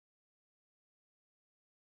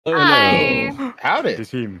Oh, Hi. hello. Howdy. It is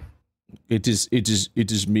him. It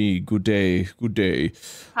is me. Good day. Good day.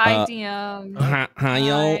 Hi, DM. Hi,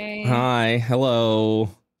 y'all. Hi. Hello.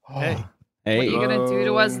 Hey. Hey. What are you gonna do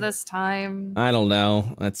to us this time? I don't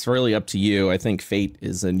know. That's really up to you. I think fate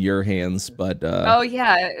is in your hands, but Oh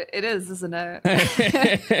yeah, it is, isn't it?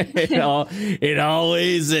 it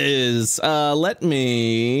always is. Let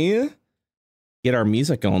me get our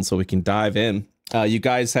music on so we can dive in. You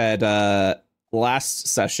guys had last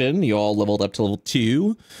session, you all leveled up to level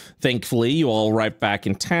 2. Thankfully, you all arrived back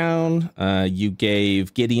in town. You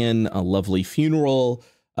gave Gideon a lovely funeral.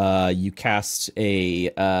 You cast a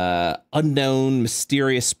unknown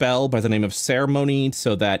mysterious spell by the name of Ceremony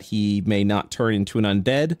so that he may not turn into an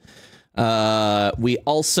undead. We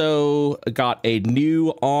also got a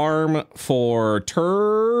new arm for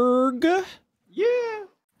Turg. Yeah.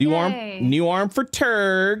 New arm for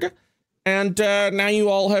Turg. And now you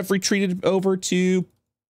all have retreated over to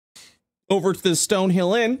the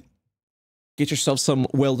Stonehill Inn. Get yourself some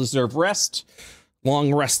well-deserved rest.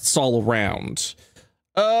 Long rests all around.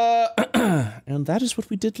 And that is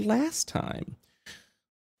what we did last time.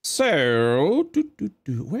 So,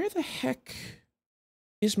 where the heck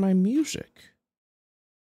is my music?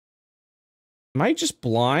 Am I just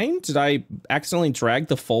blind? Did I accidentally drag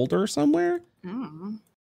the folder somewhere? Mm.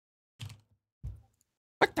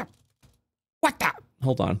 What the?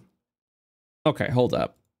 Hold on. Okay, hold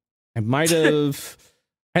up. I might have.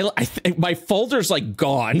 I think my folder's like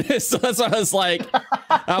gone. So that's what I was like.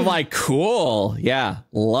 I'm like, cool. Yeah,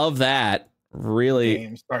 love that. Really. The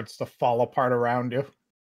game starts to fall apart around you.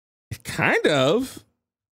 Kind of.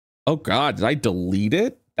 Oh God, did I delete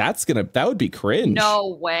it? That would be cringe.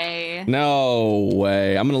 No way. No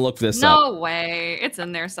way. I'm gonna look this up. No way. It's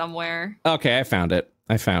in there somewhere. Okay, I found it.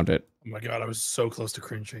 Oh my God, I was so close to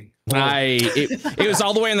cringing. It was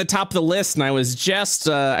all the way on the top of the list, and I was just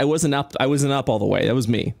I wasn't up all the way. That was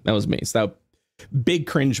me. So that big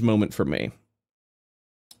cringe moment for me.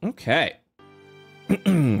 Okay.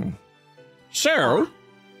 So,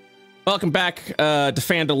 welcome back to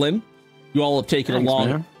Phandelver. You all have taken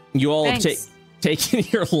taken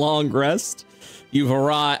your long rest. You've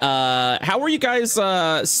arrived. How were you guys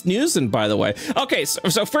snoozing, by the way? Okay,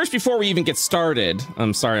 so first, before we even get started,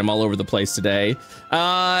 I'm sorry, I'm all over the place today.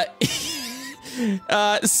 So,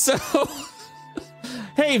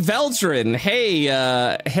 hey, Veldrin,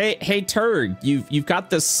 hey, Turg, you've got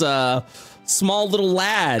this small little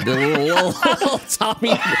lad, little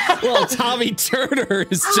Tommy Turner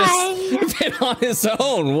has just been on his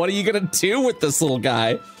own. What are you gonna do with this little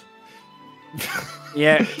guy?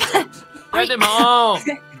 Yeah. Send him home.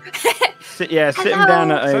 Sit him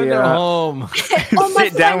down at Send him a home.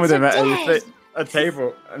 sit down with him at a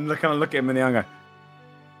table and kind of look at him in the eye and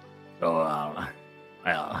go,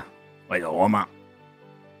 so, wait a warm up.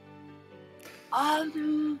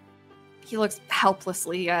 He looks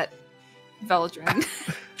helplessly at Veldrin.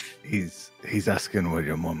 He's asking where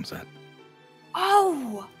your mom's at.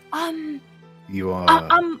 Oh, You are.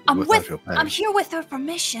 I'm here with her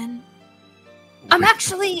permission. I'm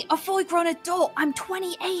actually a fully grown adult. I'm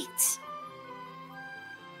 28.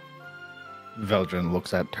 Veldrin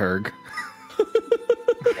looks at Turg.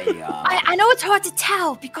 I know it's hard to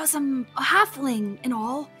tell because I'm a halfling and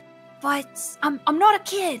all, but I'm not a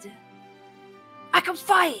kid. I can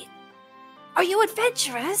fight. Are you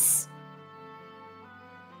adventurous?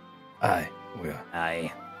 Aye, we are.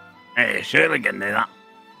 Aye. Hey, surely can do that.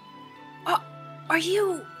 Are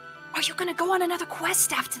you gonna go on another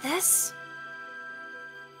quest after this?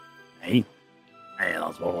 Hey,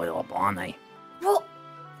 that's what we're up on, eh? Well,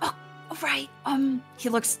 all right. He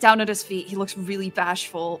looks down at his feet. He looks really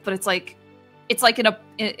bashful, but it's like in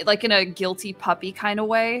a guilty puppy kind of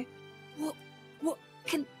way. Well,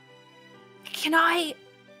 can I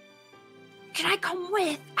come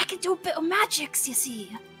with? I can do a bit of magics, you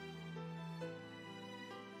see.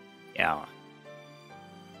 Yeah.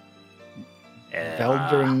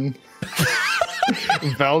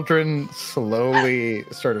 Veldrin slowly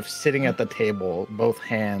sort of sitting at the table, both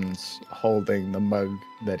hands holding the mug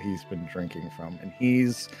that he's been drinking from, and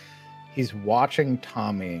he's watching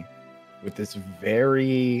Tommy with this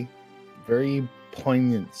very, very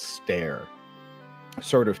poignant stare,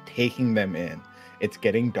 sort of taking them in. It's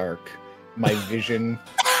getting dark. My vision.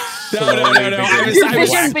 No. Your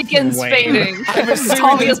vision begins fading.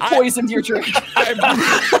 Tommy has poisoned your drink.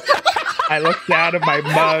 I look down at my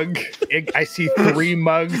mug. I see 3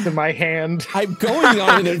 mugs in my hand. I'm going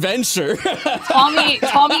on an adventure. Tommy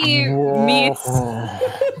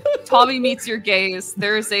meets your gaze.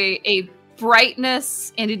 There's a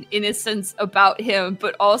brightness and an innocence about him,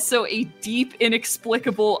 but also a deep,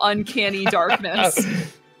 inexplicable, uncanny darkness.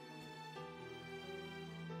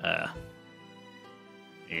 Yeah.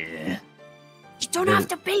 You don't have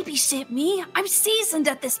to babysit me. I'm seasoned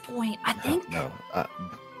at this point, I think. No,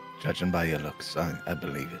 judging by your looks, I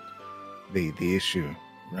believe it. The issue,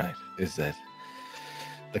 right, is that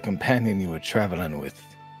the companion you were traveling with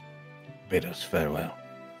bid us farewell,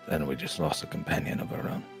 and we just lost a companion of our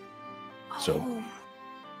own. So,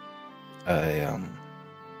 I'm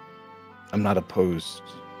not opposed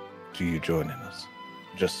to you joining us.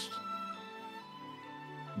 Just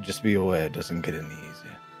be aware it doesn't get any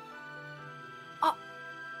easier.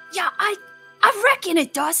 Yeah, I reckon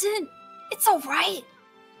it doesn't. It's all right.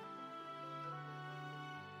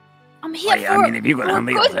 I'm here for a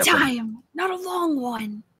good time, not a long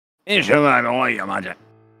one.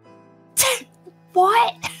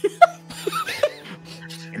 What?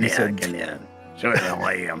 He said, "Can you show me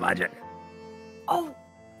your magic?" Oh,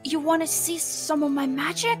 you want to see some of my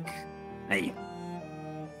magic? Hey.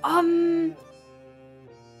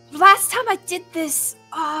 Last time I did this,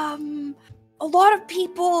 a lot of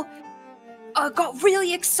people got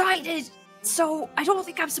really excited, so I don't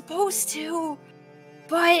think I'm supposed to.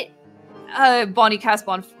 But Tommy casts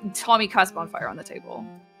bonfire on the table.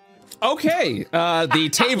 Okay, the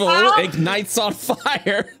table ignites on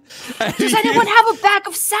fire. Does anyone have a bag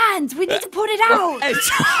of sand? We need to put it out.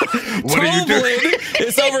 What are you doing?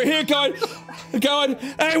 Is over here going,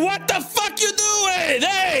 hey, what the fuck you doing?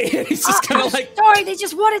 Hey! He's just kind of like... Sorry, they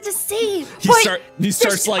just wanted to see. He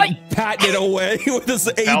starts like patting it away with his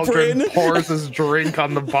apron. Eldrin pours his drink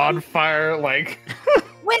on the bonfire, like...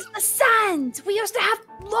 Where's the sand? We used to have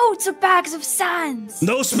loads of bags of sand.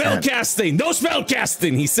 No spell casting! No spell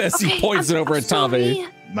casting! He says. Okay, he points it over at Tommy.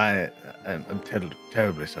 I'm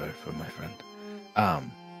terribly sorry for my friend.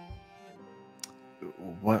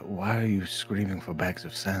 Why are you screaming for bags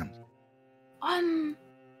of sand?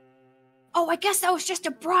 Oh, I guess that was just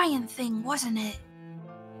a Brian thing, wasn't it?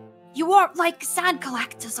 You aren't like sand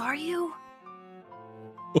collectors, are you?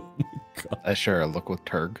 Oh my god. I share a look with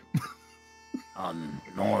Turg.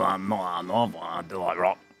 No, I'm not. I do like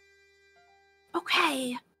rock.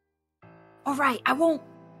 Okay. All right, I won't.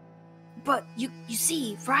 But you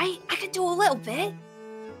see, right? I can do a little bit.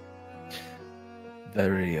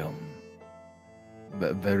 Very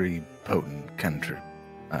very potent cantrip.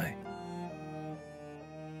 Aye.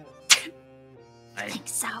 I think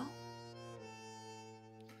so.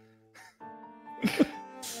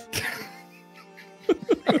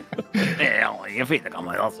 Yeah, you feel like I'm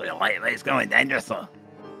also like it's going dangerous, so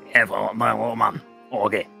careful, my little man.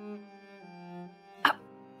 Okay.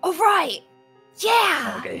 All right.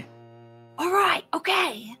 Yeah. Okay. All right.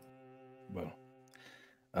 Okay. Well,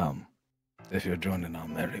 if you're joining our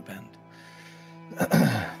merry band,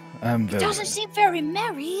 It doesn't seem very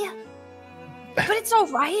merry, but it's all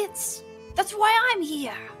right. That's why I'm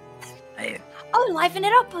here. Hey. I'll liven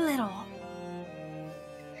it up a little.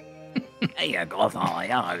 Hey, you got all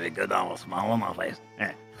yeah, a good old smile on my face.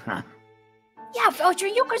 Yeah,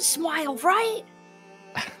 Veldrin, you can smile, right?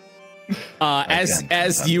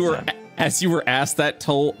 As you were asked that,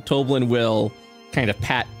 Toblin will kind of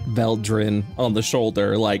pat Veldrin on the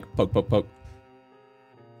shoulder, like poke, poke, poke.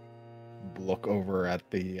 Look over at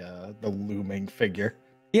the looming figure.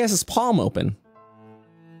 He has his palm open,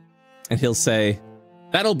 and he'll say,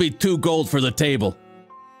 "That'll be 2 gold for the table."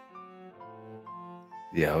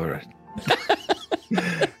 Yeah, all right.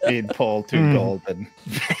 He'd pull 2 gold and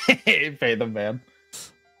pay the man.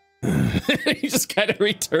 He just kind of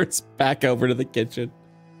returns back over to the kitchen.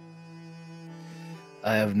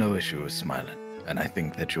 I have no issue with smiling, and I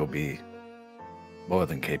think that you'll be more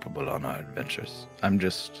than capable on our adventures. I'm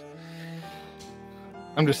just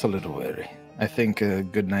a little wary. I think a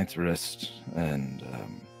good night's rest and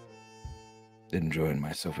enjoying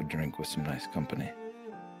myself a drink with some nice company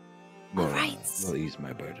will ease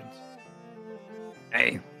my burdens.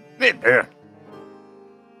 Hey, there.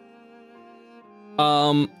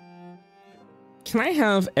 Can I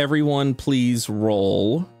have everyone please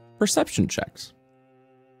roll perception checks?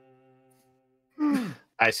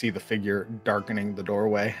 I see the figure darkening the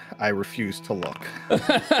doorway. I refuse to look.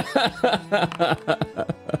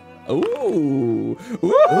 Ooh.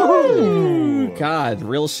 God,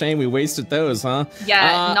 real shame we wasted those, huh?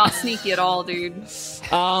 Yeah, not sneaky at all, dude.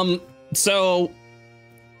 So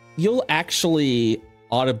you'll actually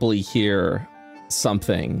audibly hear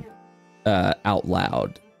something out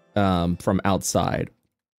loud from outside.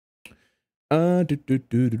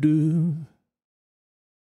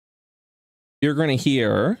 You're gonna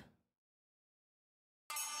hear.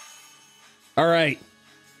 All right,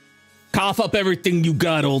 cough up everything you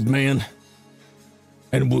got, old man,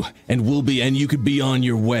 and you could be on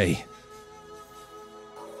your way.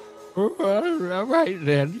 All right,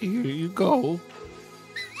 then. Here you go.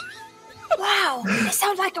 Wow, this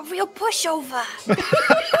sounds like a real pushover.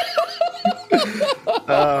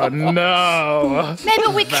 Oh no! Maybe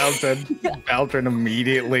we can. Valdrin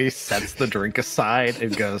immediately sets the drink aside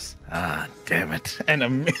and goes, "Ah, damn it!"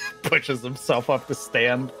 and pushes himself up to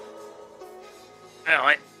stand. All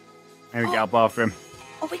right. Maybe get up after him.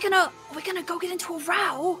 Are we gonna go get into a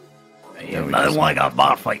row? I don't want to go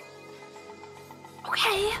bar fight.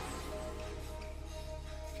 Okay.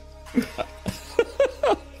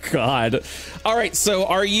 God. All right. So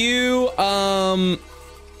are you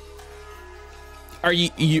are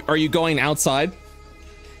you going outside?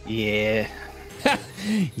 Yeah.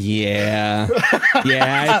 Yeah.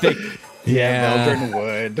 Yeah, I think. Yeah. Valdrin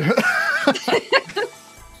would.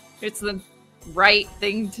 It's the right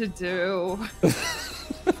thing to do.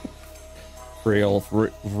 Real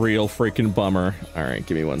freaking bummer. All right,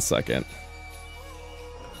 give me 1 second.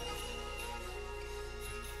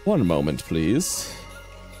 One moment, please.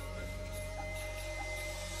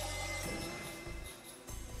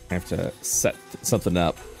 I have to set something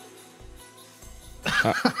up.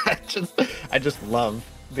 I just love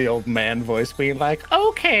the old man voice being like,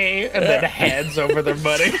 "Okay," and then hands over their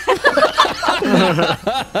money.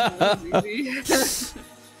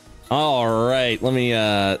 All right, let me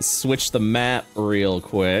switch the map real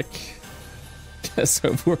quick.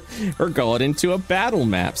 So we're going into a battle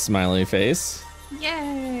map, smiley face.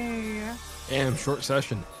 Yay! Damn, short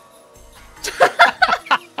session.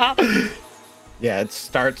 Yeah, it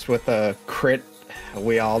starts with a crit.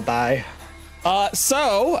 We all die.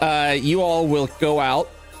 So you all will go out,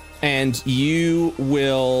 and you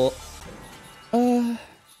will. Yeah,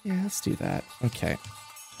 let's do that. Okay.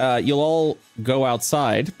 You'll all go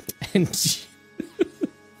outside, and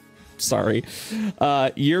sorry,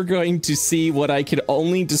 you're going to see what I could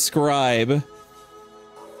only describe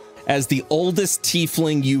as the oldest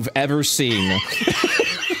tiefling you've ever seen.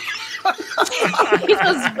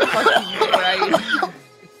 Jesus fucking Christ.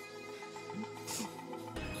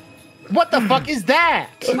 What the fuck is that?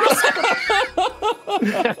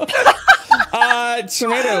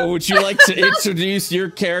 Tomato, would you like to introduce your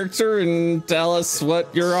character and tell us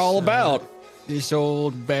what you're all about? This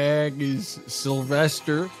old bag is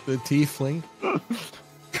Sylvester, the tiefling.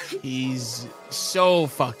 He's so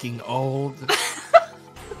fucking old.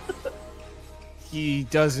 It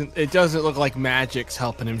doesn't look like magic's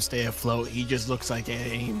helping him stay afloat. He just looks like at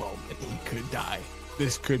any moment he could die.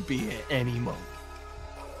 This could be at any moment.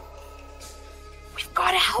 We've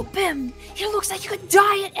got to help him. He looks like he could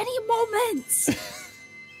die at any moment.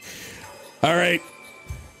 All right.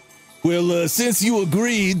 Well, since you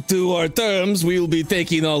agreed to our terms, we'll be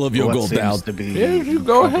taking all of your What gold seems out. to be Yeah, you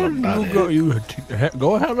go ahead. problematic.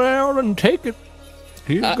 Go ahead now and take it.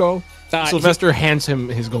 Here you go. Sylvester hands him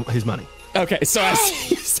his money. Okay, so as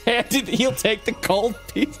he's handed, he'll take the gold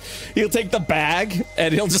piece, he'll take the bag,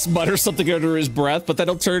 and he'll just mutter something under his breath, but then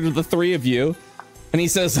he'll turn to the three of you, and he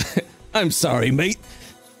says, "I'm sorry, mate.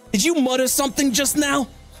 Did you mutter something just now?"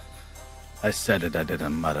 I said it, I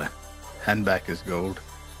didn't mutter. Hand back his gold.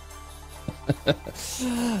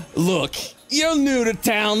 Look, you're new to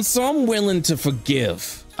town, so I'm willing to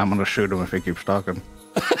forgive. I'm gonna shoot him if he keeps talking.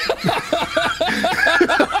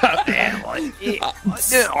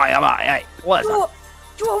 What's up?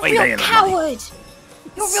 You're a Wait, real coward.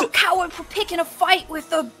 You're a real coward for picking a fight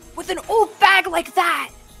with an old bag like that.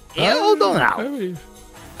 Yeah, hold on now.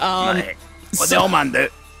 What the old man do?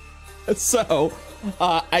 So,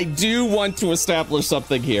 I do want to establish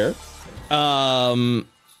something here.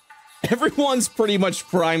 Everyone's pretty much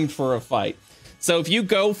primed for a fight. So if you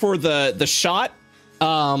go for the shot,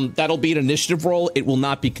 that'll be an initiative roll. It will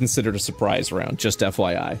not be considered a surprise round, just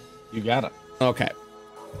FYI. You got it. Okay.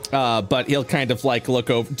 But he'll kind of like look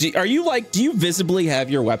over. Do you visibly have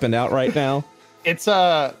your weapon out right now? It's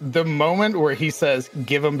the moment where he says,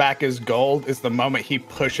 "Give him back his gold," is the moment he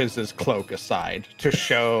pushes his cloak aside to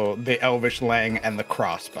show the elvish lang and the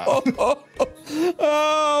crossbow.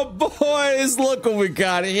 Oh, boys, look what we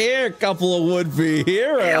got here. A couple of would-be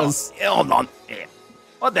heroes. Yeah, hold on. Yeah.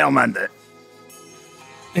 What the old man do?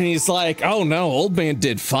 And he's like, "Oh no, old man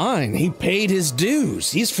did fine. He paid his dues.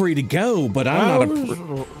 He's free to go, but I'm not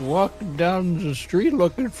a walking down the street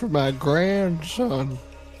looking for my grandson."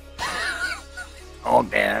 Oh,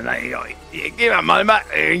 man, you give my money back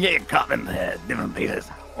and get it cut in different pieces.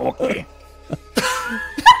 Okay.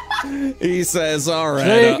 He says, "All right."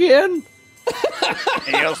 Say again?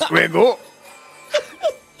 He'll squiggle.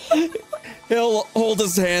 He'll hold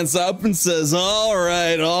his hands up and says, all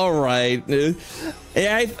right.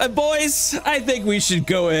 Yeah, boys, I think we should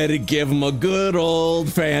go ahead and give him a good old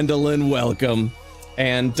Phandelver welcome.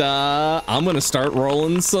 And I'm gonna start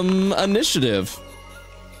rolling some initiative.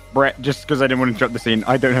 Brett, just because I didn't want to interrupt the scene,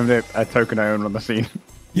 I don't have a token I own on the scene.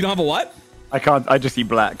 You don't have a what? I can't. I just see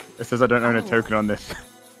black. It says I don't own a token on this.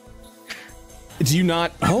 Do you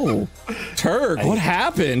not? Oh, Turg, what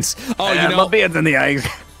happened? Oh, you know, my beard's in the eyes.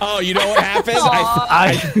 Oh, you know what happened?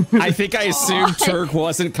 I think I assumed Turk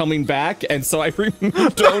wasn't coming back, and so I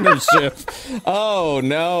removed ownership. Oh,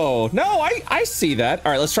 no. No, I see that.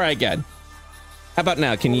 All right, let's try again. How about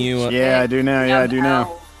now? Can you... Yeah, I do now. Yeah, I do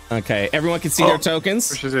now. Okay, everyone can see their tokens?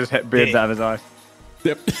 Pushes his beard out of his eyes.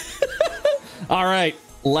 Yep. All right,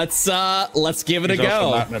 let's give it a go. He's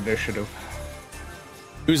also not an initiative.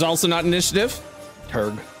 Who's also not initiative?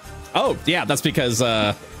 Turg. Oh, yeah, that's because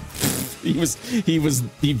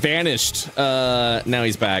he vanished. Now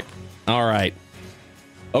he's back. All right.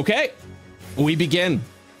 Okay. We begin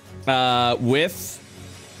with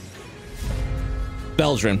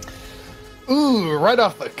Beldrin. Ooh, right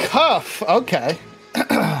off the cuff. Okay.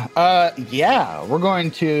 Yeah, we're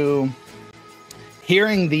going to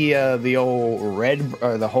hearing the old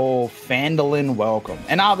the whole Phandelver welcome,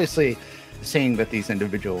 and obviously seeing that these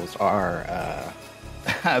individuals are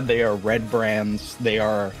they are red brands. They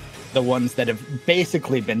are the ones that have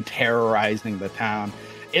basically been terrorizing the town.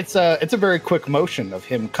 It's a very quick motion of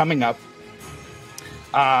him coming up.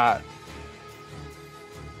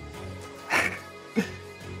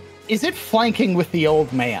 Is it flanking with the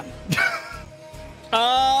old man?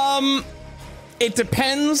 It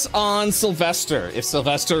depends on Sylvester. If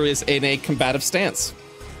Sylvester is in a combative stance.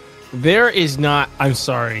 There is not, I'm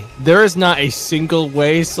sorry, there is not a single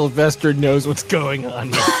way Sylvester knows what's going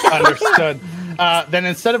on. Understood. Then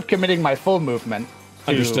instead of committing my full movement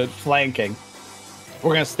to flanking,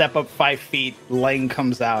 we're going to step up 5 feet, Lane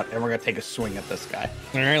comes out, and we're going to take a swing at this guy.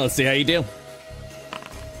 All right, let's see how you do.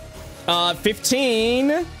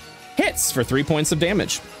 15 hits for 3 points of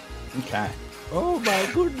damage. Okay. Oh my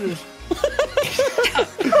goodness.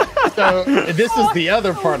 So this is the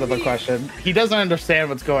other part of the question. He doesn't understand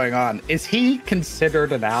what's going on. Is he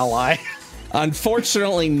considered an ally?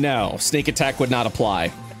 Unfortunately, no. Sneak attack would not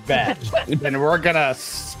apply. Bet. Then we're gonna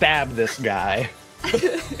stab this guy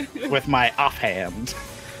with my offhand.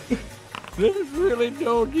 There's really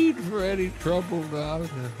no need for any trouble now.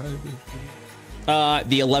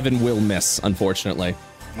 The 11 will miss, unfortunately.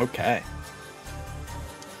 Okay.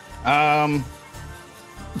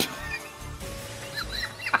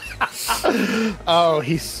 Oh,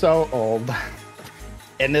 he's so old.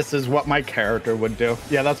 And this is what my character would do.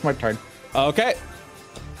 Yeah, that's my turn. Okay.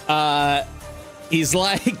 He's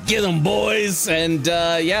like, get them, boys. And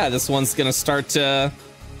yeah, this one's going to start to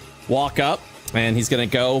walk up. And he's going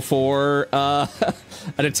to go for an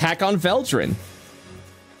attack on Veldrin.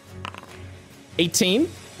 18.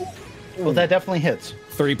 Well, that definitely hits.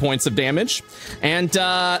 3 points of damage. And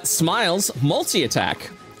Smiles,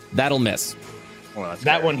 multi-attack. That'll miss. Well,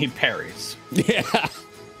 that one he parries. Yeah.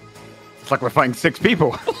 It's like we're fighting 6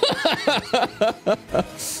 people.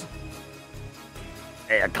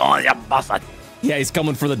 Hey, come on, you bastard. Yeah, he's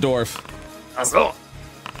coming for the dwarf. Let's go.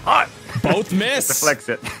 Hi. Both miss. Deflects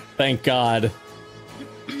it. Thank God.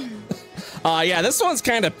 Yeah, this one's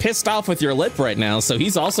kind of pissed off with your lip right now, so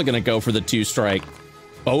he's also going to go for the 2 strike.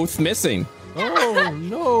 Both missing. Oh,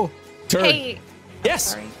 no. Turn. Hey.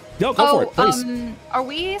 Yes. Sorry. No, go for it, please. Are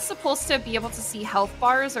we supposed to be able to see health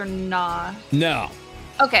bars or nah? No.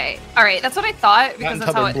 Okay. All right. That's what I thought because Not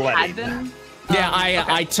that's how it until they're had bloodied. been. Yeah,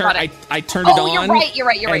 I turned it Oh, on. you're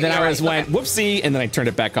right. You're right. And then I right. just went, whoopsie, and then I turned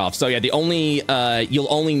it back off. So yeah, the only you'll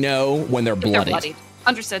only know when they're bloodied. They're bloodied.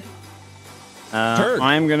 Understood.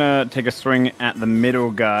 I'm gonna take a swing at the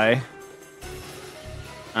middle guy.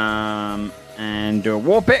 And do a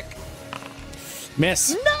war pick.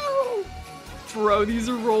 Miss. No. Bro, these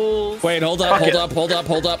are rolls. Wait, hold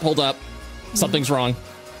up. Something's wrong.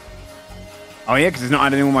 Oh yeah, because it's not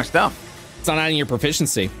adding all my stuff. It's not adding your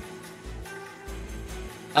proficiency.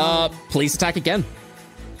 Please attack again.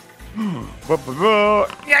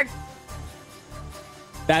 Yeah.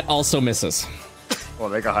 That also misses. Well,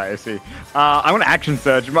 they got high AC. I want to action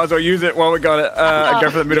surge. Might as well use it while we got it. Go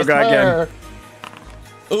for the middle guy again.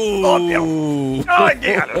 Ooh.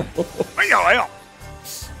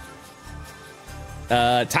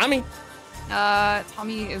 Tommy.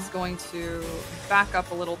 Tommy is going to back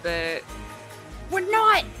up a little bit. We're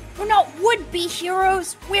not would-be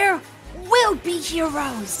heroes. We're will-be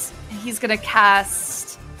heroes. And he's gonna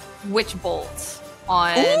cast Witch Bolt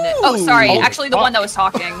on. Ooh. Oh, sorry. Actually, the one that was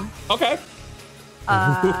talking. Okay.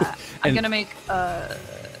 I'm gonna make a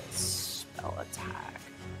spell attack.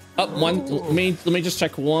 One. Let me just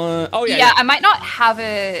check one. Oh yeah. Yeah, I might not have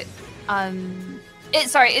it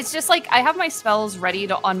Sorry, it's just like I have my spells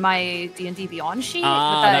ready on my D&D Beyond sheet.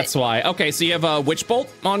 That's why. Okay, so you have a Witch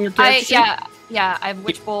Bolt on your character sheet? Yeah, I have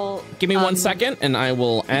Witch Bolt. Give me 1 second, and I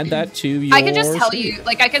will add that to your I can just tell sheet. you,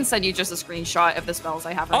 like, I can send you just a screenshot of the spells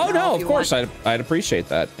I have right now. Oh, no, of course. I'd appreciate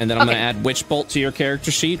that. And then I'm going to add Witch Bolt to your character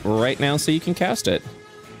sheet right now so you can cast it.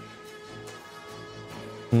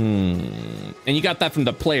 And you got that from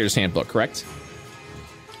the player's handbook, correct?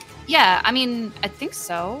 Yeah, I mean, I think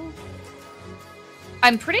so.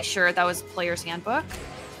 I'm pretty sure that was player's handbook.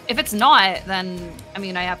 If it's not, then, I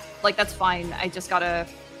mean, I have, like, that's fine. I just gotta...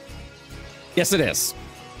 Yes, it is.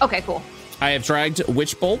 Okay, cool. I have dragged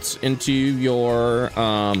Witch Bolt into your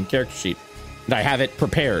character sheet. And I have it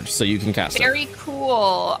prepared so you can cast it. Very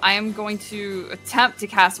cool. I am going to attempt to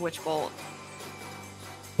cast Witch Bolt.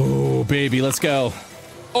 Oh, baby, let's go.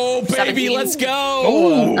 Oh, baby, 17. let's go.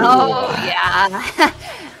 Oh, yeah.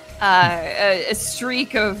 A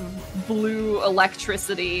streak of blue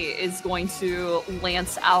electricity is going to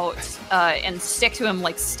lance out and stick to him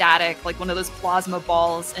like static, like one of those plasma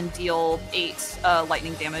balls, and deal 8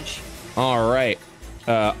 lightning damage. All right.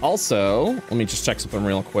 Also, let me just check something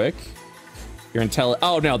real quick. Your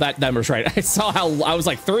oh no, that number's right. I saw how I was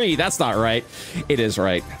like 3. That's not right. It is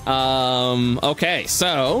right. Okay,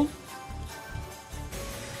 so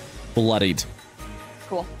bloodied.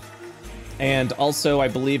 Cool. And also, I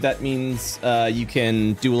believe that means you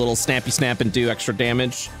can do a little snappy snap and do extra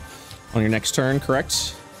damage on your next turn,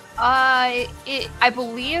 correct? I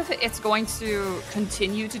believe it's going to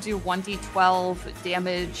continue to do 1d12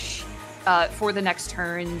 damage for the next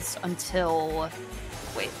turns until...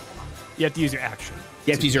 Wait. You have to use your action.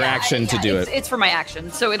 You have to use your action to do it. It's for my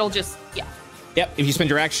action, so it'll just... Yeah. Yep, if you spend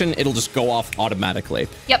your action, it'll just go off automatically.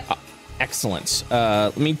 Yep. Excellent.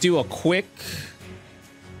 Let me do a quick...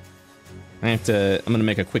 I'm going to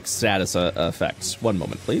make a quick status effect. 1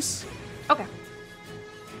 moment, please. Okay.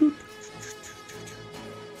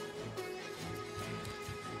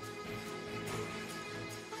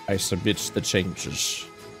 I submit the changes.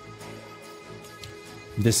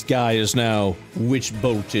 This guy is now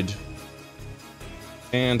witch-bolted.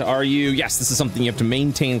 And are you... Yes, this is something you have to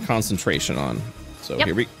maintain concentration on. So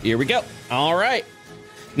here we go. All right.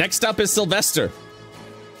 Next up is Sylvester.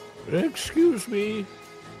 Excuse me.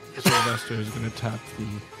 Sylvester is going to tap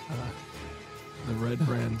the red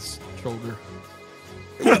brand's shoulder.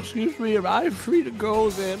 Excuse me, am I free to go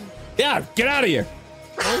then? Yeah, get out of here.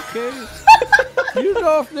 Okay. Do you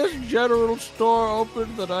know if this general store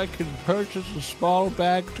open that I can purchase a small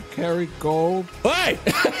bag to carry gold? Hey!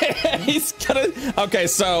 He's gonna... Okay,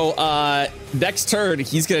 so, next turn,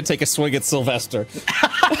 he's gonna take a swing at Sylvester.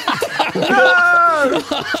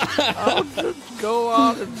 I'll just go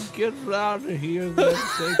out and get out of here then.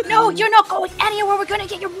 No, you're not going anywhere. We're gonna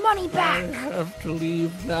get your money I back. have to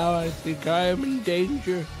leave now. I think I am in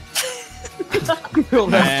danger.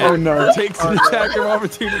 Oh no! Takes an attack of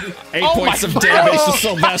opportunity. 8 points of damage to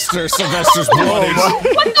Sylvester. Sylvester's bloody.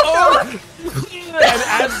 And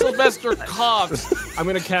as Sylvester coughs, I'm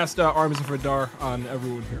gonna cast Arms of Radar on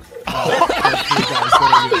everyone here.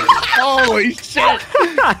 Holy shit!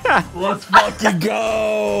 Let's fucking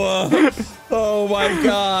go! Oh my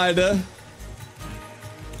god!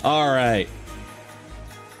 All right.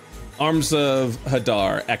 Arms of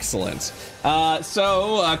Hadar, excellent.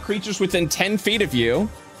 So creatures within 10 feet of you.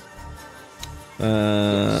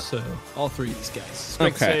 So all 3 of these guys.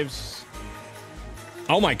 Strength saves.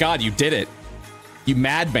 Oh my god, you did it! You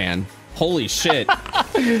madman! Holy shit!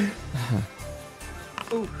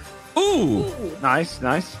 Ooh! Nice,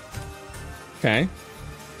 nice. Okay.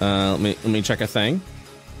 Let me check a thing.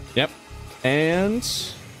 Yep. And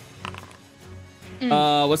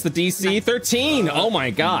what's the DC? 13. Oh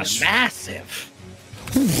my gosh. Massive.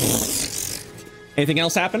 Anything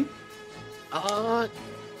else happen?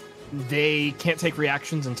 They can't take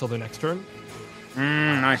reactions until their next turn.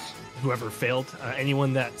 Nice. Whoever failed,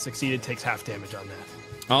 anyone that succeeded takes half damage on that.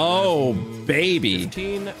 Oh, baby.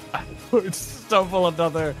 15. Stumble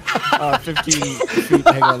another 15 feet.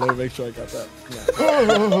 Hang on, let me make sure I got that.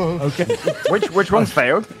 Yeah. Okay. Which one's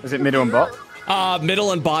failed? Is it middle and bottom?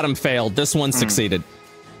 Middle and bottom failed. This one succeeded.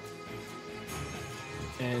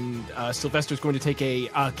 And Sylvester's going to take a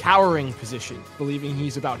cowering position, believing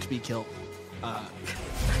he's about to be killed.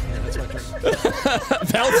 That's my turn.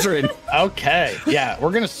 Veldrin. Okay, yeah,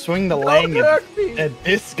 we're gonna swing the lang at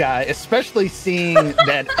this guy, especially seeing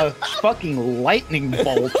that a fucking lightning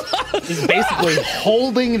bolt is basically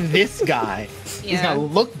holding this guy. Yeah. He's gonna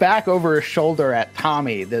look back over his shoulder at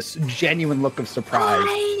Tommy, this genuine look of surprise,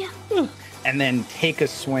 and then take a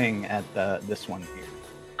swing at this one here.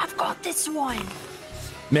 I've got this one.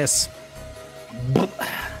 Miss.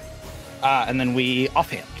 And then we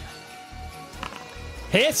offhand.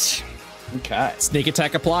 Hit. Okay. Sneak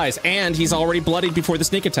attack applies, and he's already bloodied before the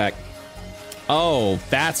sneak attack. Oh,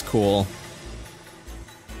 that's cool.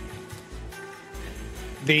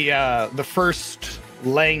 The first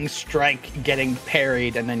laying strike getting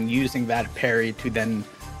parried, and then using that parry to then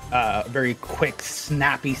very quick,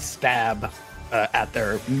 snappy stab at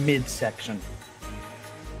their midsection.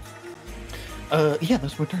 Yeah,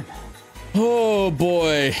 that's my turn. Oh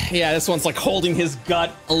boy. Yeah, this one's like holding his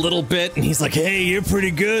gut a little bit, and he's like, hey, you're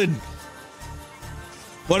pretty good.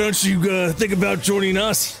 Why don't you think about joining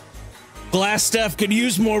us? Glass staff could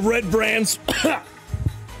use more red brands.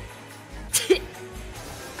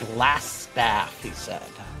 Glass staff, he said.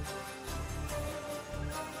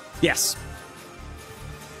 Yes.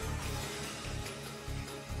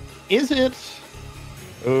 Is it?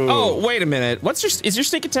 Ooh. Oh, wait a minute. Is your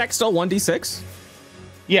sneak attack still 1d6?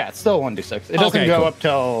 Yeah, it's still 1d6. It doesn't Okay, go cool. up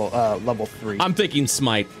till level 3. I'm thinking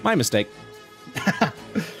smite. My mistake.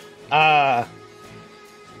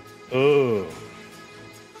 Ooh.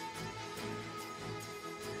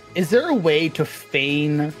 Is there a way to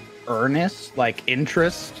feign earnest, like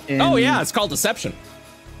interest in... Oh yeah, it's called deception.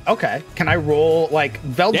 Okay. Can I roll, like,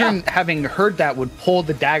 Veldrin, having heard that, would pull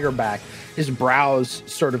the dagger back, his brows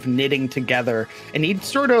sort of knitting together, and he'd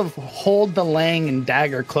sort of hold the lang and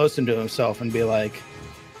dagger close into himself and be like,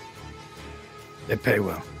 they pay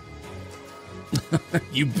well.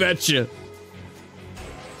 You betcha.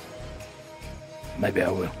 Maybe I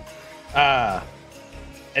will.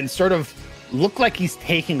 And sort of look like he's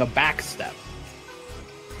taking a back step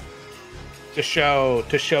to show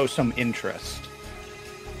some interest.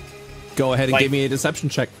 Go ahead and Like- give me a deception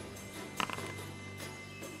check.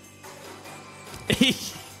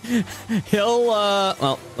 He'll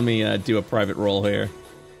well, let me do a private roll here.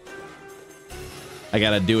 I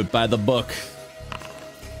gotta do it by the book.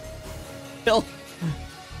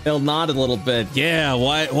 He'll nod a little bit. Yeah,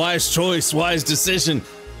 wise choice, wise decision.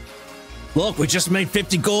 Look, we just made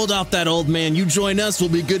 50 gold off that old man. You join us, we'll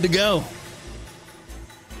be good to go.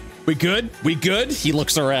 We good? We good? He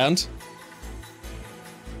looks around.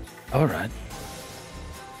 All right.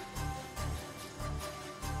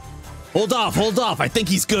 Hold off. I think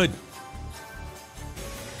he's good.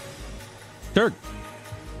 Turk.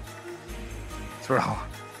 Throw.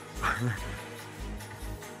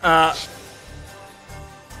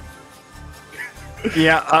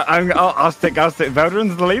 Yeah, I'll stick.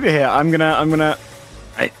 Veldrin's the leader here. I'm gonna.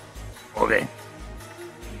 Hey, okay.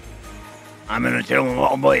 I'm gonna tell him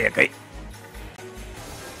what boy, okay?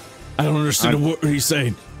 I don't understand what he's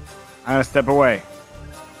saying. I'm gonna step away.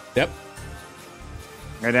 Yep.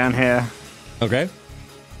 Go down here. Okay.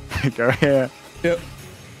 Go here. Yep.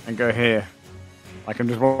 And go here. Like I'm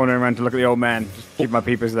just wandering around to look at the old man. Just keep my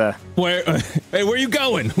peepers there. Where? Hey, where you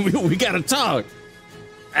going? We gotta talk.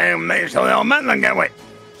 I'm making sure the old man don't get away.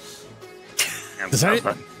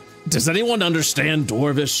 Does anyone understand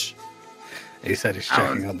Dwarvish? He said he's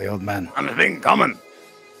checking on the old man. I'm speaking common.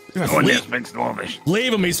 No one here speaks Dwarvish.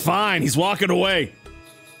 Leave him. He's fine. He's walking away.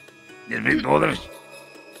 You speak Dwarvish?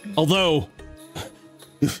 Although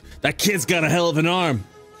that kid's got a hell of an arm.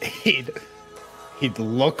 He'd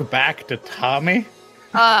look back to Tommy.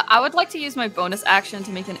 I would like to use my bonus action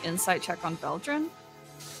to make an insight check on Veldrin.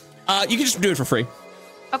 You can just do it for free.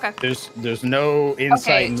 Okay. There's no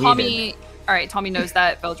insight needed. Tommy. All right, Tommy knows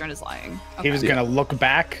that Veldrin is lying. Okay. He was gonna look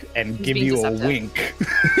back and give being you deceptive. a wink.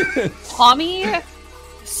 Tommy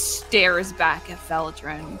stares back at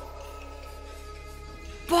Veldrin.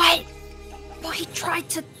 But he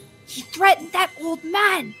threatened that old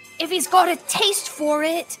man. If he's got a taste for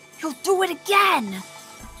it, he'll do it again.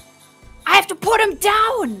 I have to put him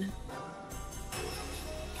down.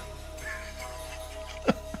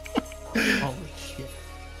 Holy shit.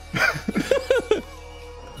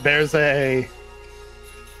 There's a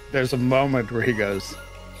moment where he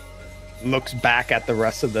looks back at the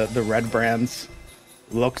rest of the red brands,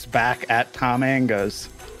 looks back at Tommy and goes,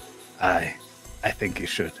 I think you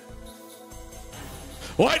should.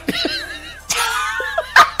 What?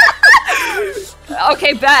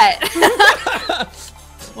 Okay, bet.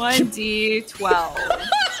 1d12.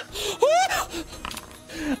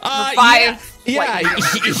 Five. Yeah.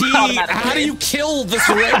 How do you kill this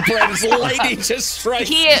red bread? This lightning just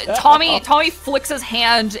strikes. Tommy flicks his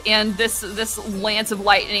hand, and this lance of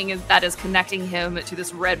lightning that is connecting him to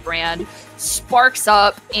this red brand sparks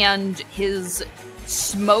up, and his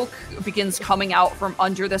smoke begins coming out from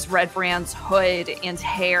under this red brand's hood and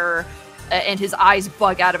hair, and his eyes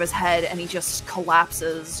bug out of his head, and he just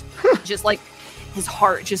collapses. Just like his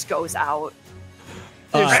heart just goes out.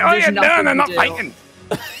 How are you nothing doing? I'm to not do. fighting.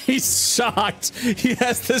 He's shocked. He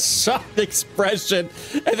has this shocked expression,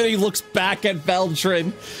 and then he looks back at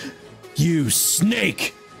Veldrin. You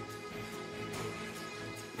snake!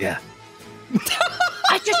 Yeah.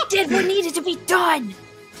 I just did what needed to be done.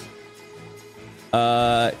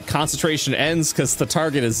 Concentration ends because the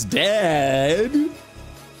target is dead.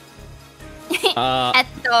 At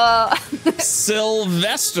the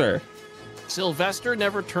Sylvester. Sylvester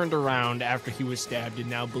never turned around after he was stabbed and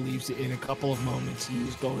now believes that in a couple of moments he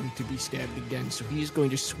is going to be stabbed again. So he's going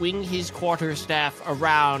to swing his quarterstaff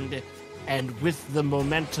around, and with the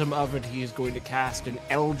momentum of it, he is going to cast an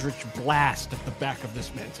Eldritch Blast at the back of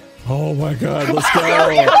this man's head. Oh my god, let's go.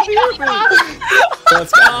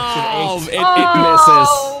 Let's go. Oh,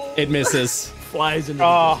 it misses. Flies into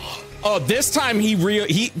the Oh, this time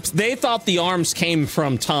they thought the arms came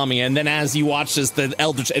from Tommy, and then as you watch as the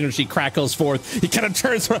Eldritch energy crackles forth, he kind of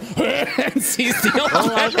turns around and sees the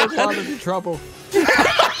I don't want to be trouble.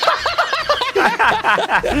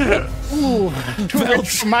 Ooh, too rich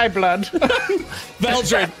for my blood.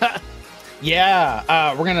 Veldrin.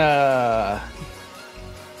 Yeah, we're gonna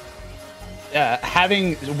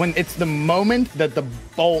when it's the moment that the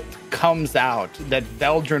bolt comes out, that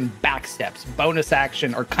Veldrin backsteps, bonus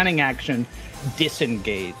action or cunning action,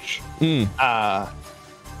 disengage.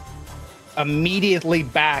 Immediately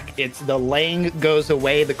back, it's the laying goes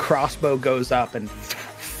away, the crossbow goes up and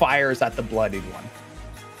fires at the bloodied one.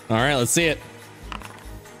 All right, let's see it.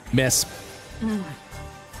 Miss.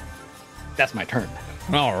 That's my turn.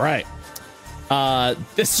 All right.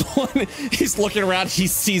 This one, he's looking around, he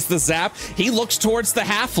sees the zap, he looks towards the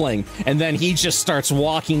halfling, and then he just starts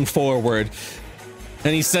walking forward.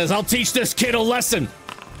 And he says, I'll teach this kid a lesson.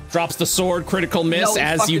 Drops the sword, critical miss,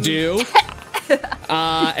 as you do.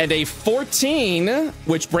 And a 14,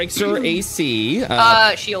 which breaks her AC.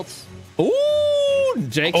 Shields. Ooh,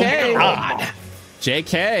 JK. Oh my God.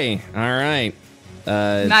 JK, all right.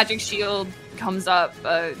 Magic shield comes up,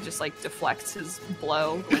 just like deflects his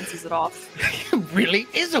blow, glances it off. He really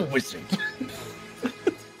is a wizard.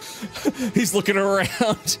 He's looking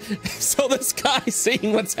around. So this guy,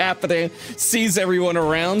 seeing what's happening, sees everyone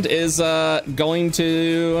around, is going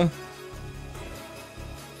to...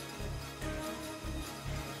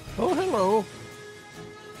 Oh, hello.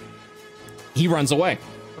 He runs away.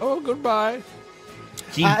 Oh, goodbye.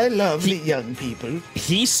 I love the young people.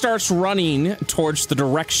 He starts running towards the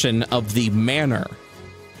direction of the manor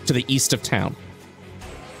to the east of town.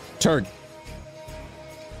 Turg.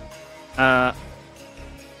 I'm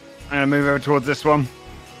gonna move over towards this one,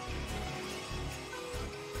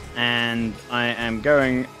 and I am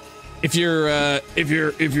going. If you're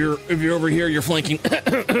over here, you're flanking.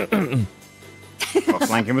 Oh,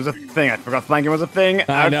 flanking was a thing. I forgot flanking was a thing.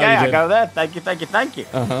 I know Okay, you I did. go there. Thank you.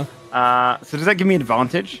 So does that give me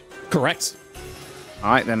advantage? Correct.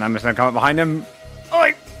 All right, then I'm just gonna come up behind him.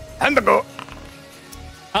 Oi, time to go.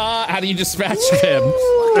 How do you dispatch him?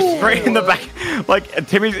 Just straight in the back. Like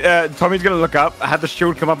Tommy's gonna look up, have the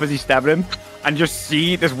shield come up as he stabbed him, and just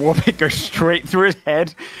see this warpick go straight through his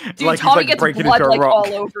head. Dude, like Tommy he's like gets breaking blood into a like rock.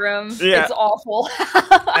 all over him. Yeah. It's awful.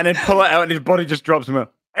 And then pull it out, and his body just drops him.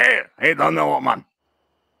 Hey, don't know what, man.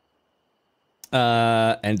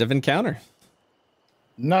 End of encounter.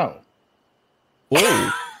 No. Whoa.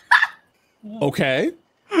 Okay.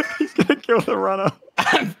 He's gonna kill the runner.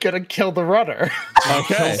 I'm gonna kill the runner.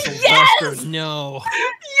 Okay. Sylvester, no.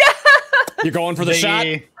 You're going for the shot?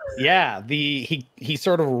 Yeah, he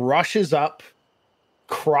sort of rushes up,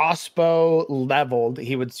 crossbow leveled.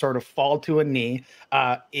 He would sort of fall to a knee.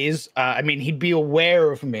 He'd be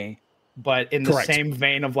aware of me, but in the Correct. same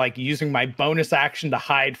vein of like using my bonus action to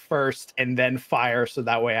hide first and then fire, so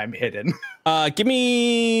that way I'm hidden. Give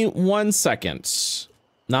me 1 second.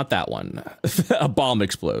 Not that one. A bomb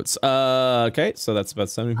explodes. Okay, so that's about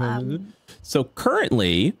 75 minutes. So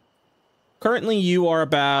currently you are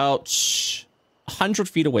about 100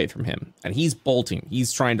 feet away from him, and he's bolting.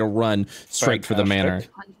 He's trying to run straight for the manor.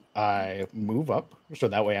 I move up, so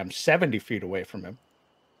that way I'm 70 feet away from him,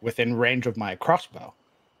 within range of my crossbow.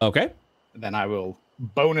 Okay. Then I will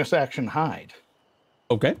bonus action hide.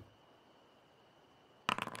 Okay.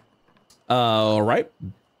 All right.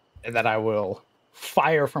 And then I will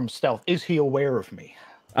fire from stealth. Is he aware of me?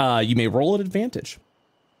 You may roll at advantage.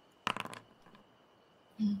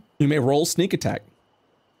 You may roll sneak attack.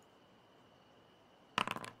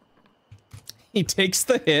 He takes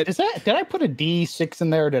the hit. Did I put a D6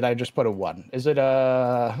 in there, or did I just put a 1? Is it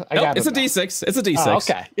Nope, it's a D6. It's a D6. Oh,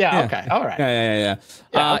 okay. Yeah, okay. All right. Yeah.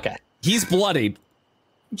 Yeah, okay. He's bloodied.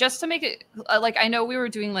 Just to make it like, I know we were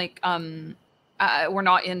doing like we're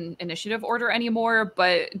not in initiative order anymore,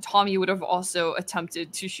 but Tommy would have also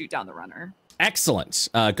attempted to shoot down the runner. Excellent.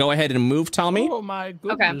 Go ahead and move, Tommy. Oh my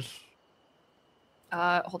goodness.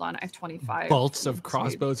 Hold on, I have 25. Bolts of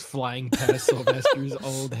crossbows flying past Sylvester's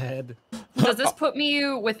old head. Does this put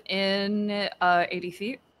me within 80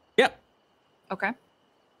 feet? Yep. Okay.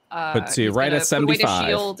 Puts you he's right gonna at put away the 75.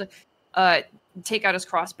 shield, take out his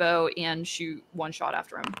crossbow, and shoot one shot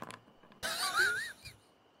after him.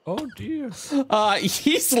 Oh dear.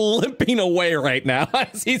 He's limping away right now.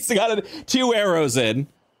 He's got 2 arrows in.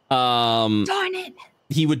 Darn it!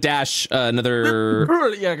 He would dash another.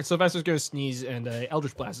 Yeah, Sylvester's gonna sneeze, and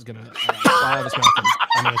Eldritch Blast is gonna fly out of his mouth.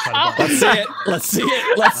 And I'm gonna try to Let's see it. Let's see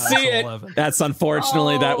it. Let's see it. 11. That's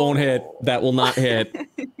unfortunately that won't hit. That will not hit.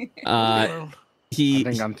 I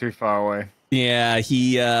think I'm too far away. Yeah,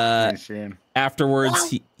 he I see him.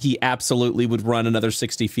 afterwards he absolutely would run another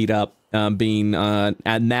 60 feet up, being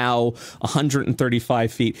and now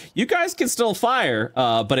 135 feet. You guys can still fire,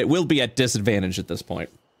 but it will be at disadvantage at this point.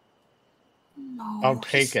 No. I'll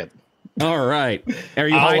take it. All right. Are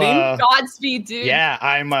you I'll, hiding? Godspeed, dude. Yeah,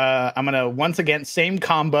 I'm gonna once again same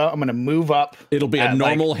combo. I'm gonna move up. It'll be a at,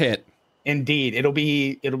 normal hit. Indeed, it'll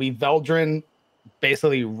be Veldrin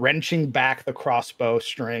basically wrenching back the crossbow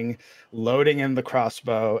string, loading in the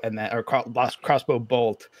crossbow, and then crossbow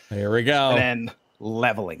bolt, There we go. and then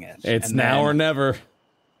leveling it. It's And now then- or never.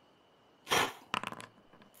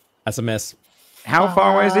 That's a miss. How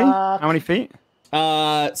far away is he? How many feet?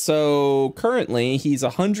 So currently he's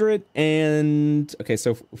 100 and okay.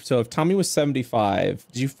 So if Tommy was 75,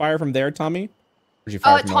 did you fire from there, Tommy? Or did you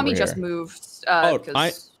fire from Tommy over just here? moved. I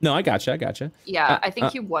 'Cause- gotcha. Yeah, I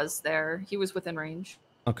think he was there. He was within range.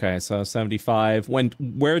 Okay, so 75.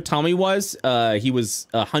 Where Tommy was, he was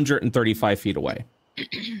 135 feet away.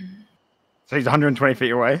 So he's 120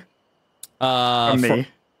 feet away from me.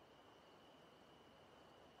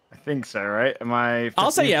 I think so, right? Am I?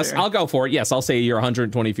 I'll say 15 yes. here? I'll go for it. Yes, I'll say you're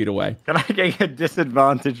 120 feet away. Can I get a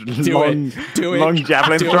disadvantage Do long it.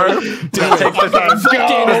 javelin Do throw? it. Do That it. takes the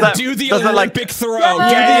time. Do the does that, like- Olympic throw.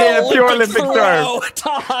 Yeah, Do the pure Olympic throw.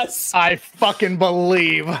 Toss. I fucking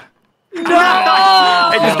believe. It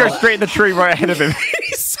just goes straight in the tree right ahead of him.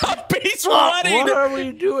 He's running. What are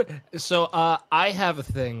we doing? So I have a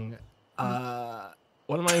thing.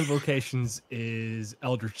 One of my invocations is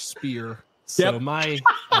Eldritch Spear. So Yep. my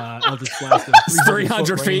Eldritch Blast is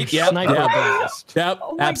 300 feet, yep, Sniper yep. blast. Yep,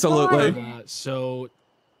 Oh my absolutely. God. So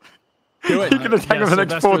Do it. You can attack him for the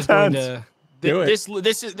next 4 Sylvester's going turns. Do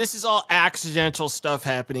it. This is all accidental stuff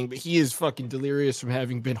happening, but he is fucking delirious from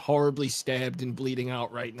having been horribly stabbed and bleeding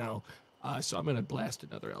out right now. So I'm gonna blast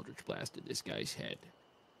another Eldritch Blast at this guy's head.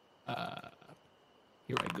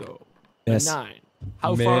 Here I go. A Yes. 9.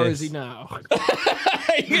 How far is he Miss. now?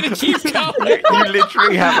 You're gonna keep going. You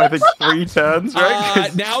literally have, I think, 3 turns, right?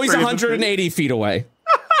 'Cause Now he's 3 is the 180 feet away.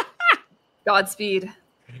 Godspeed.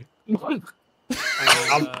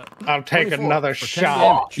 I'll take 24 another for 10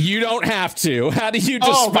 shot. damage. You don't have to. How do you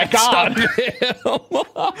just? Oh my God.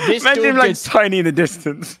 This Imagine dude him like gets, tiny in the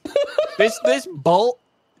distance. this bolt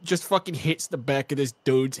just fucking hits the back of this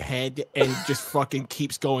dude's head and just fucking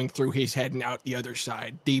keeps going through his head and out the other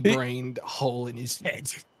side. Debrained hole in his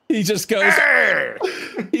head. He just goes.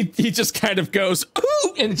 he just kind of goes,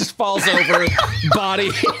 ooh, and just falls over,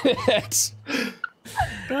 body hit.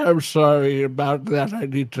 I'm sorry about that. I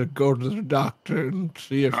need to go to the doctor and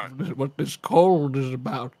see if what this cold is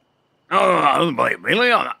about. Oh, really?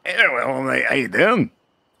 How you doing?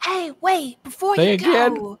 Hey, wait! Before Say you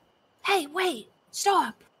again? go. Hey, wait!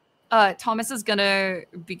 Stop! Thomas is gonna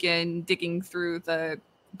begin digging through the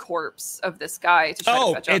corpse of this guy to try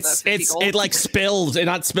to fetch out the 50 gold. it like spilled, it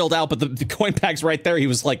not spilled out, but the coin bag's right there. He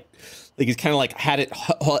was like he's kind of like had it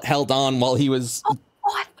held on while he was. Oh,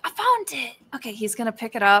 I found it! Okay, he's gonna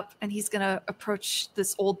pick it up and he's gonna approach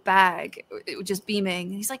this old bag, just beaming.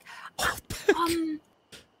 And he's like,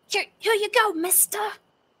 Here you go, mister!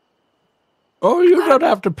 Oh, you don't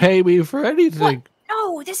have to pay me for anything.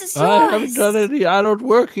 No, this is yours! I haven't done any. I don't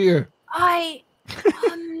work here.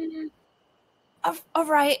 All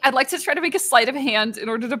right. I'd like to try to make a sleight of hand in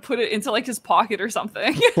order to put it into like his pocket or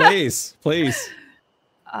something. Please.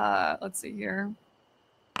 Let's see here.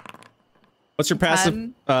 What's your passive?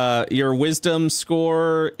 10. Your wisdom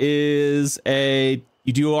score is a.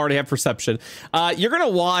 You do already have perception. You're gonna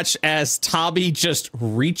watch as Tommy just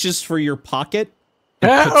reaches for your pocket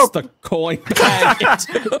and puts the coin bag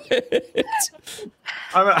into it.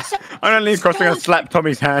 I'm gonna lean across and slap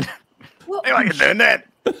Tommy's hand. Well, Hey, why you doing that?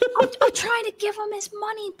 I'm trying to give him his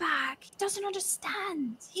money back. He doesn't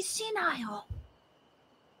understand. He's senile.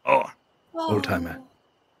 Oh, Old timer.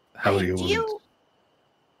 How are you? Do you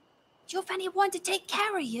have anyone to take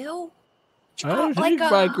care of you? Do you I got, think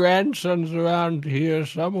my grandson's around here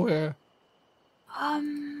somewhere.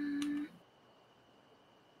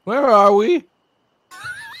 Where are we?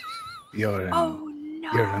 You're in, Oh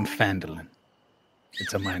no. you're in Phandelver.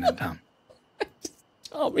 It's a mining town.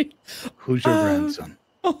 Tommy. Who's your grandson?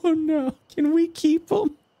 Oh no. Can we keep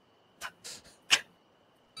him?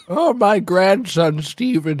 Oh, my grandson,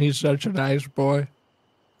 Stephen. He's such a nice boy.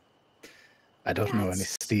 I don't know any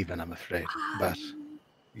Stephen, I'm afraid, but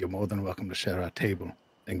you're more than welcome to share our table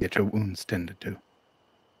and get your wounds tended to.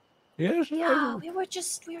 Yes, Yeah, we were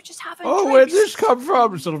just having Oh, drinks. where'd this come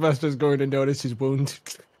from? Sylvester's going to notice his wound.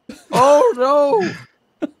 Oh,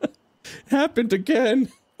 no. Happened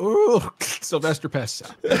again. Oh, Sylvester passed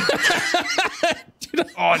out.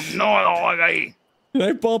 Oh no, okay. Did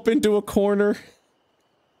I bump into a corner?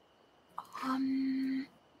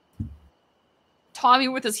 Tommy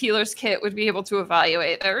with his healer's kit would be able to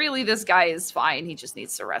evaluate that really this guy is fine. He just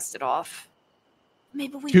needs to rest it off.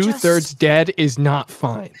 Maybe we Two-thirds dead is not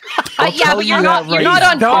fine. Yeah, but you're not right you're not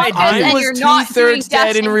now. unconscious I and was you're not doing two-thirds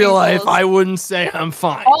dead in death real life. rituals. I wouldn't say I'm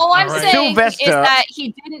fine. All I'm right? saying is Sylvester- that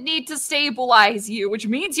he didn't need to stabilize you, which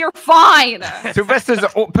means you're fine. Sylvester's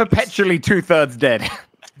perpetually 2/3 dead.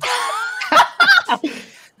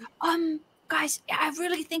 Guys, I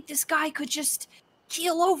really think this guy could just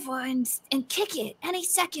keel over and kick it any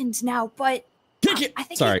second now, but Kick it! I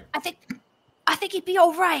think Sorry. I think he'd be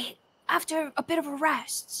all right after a bit of a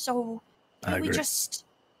rest. So I we agree. just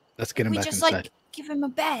Let's get him back just inside. like give him a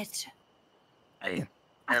bed. Hey,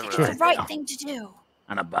 I think Sure. it's the right thing to do.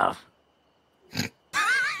 and a bath.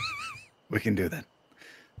 We can do that.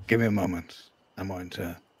 Give me a moment. I'm going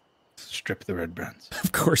to strip the red brands.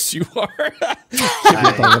 Of course you are. I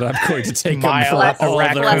thought I'm going to take him Mile for at the all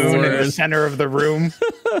their raccoon in the orders. center of the room.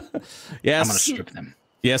 I'm going to Yes. strip them.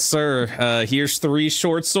 Yes, sir. Here's 3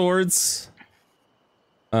 short swords.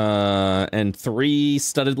 And 3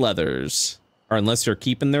 studded leathers. Or unless you're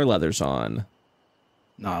keeping their leathers on.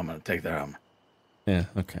 No, I'm going to take their armor. Yeah,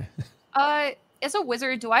 okay. As a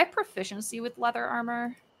wizard, do I have proficiency with leather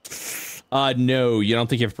armor? No, you don't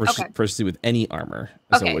think you have Okay. proficiency with any armor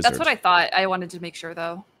as a Okay, wizard. that's what I thought. I wanted to make sure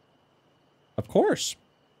though. Of course.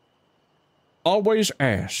 Always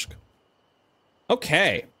ask.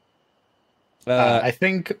 Okay. I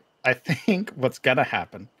think what's gonna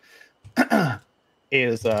happen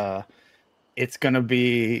is it's gonna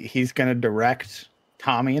be he's gonna direct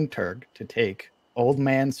Tommy and Turg to take old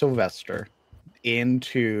man Sylvester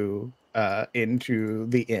into the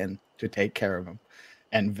inn to take care of him,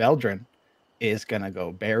 and Veldrin is gonna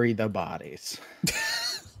go bury the bodies.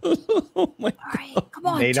 Oh my All right, come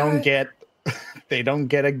on. They don't Turk.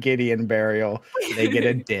 get a Gideon burial. They get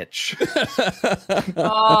a ditch.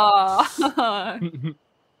 Oh.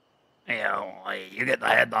 Hey, you get the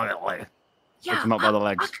head on it, like. Yeah, Pick him up by the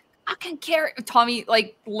legs. I can carry. Tommy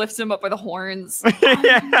like lifts him up by the horns.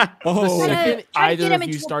 Yeah. Oh, Try to Second get either him of you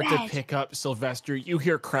into a start to bed. pick up Sylvester, you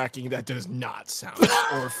hear cracking that does not sound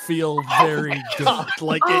or feel very good.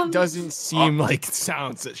 Like it doesn't seem like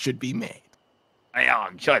sounds that should be made.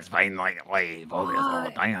 I'm sure it's fine, like, wave all this all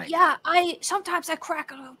the time. Yeah, sometimes I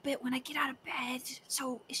crack a little bit when I get out of bed.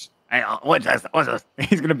 So it's Hey, what's this? What's this?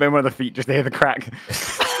 He's gonna bend one of the feet just to hear the crack.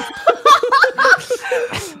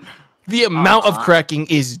 The amount of cracking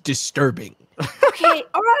is disturbing. okay.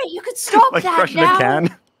 All right, you can stop Like that crushing now. a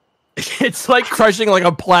can. It's like crushing like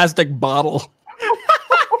a plastic bottle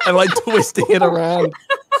and like twisting it around.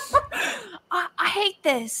 I hate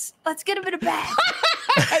this. Let's get him in a bed.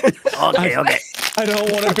 Okay. I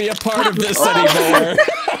don't want to be a part of this anymore.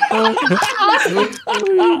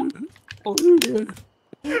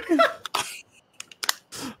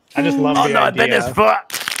 I just love Oh the no, I bent his idea. foot.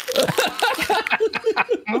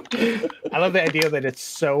 I love the idea that it's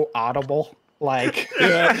so audible. Like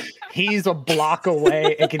he's a block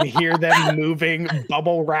away and can hear them moving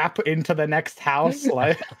bubble wrap into the next house.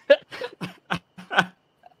 Like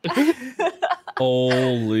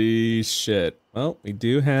Holy shit. Well, we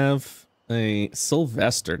do have a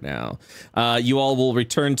Sylvester now. You all will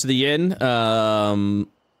return to the inn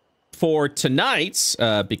for tonight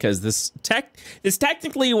because this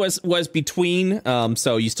technically was between.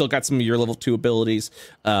 So you still got some of your level 2 abilities,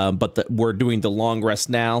 but we're doing the long rest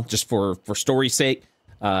now just for story's sake.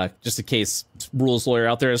 Just in case rules lawyer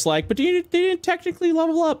out there is like, but they didn't technically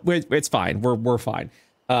level up. It's fine. We're fine.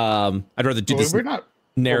 I'd rather do this we're not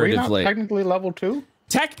narratively. technically level 2.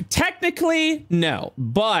 Technically, no,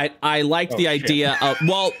 but I like the idea of,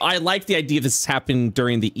 I like the idea of this happening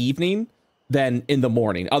during the evening than in the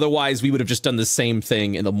morning. Otherwise, we would have just done the same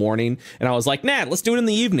thing in the morning. And I was like, nah, let's do it in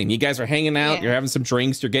the evening. You guys are hanging out, Yeah. you're having some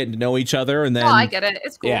drinks, you're getting to know each other, and then... Oh, I get it.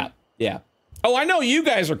 It's cool. Yeah. Oh, I know you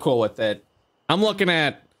guys are cool with it. I'm looking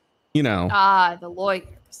at, The lawyers.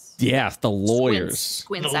 Yeah, the lawyers.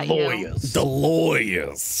 Squints The at you. lawyers. The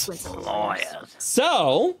lawyers. Squints at the lawyers.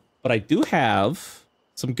 So, but I do have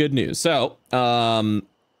some good news. So,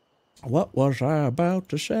 what was I about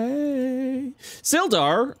to say?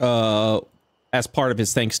 Sildar, as part of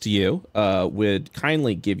his thanks to you, would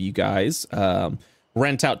kindly give you guys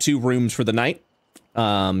rent out 2 rooms for the night.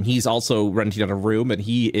 He's also renting out a room, and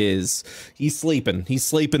he's sleeping. He's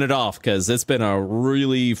sleeping it off because it's been a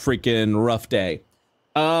really freaking rough day.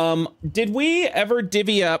 Did we ever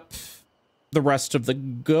divvy up the rest of the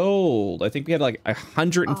gold? I think we had like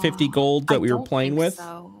 150 gold that we were playing with.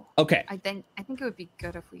 So. Okay. I think it would be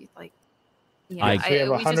good if we like. We have we just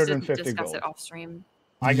 150 didn't discuss gold. it off stream.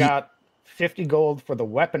 I got 50 gold for the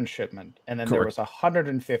weapon shipment, and then there Correct. was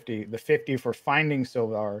 150, the 50 for finding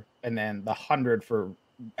Sildar, and then the 100 for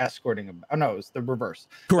escorting him. Oh no, it was the reverse.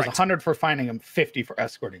 It was Correct. 100 for finding him, 50 for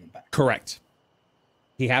escorting him back. Correct.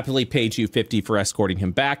 He happily paid you 50 for escorting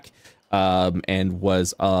him back, and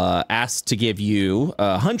was asked to give you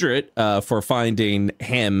 100 for finding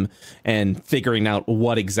him and figuring out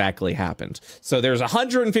what exactly happened. So there's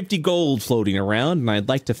 150 gold floating around, and I'd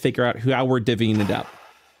like to figure out how we're divvying it up.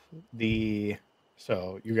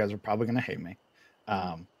 So you guys are probably gonna hate me.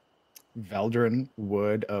 Veldrin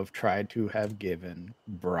would have tried to have given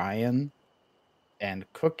Brian and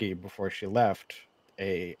Cookie before she left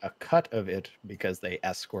a cut of it because they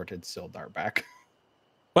escorted Sildar back.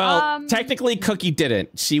 Well, technically Cookie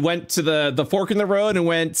didn't. She went to the fork in the road and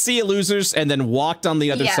went, "See you, losers," and then walked on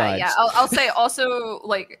the other side. Yeah. I'll say also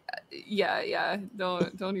like, yeah.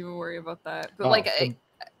 Don't even worry about that. But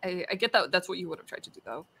I get that. That's what you would have tried to do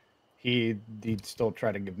though. He'd still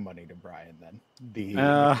try to give money to Brian then.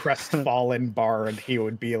 The crestfallen bard, he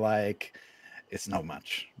would be like, "It's not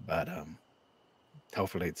much, but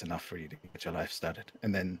hopefully it's enough for you to get your life started."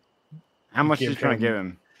 And then How much are you trying to give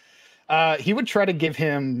him? He would try to give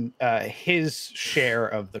him his share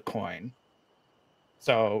of the coin.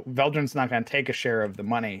 So Veldrin's not going to take a share of the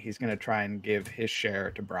money. He's going to try and give his share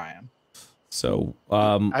to Brian. So,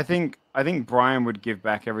 I think Brian would give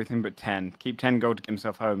back everything but 10. Keep 10 gold to get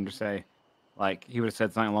himself home. Just say, like, he would have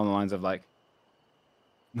said something along the lines of like,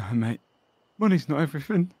 "No, mate, money's not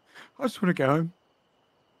everything. I just want to go home."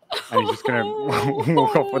 And he's just gonna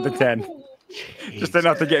walk off with the 10, just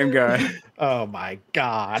enough to get him going. Oh my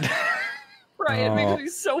god. Brian makes me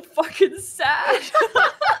so fucking sad.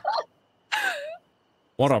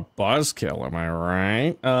 what a buzzkill, am I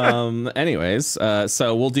right? Anyways,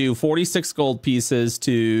 so we'll do 46 gold pieces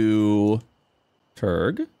to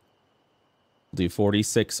Turg. We'll do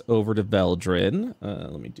 46 over to Veldrin.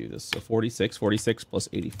 Let me do this. So 46 plus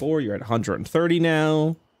 84. You're at 130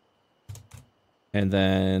 now. And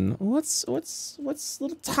then what's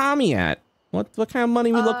little Tommy at? What kind of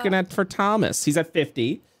money are we looking at for Thomas? He's at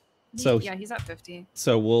 50. So yeah, he's at 50.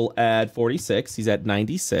 So we'll add 46. He's at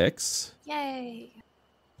 96. Yay.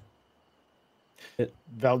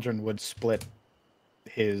 Veldrin would split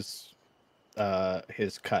his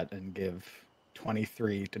cut and give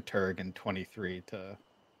 23 to Turg and 23 to...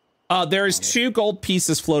 There's 2 gold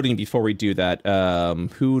pieces floating before we do that.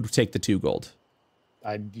 Who would take the 2 gold?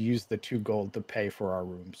 I'd use the 2 gold to pay for our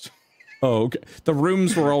rooms. Oh, okay. The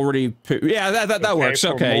rooms were already... Yeah, that works.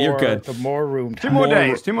 Okay, you're good. The more room time. 2 more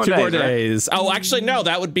days. 2 more days. 2 more days. Right? Oh, actually, no.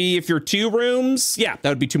 That would be if you're 2 rooms. Yeah, that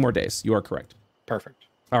would be 2 more days. You are correct. Perfect.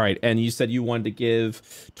 All right, and you said you wanted to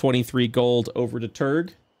give 23 gold over to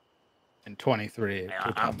Turg? And 23.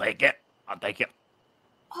 I'll take it. I'll take it.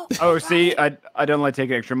 Oh, Oh, see, I don't like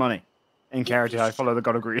taking extra money. In character, I follow the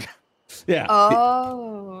god of greed. Yeah.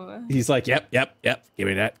 Oh. He's like, yep. Give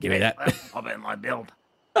me that. I'll be in my build.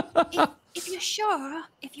 if you're sure,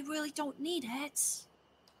 if you really don't need it.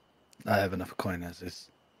 I have enough coin as is.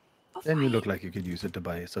 Oh, Then you fine. look like you could use it to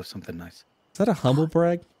buy yourself something nice. Is that a humble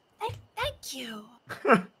brag? Thank you.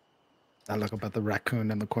 I look up at the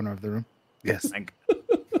raccoon in the corner of the room. Yes. Thank you,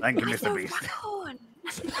 I Mr. know Beast. raccoon.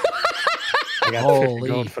 I got 50 Holy.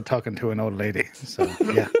 gold for talking to an old lady. So,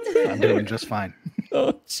 yeah, I'm doing just fine.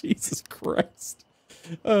 Oh, Jesus Christ.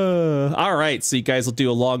 All right, so you guys will do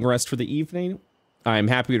a long rest for the evening. I'm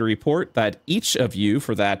happy to report that each of you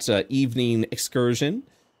for that evening excursion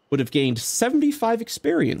would have gained 75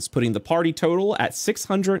 experience, putting the party total at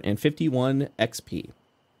 651 XP.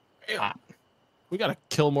 We gotta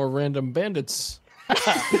kill more random bandits.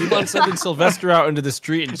 Keep on sending Sylvester out into the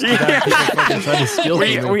street and just have people fucking trying to steal from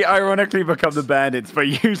him. We ironically become the bandits by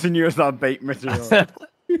using you as our bait material.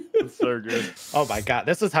 That's so good. Oh my god,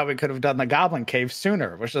 this is how we could have done the Goblin Cave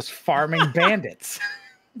sooner. Was just farming bandits.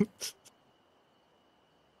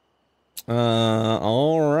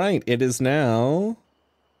 All right, it is now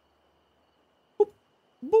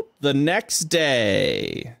the next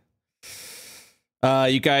day.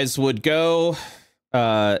 You guys would go.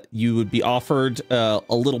 You would be offered a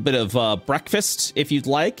little bit of breakfast if you'd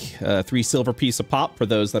like. 3 silver piece a pop for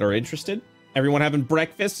those that are interested. Everyone having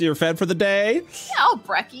breakfast? You're fed for the day? Yeah, I'll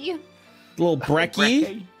brekkie. Little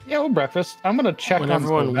brekkie? Yeah, well, breakfast. I'm gonna check When on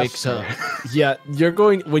everyone wakes up. Sylvester. Yeah, you're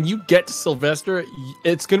going, when you get to Sylvester,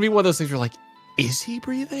 it's going to be one of those things where you're like, is he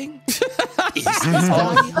breathing? Is this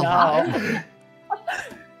Oh, no.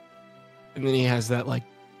 And then he has that, like,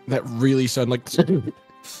 that really sound like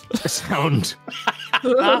sound.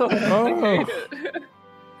 Oh. Oh. Are you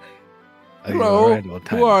Hello, alright, old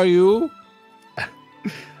who timer? are you?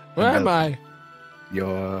 Where am I?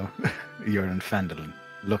 You're in Phandelver,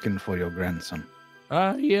 looking for your grandson.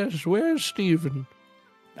 Yes, where's Stephen?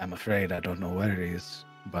 I'm afraid I don't know where he is,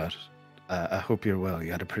 but I hope you're well.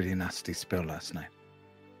 You had a pretty nasty spill last night.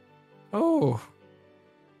 Oh,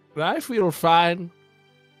 I feel fine.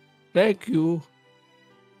 Thank you.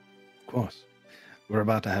 Of course. We're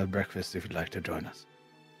about to have breakfast if you'd like to join us.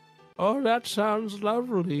 Oh, that sounds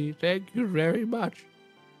lovely. Thank you very much.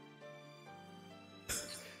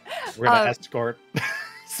 We're gonna escort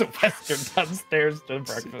Sylvester downstairs to It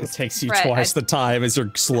breakfast. takes you Brett, twice the time as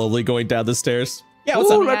you're slowly going down the stairs. Yeah,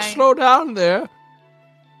 what's Ooh, up? let's Okay. slow down there.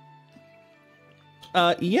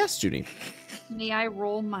 Yes, Judy. May I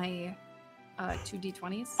roll my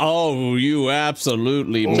 2d20s? Oh, you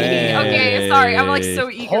absolutely Oh. may. Okay, sorry. I'm like so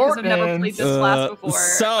eager because I've never played this class before.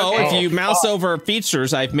 So, Okay. if you mouse over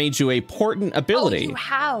features, I've made you a portent ability. Oh, you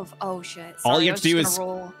have. Oh shit. All Sorry, you I have to was do just is-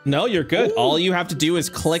 gonna roll. No, you're good. Ooh. All you have to do is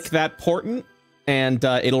click that portent, and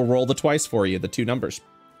it'll roll the twice for you, the 2 numbers.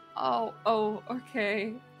 Oh,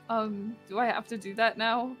 okay. Do I have to do that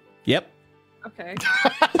now? Yep. Okay.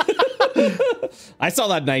 I saw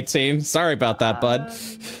that 19. Sorry about that, bud.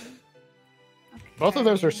 Both of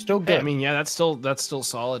those are still I good. mean, yeah, that's still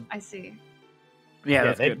solid. I see. Yeah,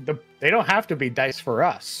 that's they, good. they don't have to be dice for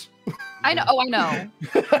us. I know. Oh, I know.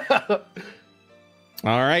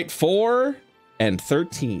 All right, 4 and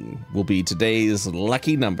 13 will be today's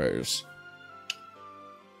lucky numbers.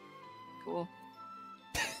 Cool.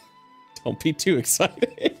 Don't be too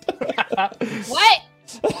excited. What?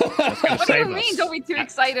 That's gonna What do you save mean? us. Don't be too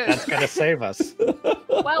excited. That's gonna save us.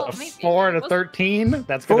 Well, A maybe. 4 and a Let's- 13.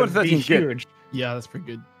 That's 4 gonna and be 13 's good. huge. Yeah, that's pretty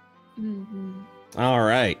good. Mhm. All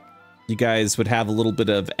right. You guys would have a little bit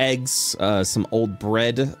of eggs, some old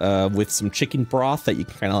bread with some chicken broth that you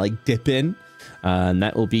can kind of like dip in. And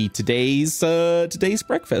that will be today's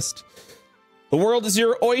breakfast. The world is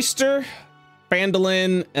your oyster.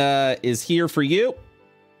 Phandelver is here for you.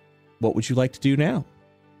 What would you like to do now?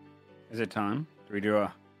 Is it time? Do we do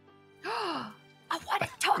a... I want to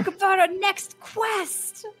talk about our next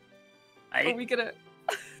quest. Are we gonna?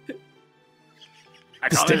 I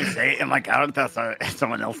can't really say it in my character, so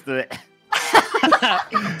someone else do it.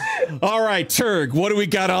 All right, Turg, what do we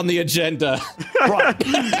got on the agenda?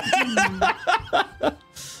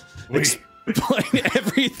 Explain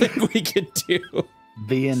everything we could do.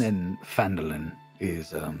 Being in Phandelver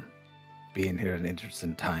is being here in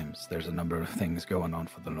interesting times. There's a number of things going on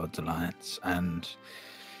for the Lord's Alliance and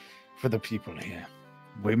for the people here.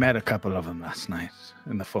 We met a couple of them last night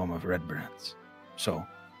in the form of red brands. So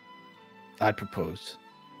I propose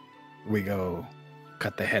we go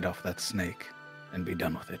cut the head off that snake and be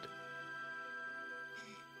done with it.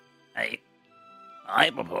 I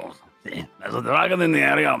propose. See, there's a dragon in the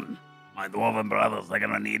area. My dwarven brothers, they're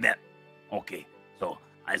gonna need it. Okay, so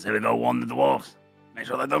I say we go warn the dwarves. Make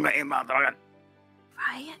sure they don't get eaten by a dragon.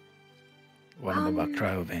 Right? One of them about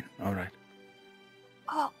Cryovane. All right.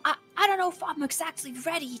 Oh, I don't know if I'm exactly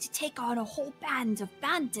ready to take on a whole band of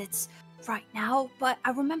bandits right now, but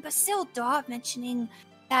I remember Sildar mentioning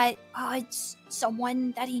that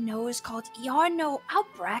someone that he knows called Iarno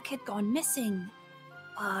Outbrack had gone missing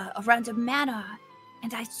around a manor,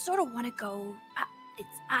 and I sort of want to go.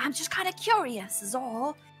 I'm just kind of curious, is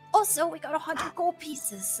all. Also, we got 100 gold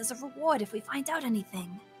pieces as a reward if we find out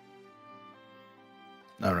anything.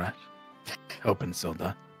 All right. Open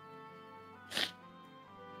Silda.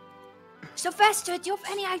 Sylvester, do you have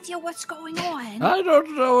any idea what's going on? I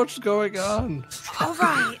don't know what's going on. All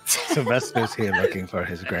right. Sylvester's here looking for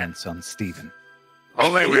his grandson, Stephen.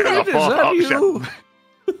 Only we have a Is fourth that option. you?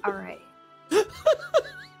 All right.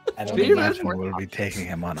 I don't Stephen? imagine we'll be taking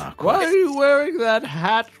him on our Why quest. are you wearing that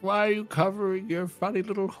hat? Why are you covering your funny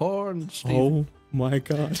little horns, Stephen? Oh my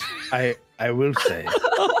god. I will say,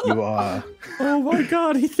 you are. Oh my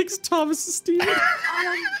god, he thinks Thomas is Steven.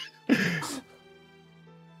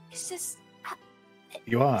 Is this?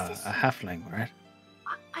 You are a halfling, right?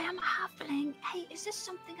 I am a halfling. Hey, is this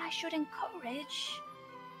something I should encourage?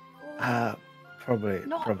 Or Probably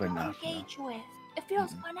not not. No. engage with? It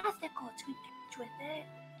feels unethical to fucked with it.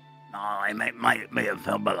 No, I make it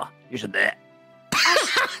feel better. You should do it.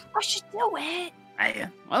 I should do it. Hey,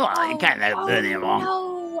 well, you can't let it do anything wrong.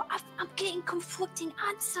 No, I'm getting conflicting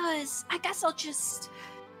answers. I guess I'll just.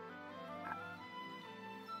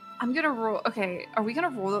 I'm gonna roll. Okay, are we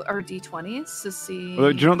gonna roll our d20s to see?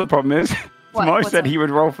 Well, do you know what the problem is? What? Mo What's said that? he would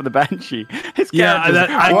roll for the banshee. His Yeah,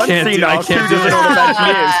 character's I one can't scene do- I off, can't two do doesn't know what a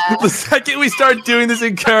banshee is. The second we start doing this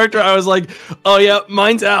in character, I was like, "Oh yeah,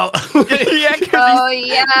 mine's out." Yeah, 'cause Oh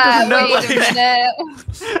yeah, know, wait a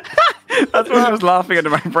minute. that's why I was laughing under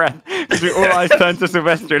my breath. Because we all eyes turned to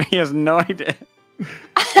Sylvester and he has no idea.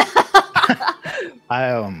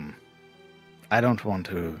 I don't want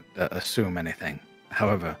to assume anything.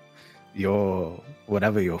 However,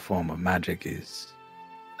 whatever your form of magic is,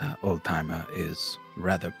 old timer, is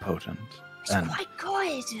rather potent. It's And quite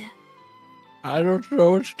good. I don't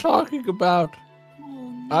know what you're talking about. Oh,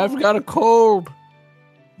 no. I've got a cold.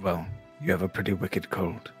 well, you have a pretty wicked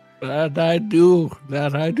cold. That I do,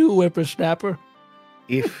 whippersnapper.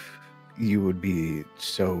 If you would be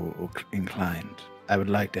so inclined, I would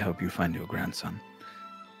like to help you find your grandson.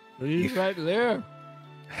 He's right there.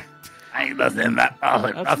 Hey, listen, that's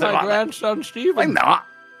That's my grandson, Like Stephen. that.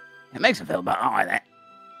 It makes me feel better, like that.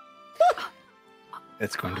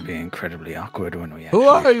 It's going to be incredibly awkward when we Who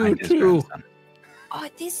actually are you find his two? grandson.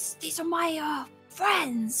 These are my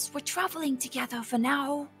friends. We're traveling together for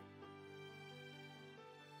now.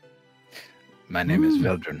 My name is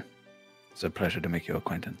Veldrin. It's a pleasure to make your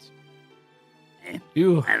acquaintance.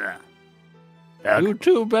 You And, You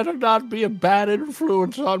two better not be a bad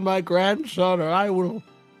influence on my grandson, or I will.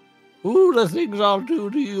 Ooh, the things I'll do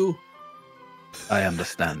to you. I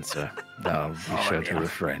understand, sir. I'll be sure to yeah.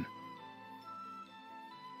 refrain.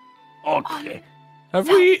 okay. Have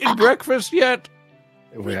we eaten breakfast yet?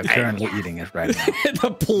 We are currently eating it right now. The You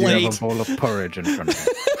have plate. a bowl of porridge in front of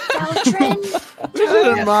you. Veldrin, This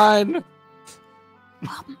isn't mine.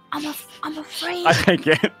 I'm afraid. I take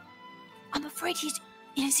it. I'm afraid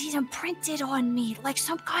he's imprinted on me like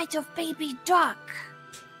some kind of baby duck.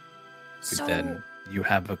 So Then you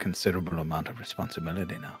have a considerable amount of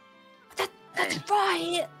responsibility now. that's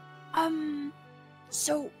right.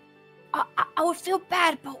 So I would feel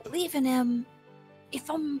bad about leaving him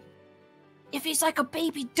if he's like a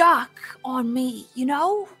baby duck on me, you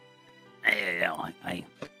know? Yeah, I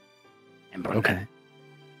Okay.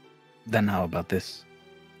 Then how about this?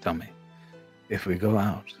 Tell me, if we go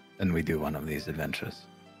out and we do one of these adventures,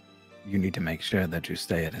 you need to make sure that you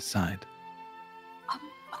stay at his side.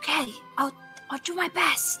 Okay, I'll do my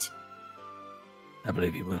best. I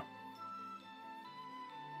believe you will.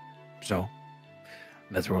 So,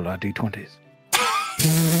 let's roll our d20s.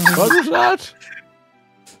 What was that?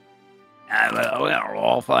 we're gonna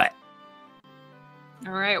roll for it.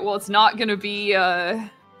 All right. Well, it's not gonna be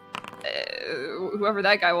whoever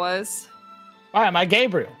that guy was. Why am I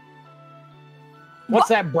Gabriel? What's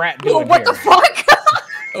that brat doing Oh, what the fuck?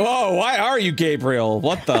 Oh, why are you Gabriel?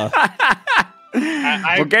 What the?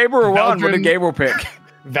 Well, Gabriel won. What did Veldrin- Gabriel pick?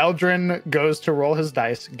 Veldrin goes to roll his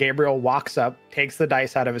dice. Gabriel walks up, takes the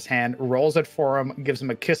dice out of his hand, rolls it for him, gives him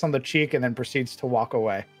a kiss on the cheek, and then proceeds to walk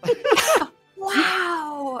away.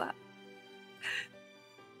 Wow.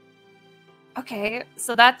 Okay,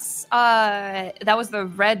 so that's that was the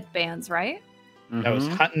red bands, right? That was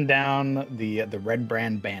hunting down the Red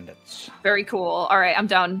Brand bandits. Very cool. All right, I'm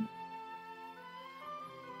down.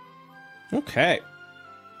 Okay.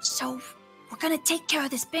 So we're gonna take care of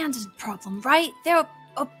this bandit problem, right? They're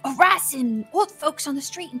harassing old folks on the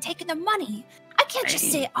street and taking their money. I can't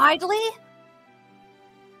just sit idly.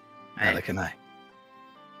 Hey, Neither can I.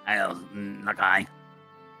 okay.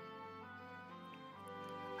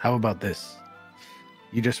 How about this?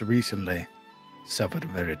 You just recently suffered a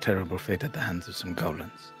very terrible fate at the hands of some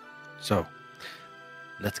goblins. So,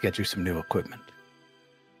 let's get you some new equipment.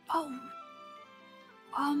 Oh.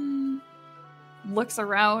 Looks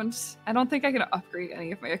around. I don't think I can upgrade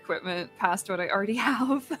any of my equipment past what I already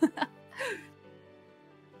have.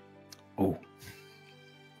 Oh,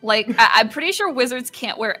 Like, I'm pretty sure wizards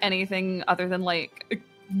can't wear anything other than like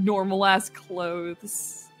normal ass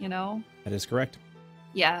clothes, you know? That is correct.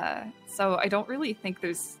 Yeah. So I don't really think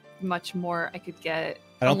there's much more I could get.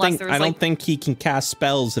 I don't unless think there's, I don't like- think he can cast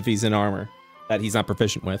spells if he's in armor that he's not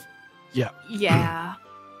proficient with. Yeah.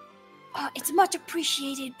 It's much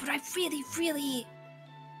appreciated, but I really, really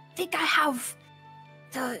think I have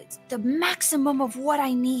the maximum of what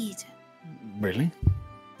I need. really?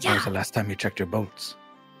 When was Yeah. the last time you checked your bolts?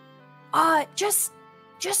 Just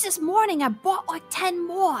this morning I bought like 10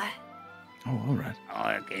 more. Oh, all right. Oh,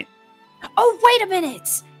 okay. Oh, wait a minute.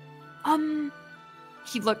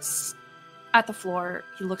 He looks at the floor.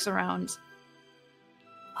 He looks around.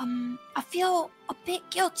 I feel a bit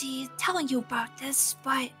guilty telling you about this,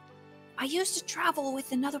 but I used to travel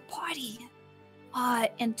with another party.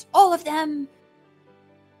 And all of them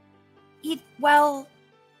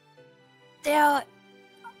they're,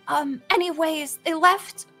 anyways, they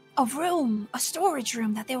left a storage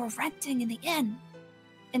room that they were renting in the inn.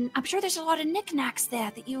 And I'm sure there's a lot of knickknacks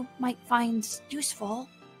there that you might find useful.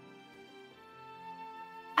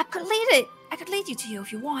 I could lead you to you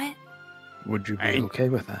if you want. Would you be okay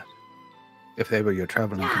with that? If they were your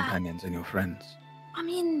traveling companions and your friends? I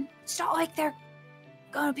mean, it's not like they're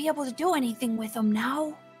gonna be able to do anything with them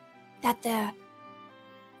now that they're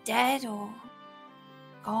dead or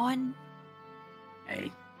gone.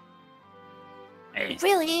 Hey.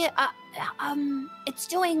 Really, it's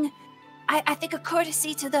doing, I think, a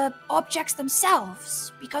courtesy to the objects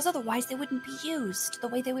themselves, because otherwise they wouldn't be used the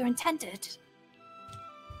way they were intended.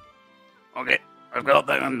 Okay, let's go up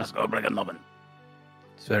there and let's go break an oven.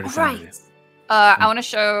 It's very Right. I want to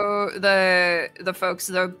show the folks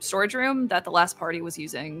the storage room that the last party was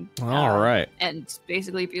using. All right. And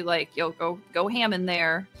basically be like, yo, go ham in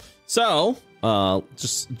there. So,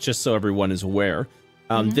 just so everyone is aware,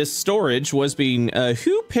 this storage was being,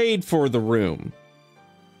 who paid for the room?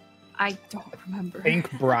 I don't remember. I think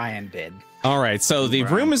Brian did. All right, so the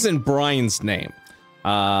room is in Brian's name.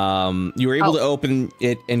 You were able to open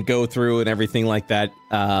it and go through and everything like that.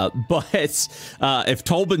 But if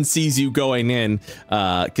Tolbin sees you going in,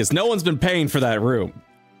 because no one's been paying for that room,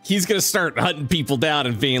 he's going to start hunting people down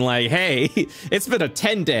and being like, hey, it's been a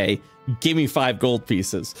 10-day. Give me 5 gold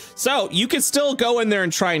pieces. So you can still go in there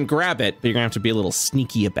and try and grab it, but you're going to have to be a little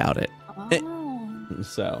sneaky about it.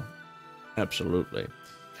 So, absolutely.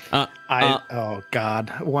 Oh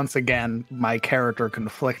God! Once again, my character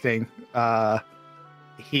conflicting.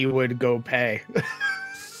 He would go pay.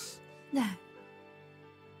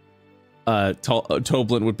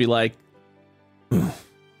 Toblin would be like,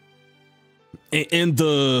 and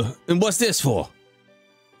what's this for?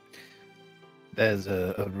 There's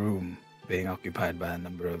a room being occupied by a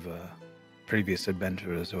number of previous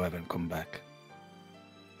adventurers who haven't come back.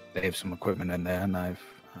 They have some equipment in there, and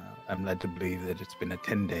I'm led to believe that it's been a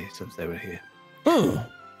 10-day since they were here. Oh,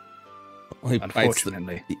 well,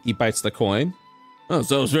 Unfortunately, he bites the coin. Oh,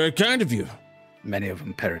 so it was very kind of you. many of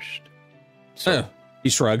them perished. So he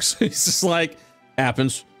shrugs. He's just like,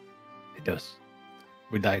 happens. It does.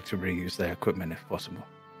 We'd like to reuse their equipment if possible.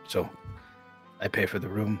 So I pay for the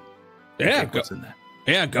room. Yeah, take what's in there.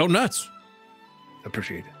 Yeah, go nuts.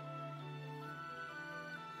 Appreciate it.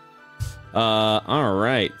 All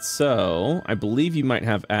right. So I believe you might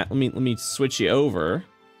have. Let me switch you over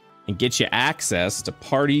and get you access to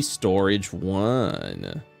Party Storage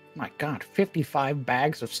 1. My God, 55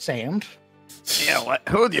 bags of sand. Yeah, what?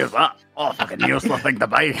 Who'd use that? Oh, fucking useless thing to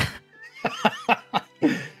buy.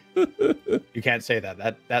 You can't say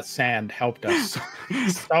that. That sand helped us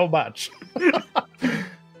so much.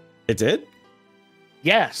 It did?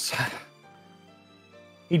 Yes.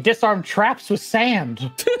 He disarmed traps with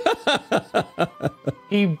sand.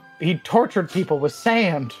 He tortured people with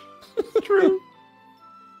sand. True.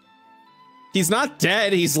 He's not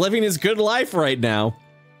dead. He's living his good life right now.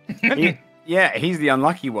 Yeah, he's the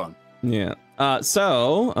unlucky one. Yeah.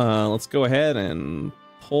 So let's go ahead and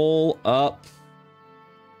pull up.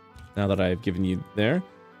 Now that I've given you there.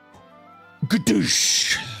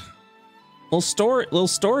 Gadoosh. Little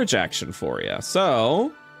storage action for you.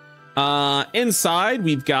 So, inside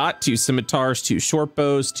we've got 2 scimitars, 2 short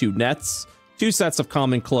bows, 2 nets, 2 sets of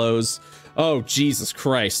common clothes. Oh, Jesus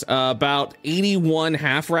Christ. About 81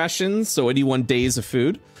 half rations, so 81 days of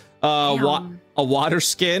food. A water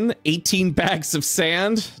skin, 18 bags of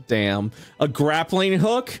sand. Damn. A grappling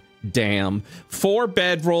hook. Damn. 4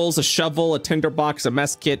 bed rolls, a shovel, a tinderbox, a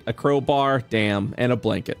mess kit, a crowbar. Damn. And a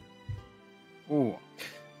blanket. Ooh.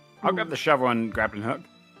 I'll grab the shovel and grappling hook.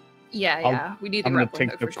 Yeah. We need the I'm gonna grappling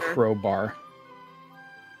take hook the for sure. crowbar.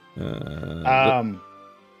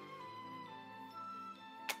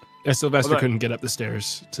 Yeah, Sylvester couldn't get up the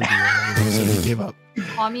stairs to the so he gave up.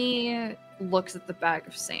 Tommy looks at the bag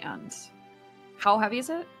of sand. How heavy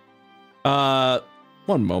is it? 1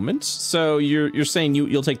 moment. So you're saying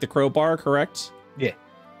you'll take the crowbar, correct? Yeah.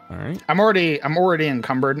 All right. I'm already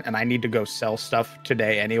encumbered, and I need to go sell stuff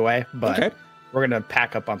today anyway. But Okay. we're gonna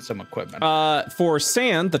pack up on some equipment. For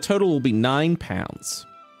sand, the total will be 9 pounds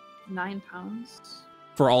 9 pounds.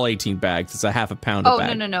 for all 18 bags. It's a half a pound a Oh,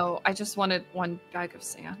 bag. no. I just wanted 1 bag of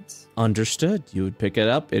sand. Understood. You would pick it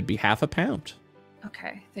up. It'd be half a pound.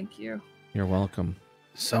 Okay, thank you. You're welcome.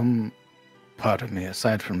 Some part of me,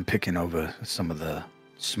 aside from picking over some of the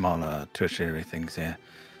smaller tertiary things here,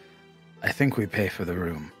 I think we pay for the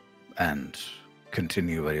room and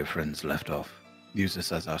continue where your friends left off. Use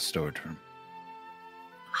this as our storage room.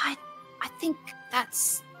 I think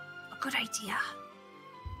that's a good idea.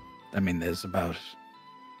 I mean, there's about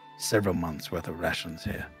several months worth of rations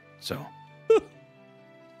here, so.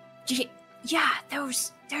 Yeah,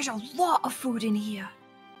 there's a lot of food in here.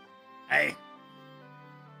 Hey,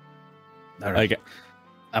 All right. Okay.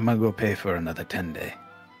 I'm gonna go pay for another 10-day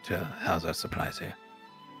to house our supplies here.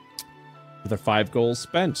 Another 5 goals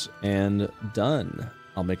spent and done.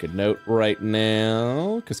 I'll make a note right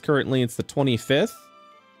now because currently it's the 25th.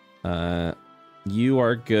 You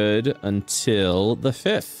are good until the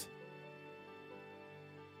 5th.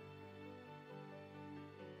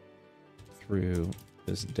 Through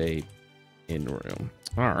this date in room.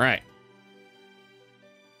 All right.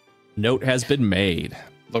 Note has been made.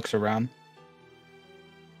 Looks around.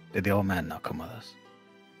 Did the old man not come with us?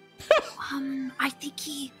 I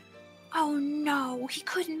think oh no, he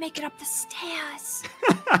couldn't make it up the stairs.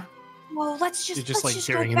 Well, let's just You're just let's like just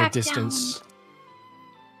hearing go in the back distance. down.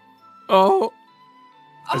 Oh.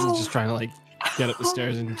 As he's Oh. just trying to like get up the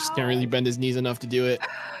stairs and just can't really bend his knees enough to do it.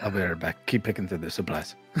 I'll be right back. Keep picking through the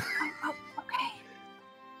supplies. Oh, okay.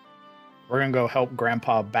 We're gonna go help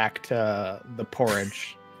Grandpa back to the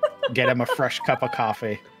porridge. Get him a fresh cup of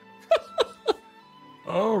coffee.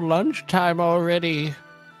 Oh, lunchtime already.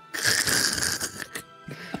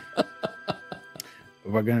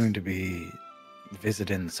 We're going to be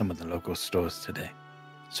visiting some of the local stores today.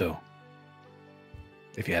 So,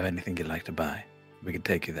 if you have anything you'd like to buy, we can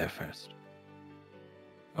take you there first.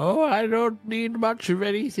 Oh, I don't need much of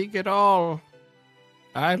anything at all.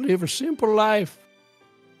 I live a simple life.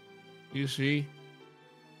 You see?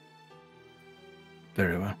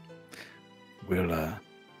 Very well.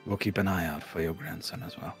 We'll keep an eye out for your grandson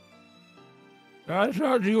as well. I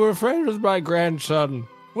thought you were friends with my grandson.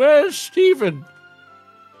 Where's Stephen?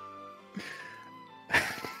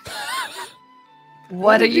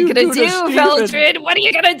 What are did you you gonna do to do, Steven? Veldred? What are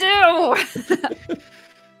you gonna do?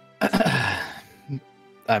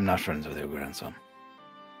 I'm not friends with your grandson.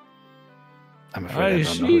 I'm I afraid I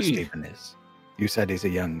don't know who see. Stephen is. You said he's a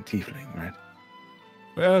young tiefling, right?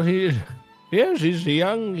 Well, he's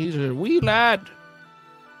a wee lad.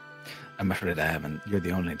 I'm afraid I haven't. You're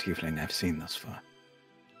the only tiefling I've seen thus far.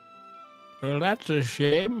 Well, that's a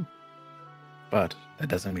shame. But that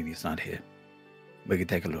doesn't mean he's not here. We can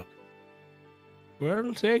take a look.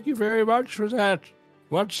 Well, thank you very much for that.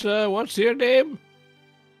 What's your name?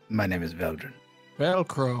 My name is Veldrin.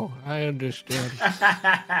 Velcro. I understand.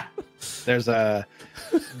 There's a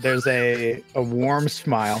warm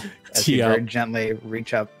smile as you Yep. very gently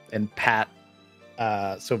reach up and pat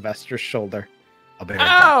Sylvester's shoulder. I'll be right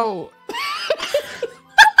back. Ow!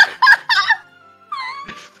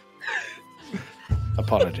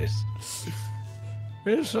 Apologies.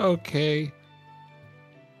 It's okay.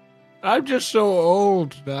 I'm just so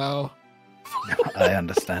old now. I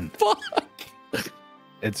understand. Fuck.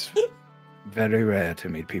 It's very rare to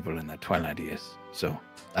meet people in their twilight years, so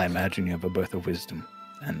I imagine you have a birth of wisdom,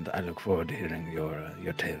 and I look forward to hearing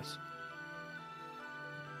your tales.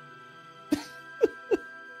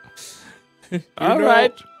 All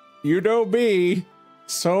right. You know me.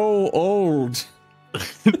 So old.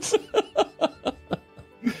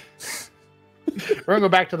 We're gonna go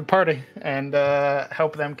back to the party and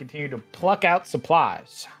help them continue to pluck out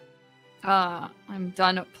supplies. I'm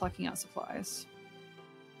done plucking out supplies.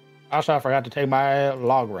 Also, I forgot to take my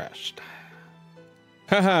log rest.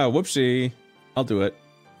 Haha, whoopsie. I'll do it.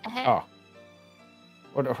 Oh.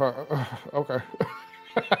 What okay.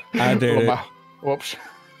 I did it. Whoops.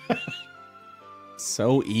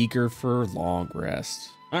 So eager for long rest.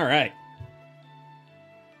 All right.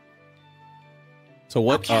 So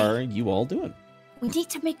what Okay. are you all doing? We need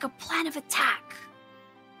to make a plan of attack.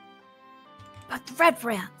 But the Red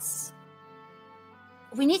Brands.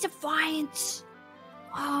 We need to find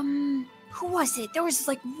who was it? There was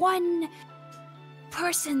like one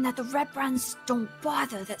person that the Red Brands don't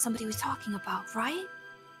bother that somebody was talking about, right?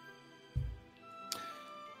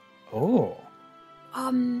 Oh.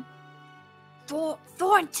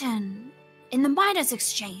 Thornton in the Miners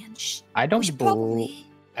Exchange. I We don't should believe.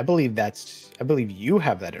 I believe you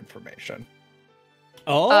have that information.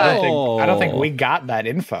 Oh, I don't think we got that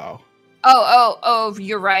info. Oh,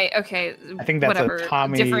 you're right. Okay. I think that's whatever. a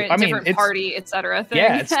Tommy. Different, I mean, different it's, party, etc. thing.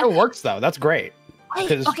 yeah, it still works though. That's great. Hey,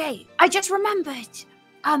 'Cause- okay, I just remembered.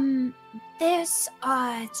 There's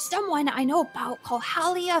someone I know about called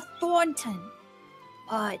Halia Thornton.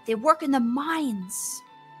 They work in the mines.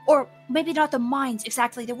 Or maybe not the mines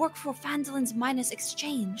exactly. They work for Phandelin's Miners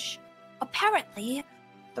Exchange. Apparently,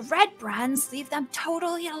 the Red Brands leave them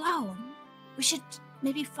totally alone. We should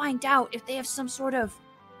maybe find out if they have some sort of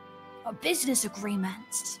a business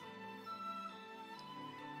agreement.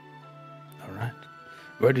 All right.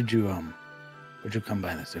 Where did you come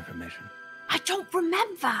by this information? I don't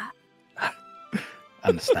remember.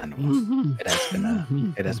 Understandable.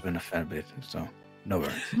 It has been a fair bit, so no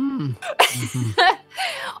worries. I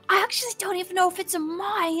actually don't even know if it's a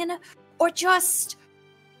mine or just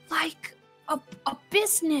like a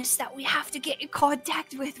business that we have to get in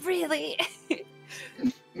contact with, really.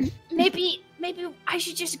 Maybe I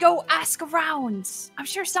should just go ask around. I'm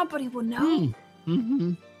sure somebody will know.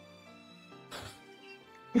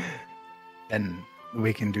 Then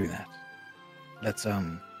we can do that.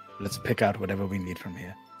 Let's pick out whatever we need from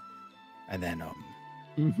here, and then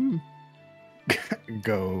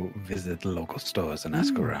go visit the local stores and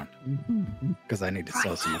ask around, because I need to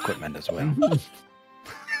sell some equipment as well.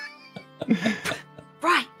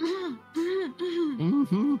 Right.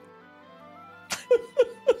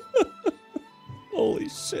 Holy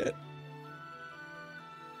shit.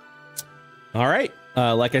 All right.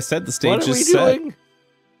 Like I said, the stage is set.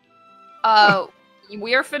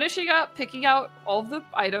 We are finishing up picking out all of the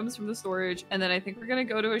items from the storage, and then I think we're gonna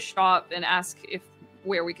go to a shop and ask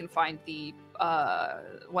where we can find the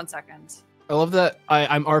 1 second. I love that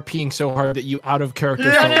I'm RPing so hard that you out of character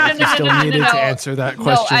No, needed to answer that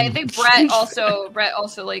question. No, I think Brett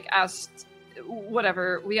also like asked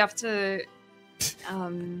whatever. We have to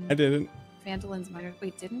I didn't. Phandelin's minor.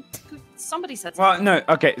 Wait, didn't somebody said Well, something? no.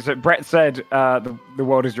 Okay, so Brett said the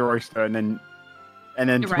world is your oyster, and then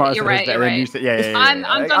Tomato You're right. said You're and you right. said, yeah. I'm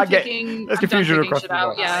done I get- picking. there's I'm done confusion picking across shit the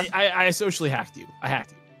out. board. Yeah. I socially hacked you. I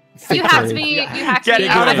hacked you. You hacked me. You hacked Get me.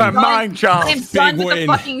 out of I'm her done- mind, Charles. I'm done with win. the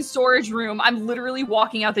fucking storage room. I'm literally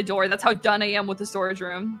walking out the door. That's how done I am with the storage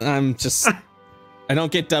room. I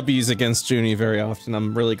don't get W's against Junie very often.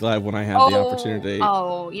 I'm really glad when I have the opportunity.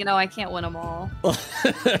 Oh, I can't win them all.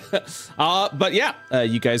 But yeah,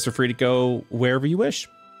 you guys are free to go wherever you wish.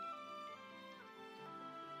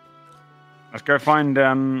 Let's go find.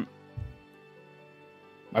 My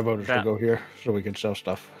voters Yeah. should go here so we can sell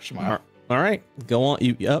stuff. Smile. All right, go on.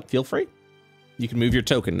 Feel free. You can move your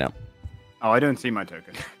token now. Oh, I don't see my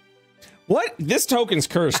token. What? This token's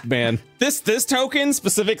cursed, man. This token,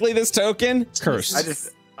 specifically this token,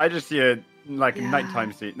 cursed. I just see a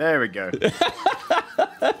nighttime seat. There we go.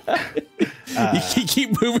 You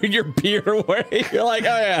keep moving your beard away. You're like,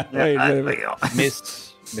 oh yeah. Wait.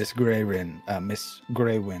 Miss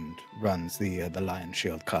Greywind runs the Lion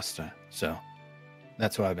Shield Custer, so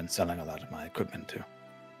that's who I've been selling a lot of my equipment to.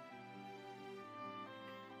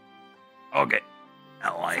 Okay.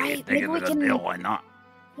 Well, I Right, think maybe it's we a good can- deal. Why not?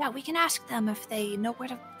 Yeah, we can ask them if they know where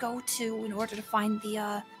to go to in order to find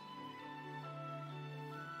the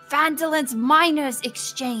Phandelin's Miners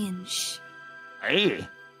Exchange. Hey.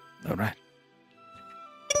 All right.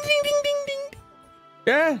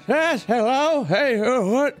 Yes, hello. Hey,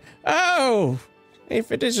 what? Oh,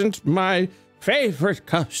 if it isn't my favorite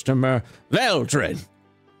customer, Veldrin.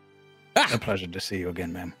 A pleasure to see you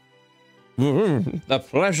again, ma'am. The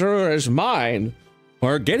pleasure is mine.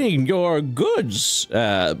 We're getting your goods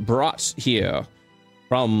brought here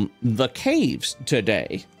from the caves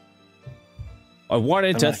today. I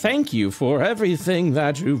wanted to thank you for everything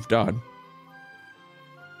that you've done.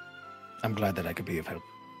 I'm glad that I could be of help,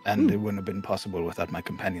 and it wouldn't have been possible without my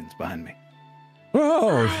companions behind me.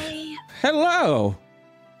 Oh, Hi. hello.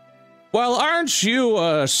 Well, aren't you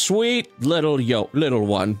a sweet little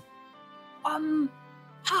one?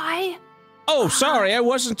 Hi. Oh, sorry, I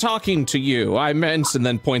wasn't talking to you. I meant, and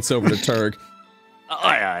then points over to Turg. Oh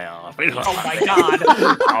my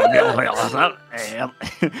God.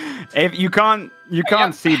 If you can't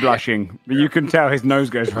see blushing, but you can tell his nose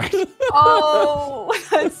goes right. Oh,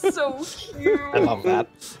 that's so cute. I love that.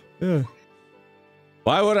 Yeah.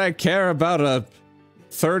 Why would I care about a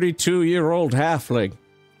 32-year-old halfling?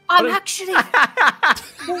 I'm actually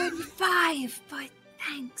 45, but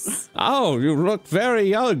thanks. Oh, you look very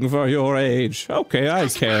young for your age. Okay, I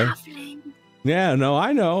As a care. halfling. Yeah, no,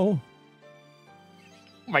 I know.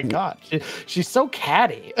 Oh my God, she's so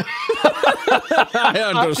catty.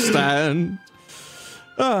 I understand.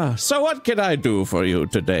 So what can I do for you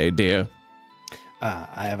today, dear?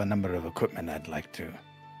 I have a number of equipment I'd like to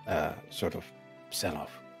sort of sell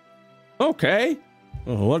off. Okay.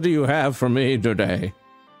 Well, what do you have for me today?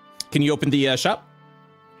 Can you open the shop?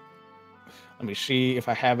 Let me see if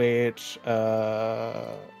I have it.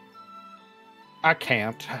 I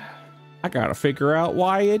can't. I gotta figure out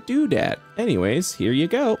why you do that. Anyways, here you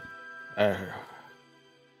go. I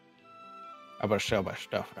better sell my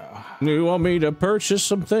stuff now. Do you want me to purchase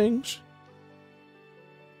some things?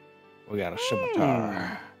 We got a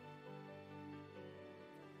scimitar.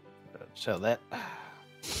 So that.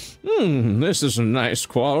 This is a nice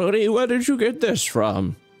quality. Where did you get this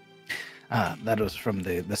from? That was from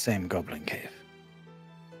the same goblin cave.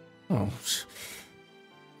 Oh,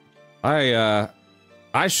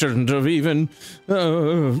 I shouldn't have even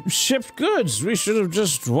shipped goods. We should have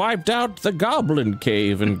just wiped out the goblin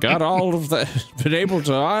cave and got all of the. Been able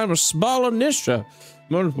to arm a small militia.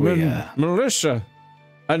 Militia.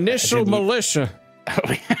 Initial militia.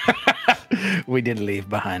 We did leave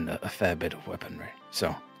behind a fair bit of weaponry.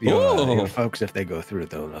 So your folks, if they go through,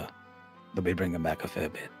 they'll be bringing back a fair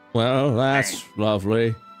bit. Well, that's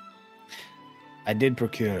lovely. I did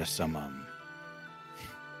procure some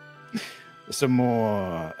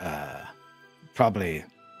more probably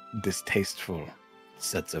distasteful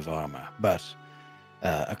sets of armor, but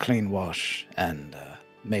a clean wash and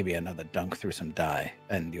maybe another dunk through some dye,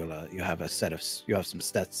 and you have some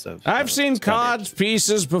sets of. I've seen cod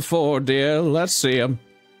pieces before, dear. Let's see them.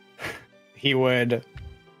 He would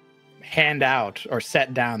hand out or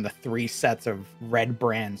set down the 3 sets of Red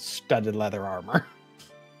Brand studded leather armor.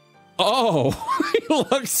 Oh, he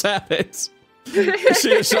looks at it.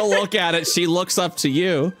 She'll look at it. She looks up to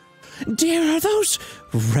you. Dear, are those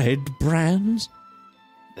Red Brands?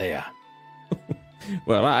 They are.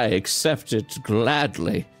 Well, I accept it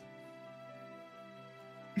gladly.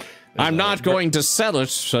 I'm not going to sell it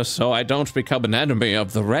so I don't become an enemy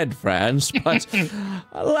of the Red Brands, but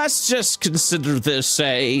let's just consider this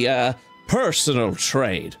a personal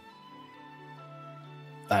trade.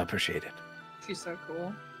 I appreciate it. She's so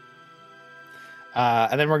cool.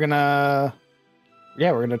 And then we're gonna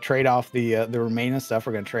trade off the remaining stuff.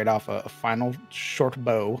 We're gonna trade off a final short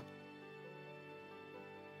bow.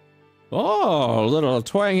 Oh, little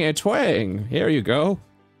twangy twang. Here you go.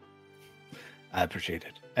 I appreciate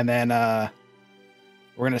it. And then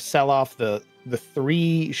we're gonna sell off the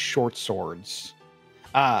 3 short swords.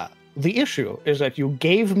 The issue is that you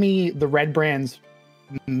gave me the Red Brand's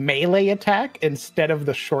melee attack instead of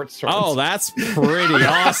the short swords. Oh, that's pretty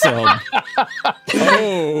awesome.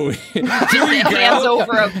 Oh, here you go. Hands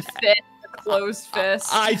over a fist, a closed fist.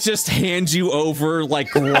 I just hand you over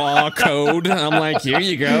like raw code. I'm like, here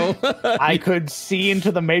you go. I could see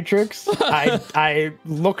into the matrix. I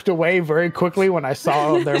looked away very quickly when I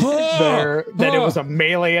saw that it was a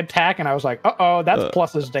melee attack, and I was like, uh-oh, that's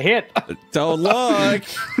pluses to hit. Don't look.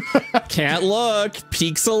 Can't look.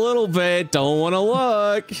 Peeks a little bit. Don't want to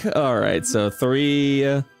look. All right, so 3.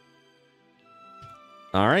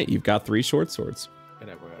 All right, you've got 3 short swords. And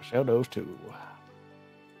we're going to show those 2.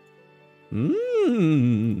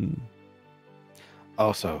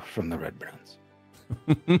 Also from the Red Brands.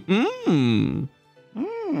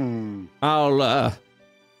 I'll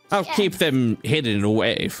keep them hidden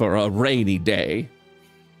away for a rainy day.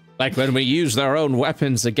 Like when we use their own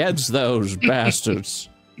weapons against those bastards.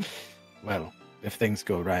 Well, if things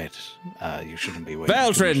go right, you shouldn't be waiting.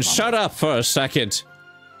 Veldrin, shut up for a second.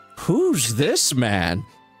 Who's this man?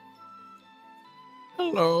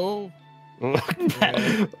 Hello.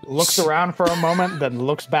 Looks around for a moment, then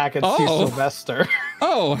looks back and sees Sylvester.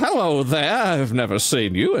 Oh, hello there. I've never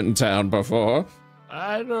seen you in town before.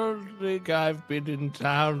 I don't think I've been in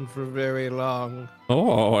town for very long.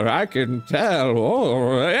 Oh, I can tell.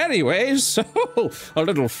 Oh, anyways, so a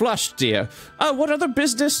little flushed, dear. What other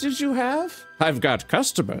business did you have? I've got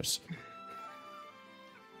customers.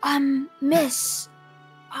 Miss.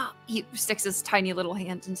 He sticks his tiny little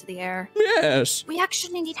hand into the air. Yes. We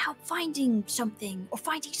actually need help finding something or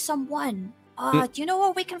finding someone. Do you know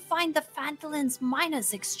where we can find the Phandelver's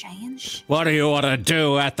Miners Exchange? What do you want to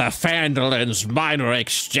do at the Phandelver's Miner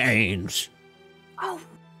Exchange? Oh,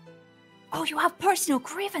 you have personal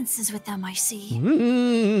grievances with them, I see.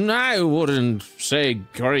 I wouldn't say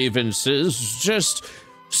grievances, just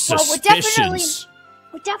suspicions.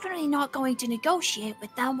 We're definitely not going to negotiate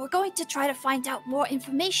with them. We're going to try to find out more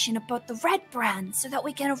information about the Red Brand so that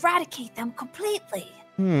we can eradicate them completely.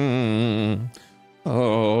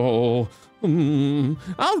 I'll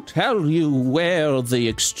tell you where the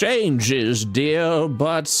exchange is, dear,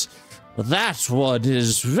 but that one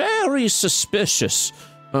is very suspicious.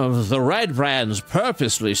 The Red Brands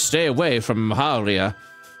purposely stay away from Mahalia,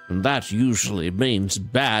 and that usually means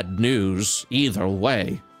bad news either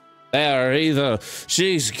way.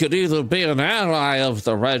 She could either be an ally of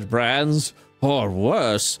the Red Brands, or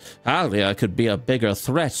worse, Alia could be a bigger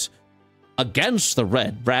threat against the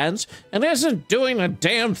Red Brands and isn't doing a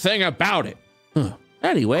damn thing about it.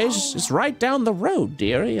 Anyways, it's right down the road,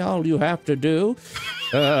 dearie. All you have to do,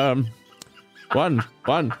 one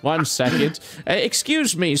second.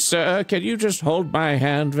 Excuse me, sir. Can you just hold my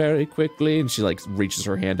hand very quickly? And she like reaches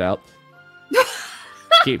her hand out.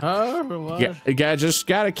 keep. What? Yeah, just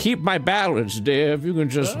gotta keep my balance, dear. If you can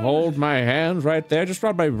just hold my hand right there, just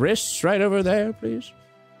rub my wrists right over there, please.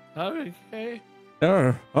 Okay.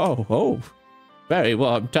 Oh, very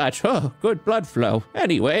warm touch. Oh, good blood flow.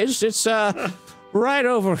 Anyways, it's right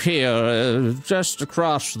over here, just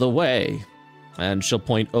across the way. And she'll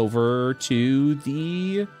point over to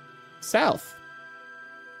the south.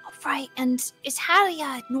 All right, and is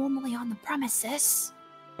Harriet normally on the premises?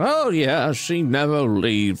 Oh, yeah, she never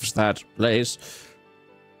leaves that place.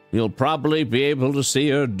 You'll probably be able to see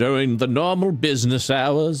her during the normal business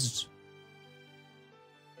hours.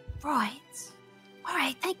 Right. All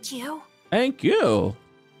right, thank you. Thank you.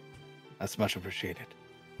 That's much appreciated.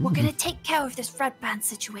 We're gonna take care of this red band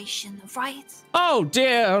situation, right? Oh,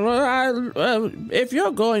 dear. If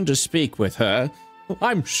you're going to speak with her,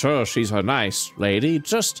 I'm sure she's a nice lady.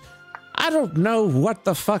 Just, I don't know what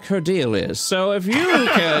the fuck her deal is. So if you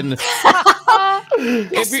can...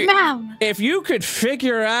 Yes, ma'am. If you could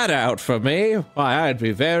figure that out for me, why, I'd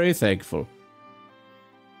be very thankful.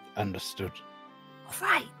 Understood. All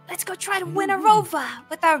right, let's go try to win her over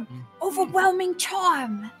with our overwhelming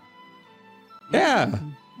charm. Yeah.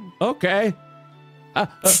 Okay.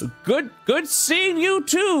 Good seeing you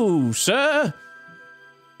too, sir.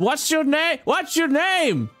 What's your name? What's your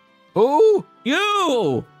name? Who?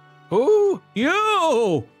 You. Who?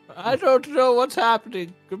 You. I don't know what's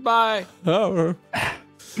happening. Goodbye. Oh.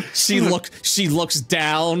 She looks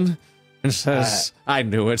down and says, I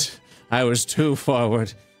knew it. I was too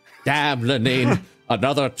forward. Damn, Lenine.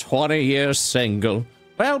 Another 20 years single.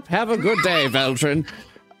 Well, have a good day, Veldrin.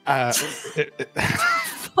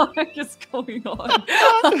 What is going on?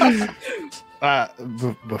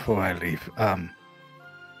 Before I leave,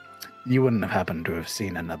 you wouldn't have happened to have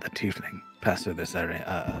seen another tiefling pass through this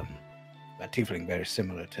area. A tiefling very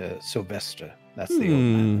similar to Sylvester. That's the old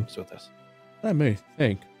man who was with us. Let me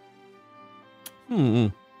think.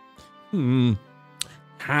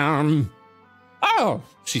 Oh,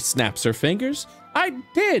 she snaps her fingers. I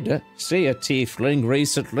did see a tiefling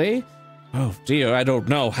recently. Oh dear, I don't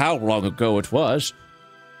know how long ago it was.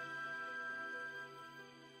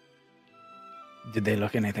 Did they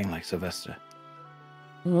look anything like Sylvester?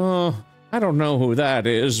 Oh, I don't know who that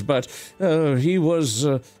is, but he was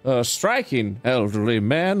a striking elderly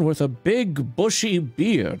man with a big bushy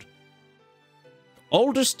beard.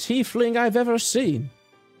 Oldest tiefling I've ever seen.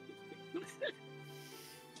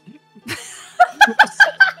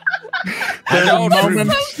 There's a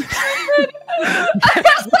moment.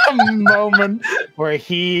 A moment where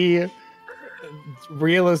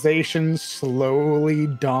realization slowly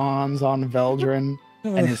dawns on Veldrin,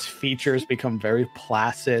 and his features become very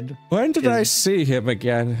placid. When did I see him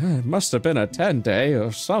again? It must have been a 10-day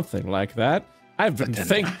or something like that. I've been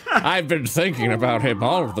thinking about him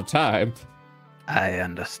all the time. I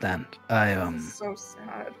understand. So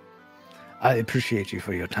sad. I appreciate you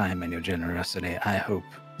for your time and your generosity. I hope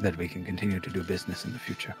that we can continue to do business in the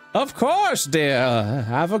future. Of course, dear.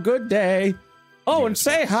 Have a good day. Oh, and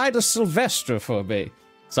say hi to Sylvester for me.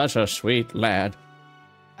 Such a sweet lad.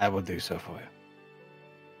 I will do so for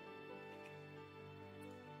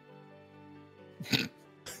you.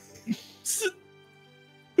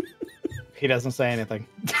 He doesn't say anything.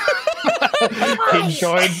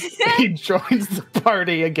 He joins the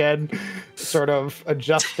party again, sort of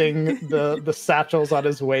adjusting the satchels on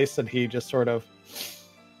his waist, and he just sort of...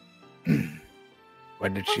 Where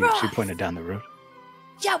did she pointed down the road?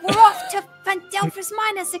 Yeah, we're off to Phandelver's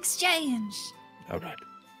Miners Exchange. All right.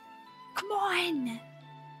 Come on.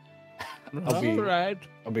 I'll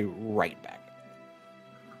be right back.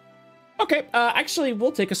 Okay, actually,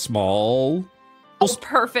 we'll take a small... Oh,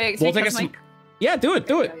 perfect. We'll take because Yeah, do it.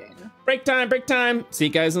 Yeah. Break time. See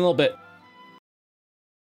you guys in a little bit.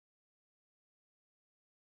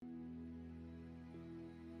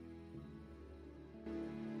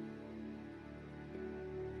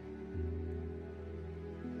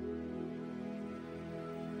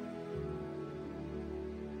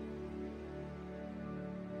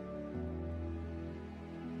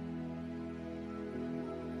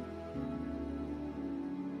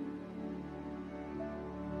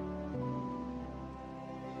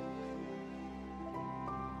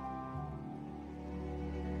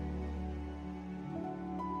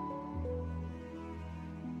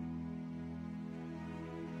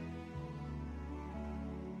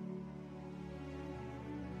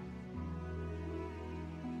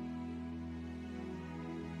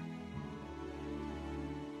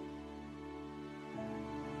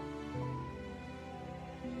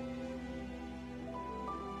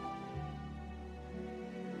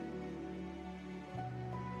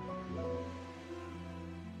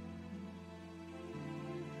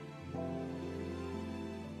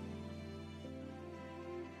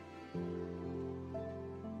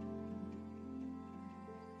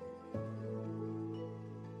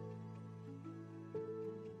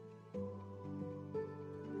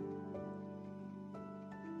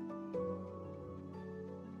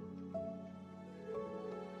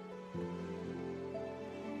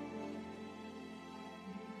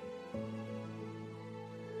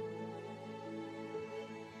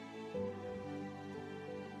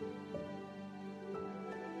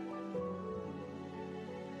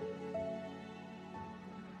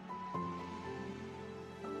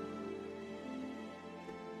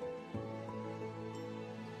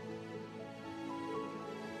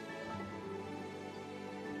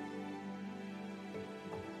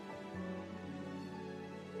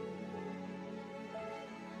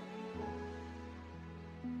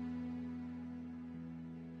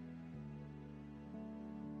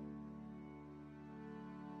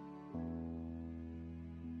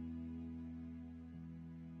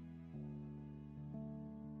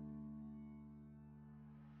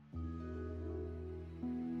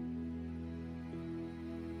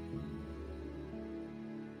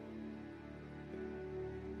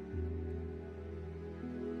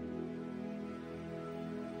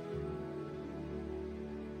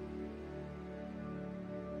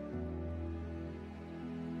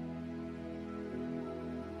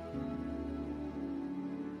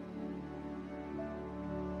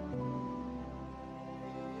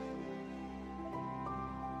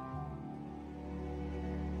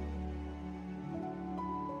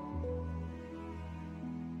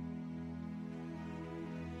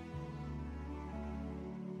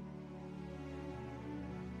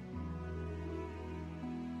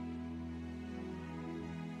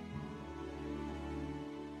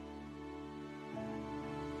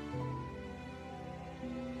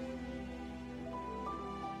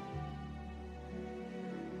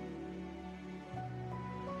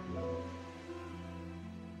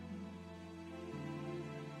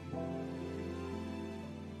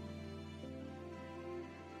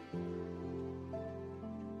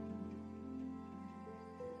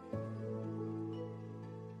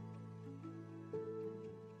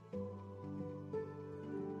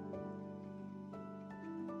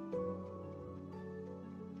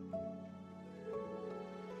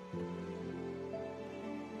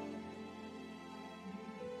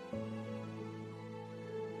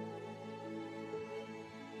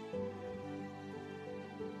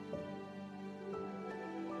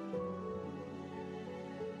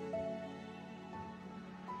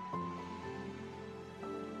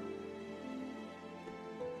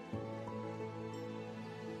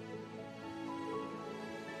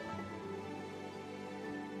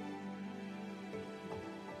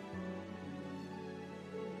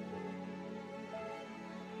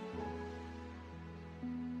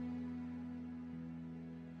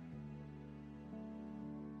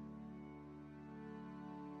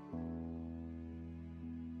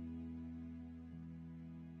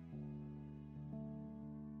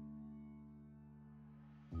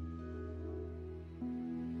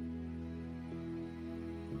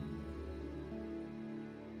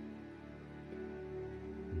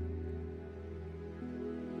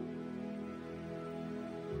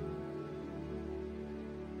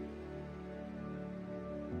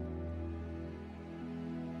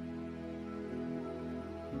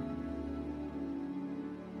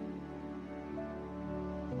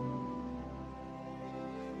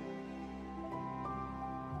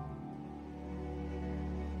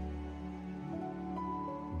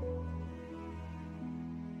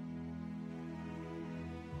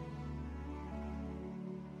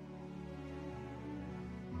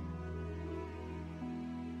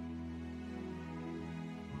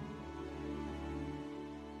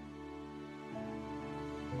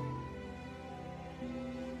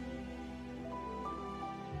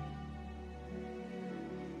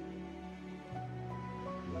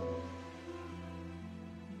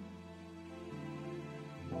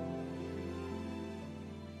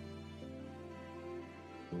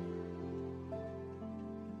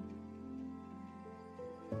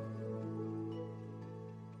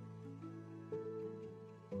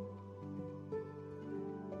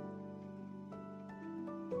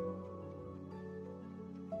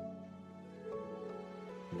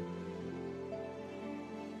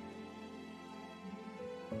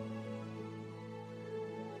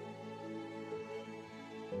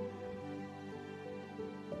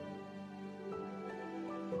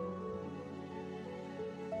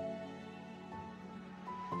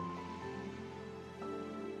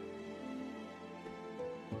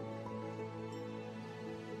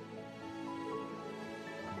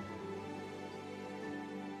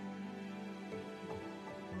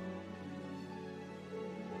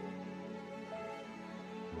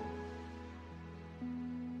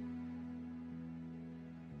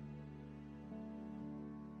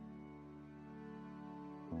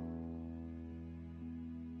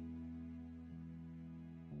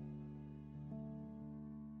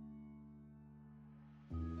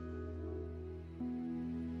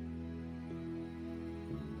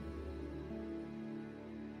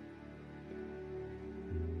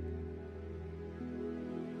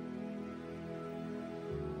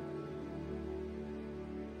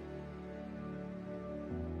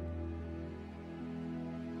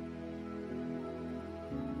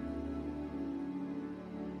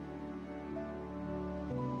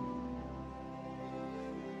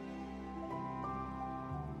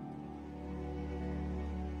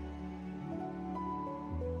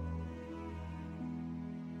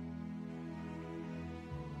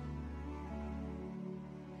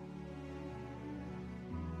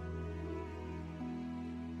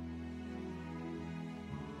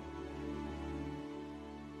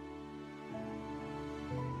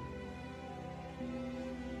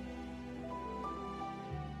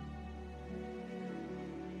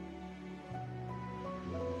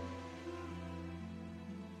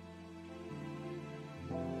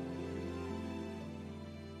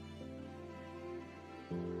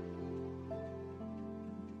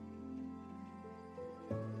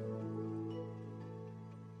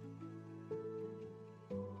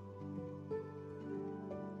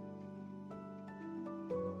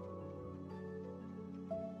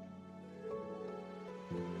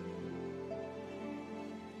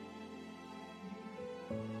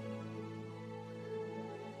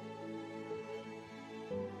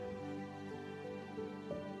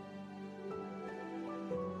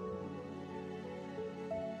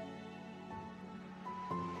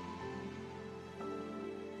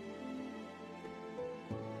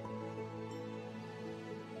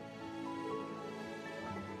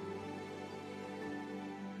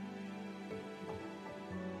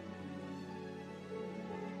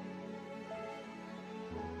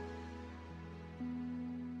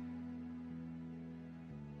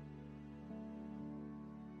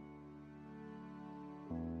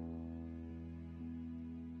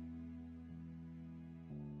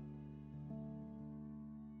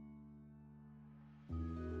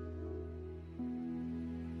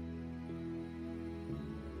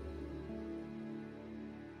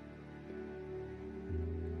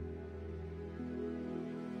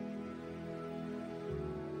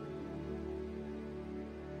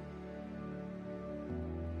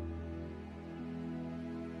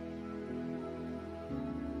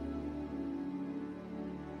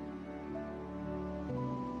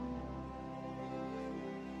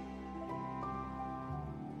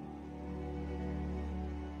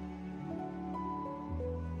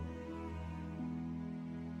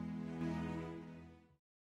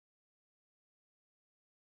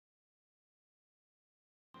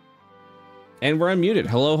 And we're unmuted.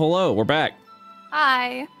 Hello, hello. We're back.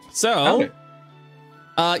 Hi. So,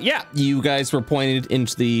 yeah, you guys were pointed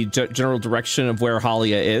into the general direction of where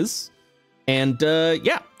Halia is. And,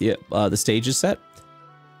 the stage is set.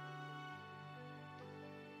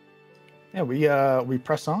 Yeah, we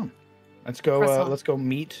press on. Let's go. Let's go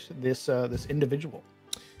meet this individual.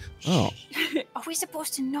 Oh. Are we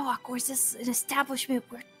supposed to knock, or is this an establishment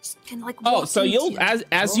where just can like? Oh, walk so you'll into?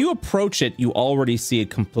 as you approach it, you already see it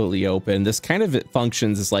completely open. This kind of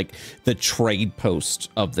functions as like the trade post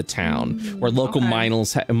of the town, where local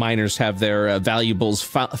miners have their valuables,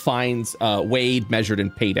 fines weighed, measured,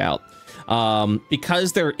 and paid out.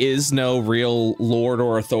 Because there is no real lord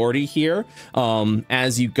or authority here,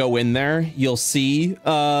 as you go in there, you'll see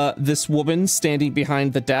this woman standing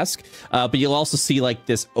behind the desk, but you'll also see like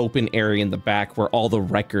this open area in the back where all the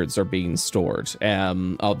records are being stored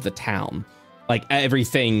of the town, like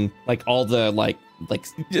everything, like all the like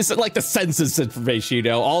just like the census information, you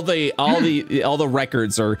know, all the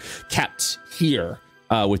records are kept here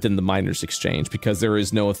within the miners' exchange because there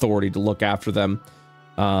is no authority to look after them.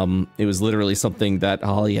 It was literally something that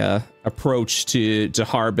Halia approached to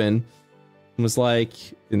Harbin and was like,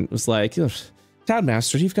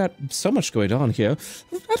 Townmaster, you've got so much going on here.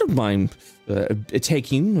 I don't mind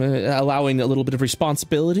allowing a little bit of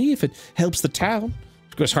responsibility if it helps the town.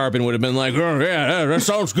 Of course, Harbin would have been like, oh, yeah, that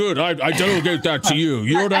sounds good. I delegate that to you.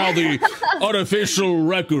 You're now the unofficial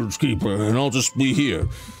records keeper, and I'll just be here.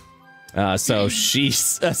 So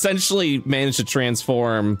she's essentially managed to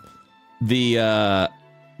transform the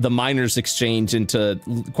miners' exchange into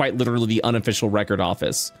quite literally the unofficial record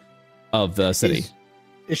office of the city.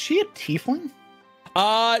 Is she a tiefling?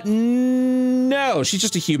 No, she's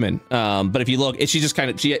just a human. But if you look, she kind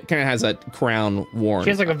of has a crown worn. She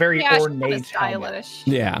has like a very ornate, stylish.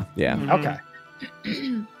 Yeah. Okay.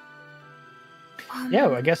 Yeah,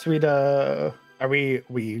 well, I guess we'd are we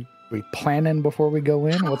planning before we go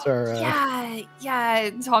in? What's our Yeah,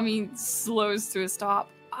 Tommy slows to a stop.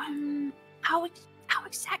 How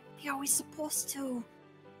exactly are we supposed to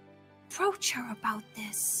approach her about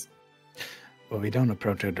this? Well, we don't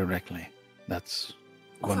approach her directly. That's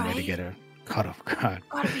one way to get her caught off guard.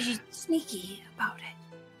 Gotta be sneaky about it.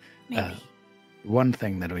 Maybe. One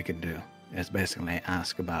thing that we could do is basically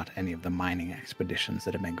ask about any of the mining expeditions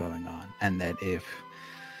that have been going on, and that if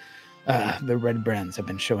the Red Brands have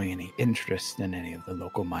been showing any interest in any of the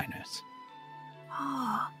local miners.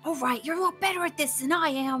 Oh, all right. You're a lot better at this than I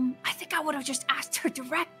am. I think I would have just asked her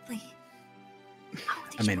directly.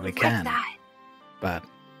 I mean, we can, but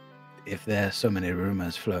if there's so many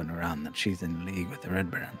rumors floating around that she's in league with the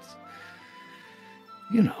Red Brands,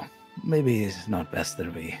 you know, maybe it's not best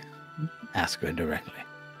that we ask her directly.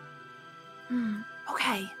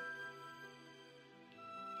 Okay.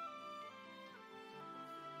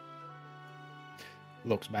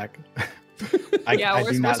 Looks back. I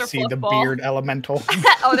do not see the beard elemental.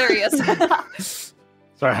 Oh, there he is.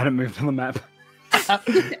 Sorry, I hadn't moved on the map.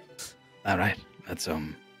 All right, let's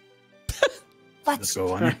Let's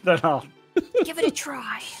go on. give it a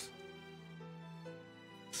try.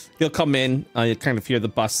 You'll come in. You kind of hear the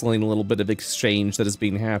bustling, a little bit of exchange that is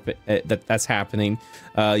being that's happening.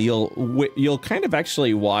 You'll kind of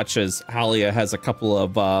actually watch as Halia has a couple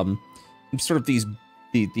of sort of these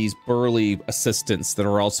burly assistants that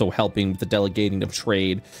are also helping with the delegating of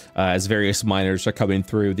trade as various miners are coming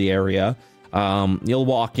through the area. You'll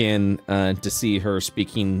walk in to see her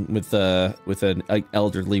speaking with an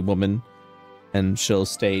elderly woman, and she'll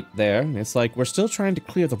state there, it's like, we're still trying to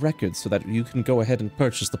clear the records so that you can go ahead and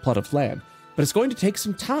purchase the plot of land, but it's going to take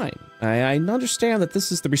some time. I understand that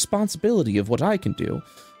this is the responsibility of what I can do,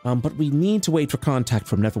 but we need to wait for contact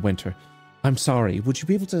from Neverwinter. I'm sorry, would you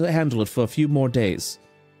be able to handle it for a few more days?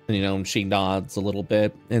 And, you know, she nods a little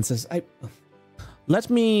bit and says, let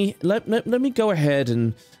me go ahead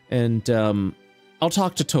and I'll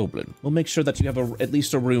talk to Toblin. We'll make sure that you have at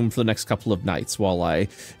least a room for the next couple of nights while I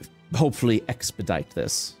hopefully expedite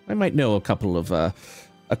this. I might know a couple of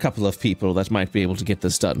people that might be able to get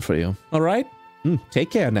this done for you. All right? Take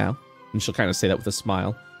care now. And she'll kind of say that with a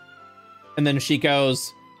smile. And then she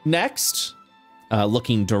goes, next,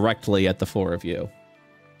 looking directly at the four of you.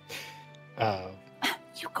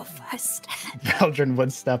 You go first. Veldrin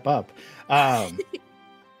would step up. The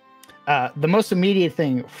most immediate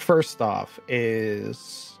thing, first off,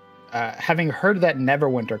 is having heard that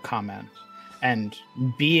Neverwinter comment and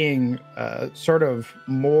being sort of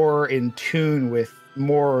more in tune with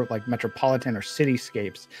more like metropolitan or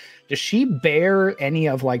cityscapes. Does she bear any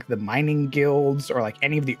of like the mining guilds or like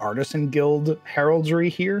any of the artisan guild heraldry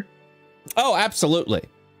here? Oh, absolutely.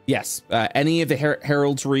 Yes, any of the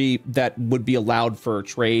heraldry that would be allowed for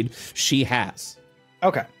trade, she has.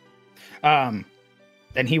 Okay. Then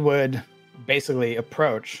he would basically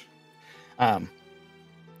approach. A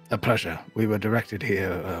pleasure. We were directed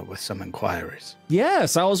here with some inquiries.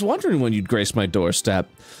 Yes, I was wondering when you'd grace my doorstep.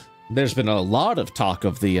 There's been a lot of talk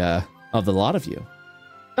of the lot of you.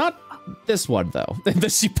 Not this one though.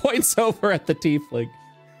 She points over at the tiefling,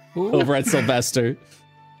 over at Sylvester.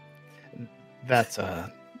 That's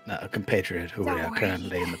a compatriot who we are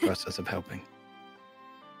currently in the process of helping.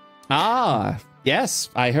 Ah, yes.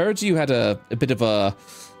 I heard you had a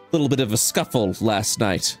little bit of a scuffle last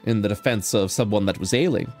night in the defense of someone that was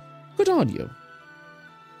ailing. Good on you.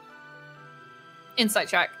 Insight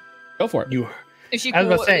check. Go for it. Is she I was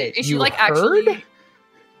cool? about to say, Is she you like heard? actually?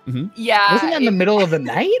 Yeah. Wasn't that in the middle of the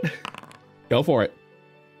night? Go for it.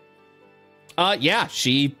 Yeah,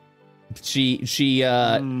 she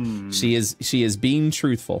is being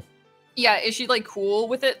truthful. Yeah, is she like cool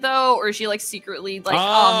with it though, or is she like secretly like,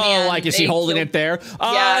 oh man, like is she holding it there?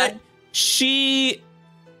 Yeah. She.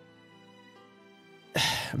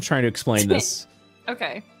 I'm trying to explain this.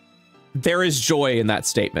 Okay. There is joy in that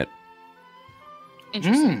statement.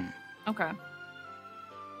 Interesting. Okay.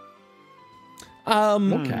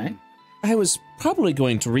 Okay. I was probably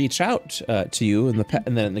going to reach out to you in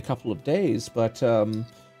a couple of days, but I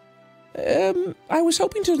was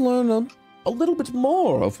hoping to learn a little bit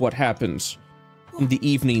more of what happened in the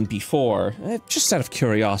evening before, just out of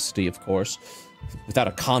curiosity, of course. Without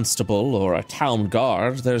a constable or a town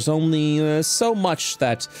guard, there's only so much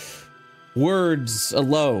that words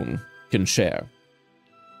alone can share.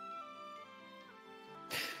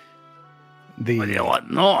 What do you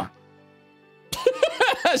want? No.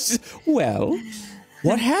 Well,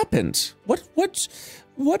 what happened?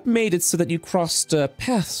 What made it so that you crossed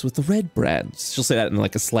paths with the Red Brands? She'll say that in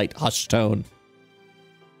like a slight hushed tone.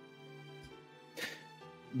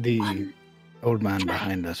 The old man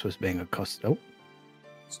behind us was being accosted. Oh,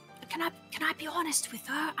 Can I be honest with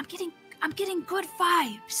her? I'm getting good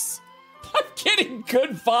vibes. I'm getting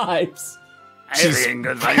good vibes. She's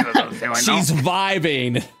good vibes. She's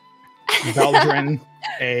vibing. Veldrin,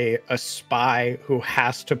 a spy who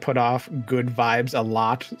has to put off good vibes a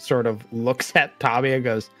lot, sort of looks at Tommy and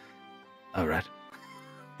goes, "All right,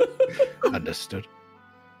 understood."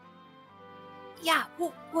 Yeah,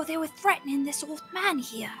 well, they were threatening this old man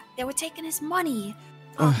here. They were taking his money.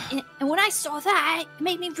 And when I saw that, it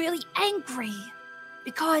made me really angry.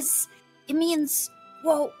 Because it means,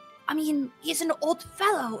 well, I mean, he's an old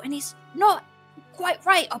fellow, and he's not quite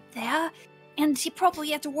right up there. And he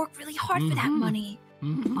probably had to work really hard for that money.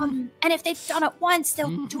 And if they've done it once,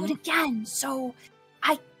 they'll do it again. So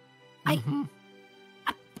I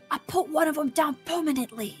put one of them down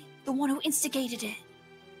permanently. The one who instigated it.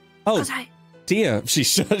 Oh, dear. She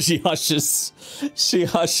hushes. She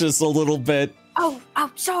hushes a little bit. Oh,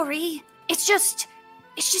 sorry. It's just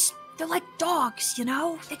they're like dogs, you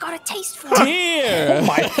know? They got a taste for it. Dear. Oh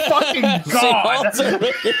my fucking god!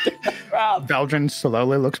 God. Veldrin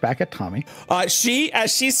slowly looks back at Tommy. As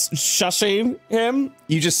she's shushing him,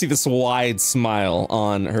 you just see this wide smile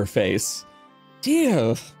on her face.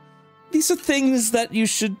 Dear, these are things that you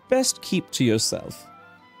should best keep to yourself.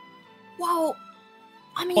 Well,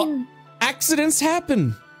 I mean... Accidents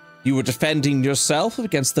happen. You were defending yourself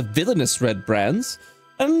against the villainous Red Brands,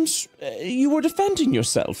 and you were defending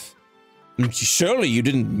yourself. Surely you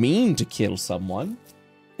didn't mean to kill someone.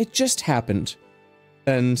 It just happened.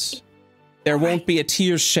 And there won't be a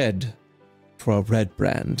tear shed for a Red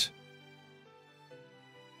Brand.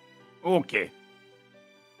 Okay.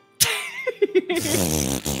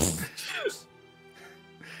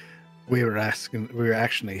 We were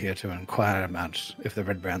actually here to inquire about if the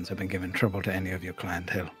Red Brands have been giving trouble to any of your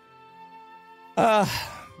clientele.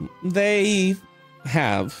 They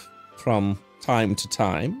have from time to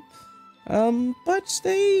time, but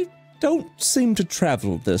they don't seem to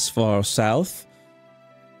travel this far south.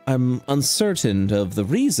 I'm uncertain of the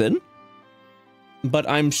reason, but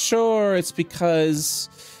I'm sure it's because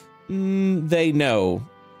they know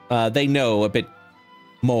a bit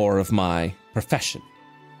more of my profession.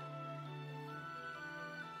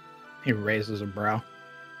 He raises a brow.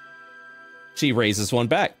 She raises one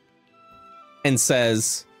back and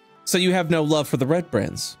says, "So you have no love for the Red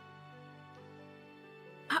Brands?"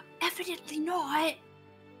 Evidently not.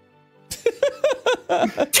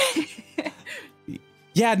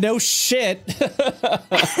 Yeah, no shit.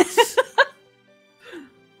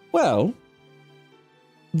 Well,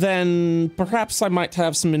 then perhaps I might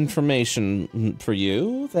have some information for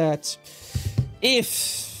you that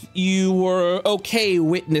if you were okay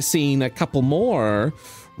witnessing a couple more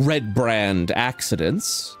red brand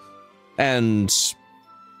accidents, and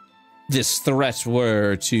this threat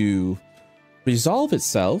were to resolve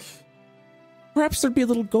itself, perhaps there'd be a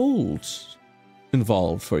little gold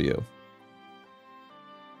involved for you.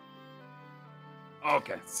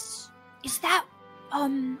 Okay. Is that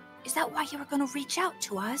why you were gonna reach out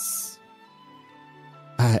to us?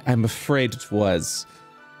 I'm afraid it was.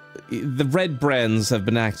 The red brands have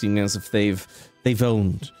been acting as if they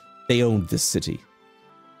owned this city.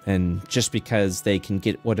 And just because they can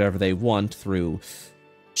get whatever they want through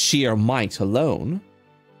sheer might alone,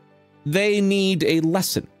 they need a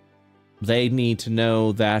lesson. They need to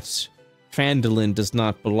know that Phandelver does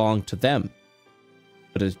not belong to them,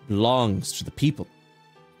 but it belongs to the people.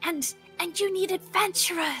 And you need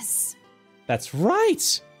adventurers. That's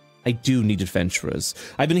right. I do need adventurers.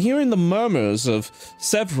 I've been hearing the murmurs of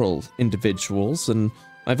several individuals, and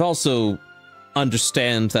I've also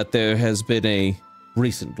understand that there has been a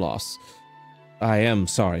recent loss. I am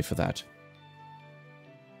sorry for that.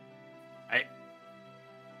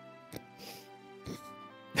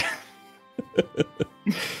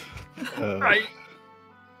 Right.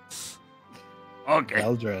 Okay.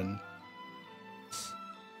 Eldrin.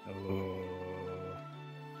 Oh.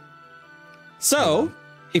 So,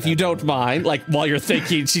 if you don't mind, like while you're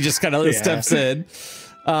thinking, she just kind of steps in.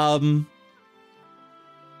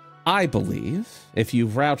 I believe if you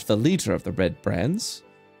rout the leader of the red brands,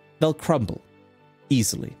 they'll crumble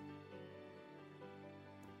easily.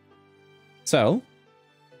 So,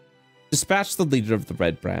 dispatch the leader of the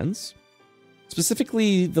red brands,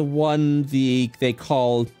 specifically the one they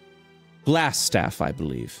call Glassstaff, I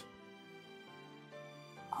believe.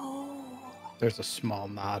 Oh. There's a small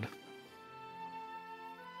nod.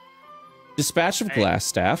 Dispatch of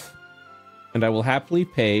Glassstaff, and I will happily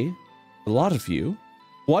pay a lot of you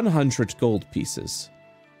 100 gold pieces.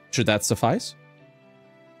 Should that suffice?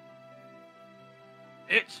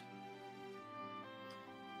 It's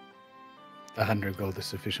 100 gold is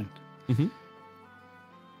sufficient. Mm-hmm.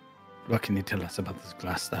 What can you tell us about this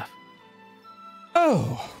glass staff?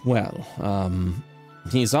 Oh, well,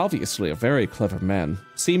 he's obviously a very clever man.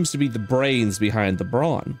 Seems to be the brains behind the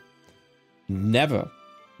brawn. Never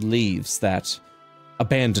leaves that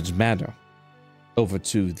abandoned manor over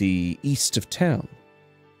to the east of town.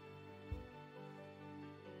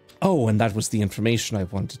 Oh, and that was the information I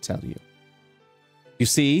wanted to tell you. You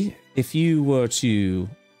see, if you were to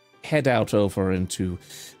head out over into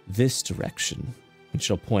this direction, and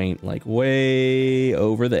she'll point like way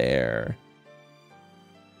over there,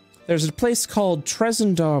 there's a place called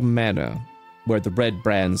Trezendar Manor where the Red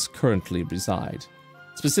Brands currently reside,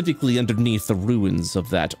 specifically underneath the ruins of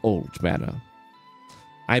that old manor.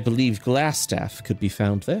 I believe Glassstaff could be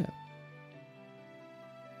found there,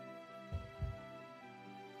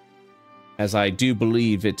 as I do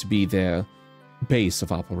believe it to be their base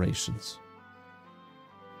of operations.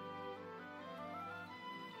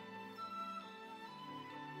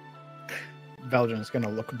 Veldrin's going to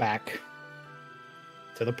look back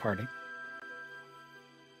to the party.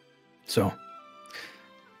 So,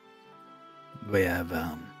 we have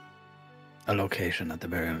a location at the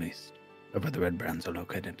very least of where the Red Brands are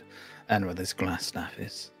located and where this glass staff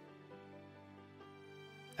is.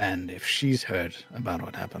 And if she's heard about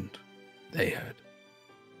what happened, they heard.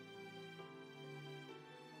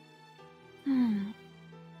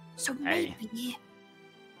 So maybe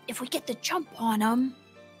if we get the jump on them,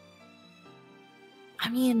 I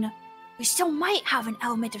mean, we still might have an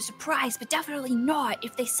element of surprise, but definitely not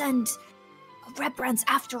if they send Red Brands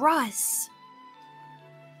after us.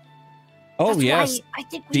 Oh, That's yes. why I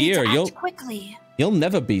think we Dear, need to act quickly. You'll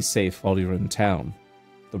never be safe while you're in town.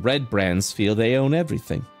 The Red Brands feel they own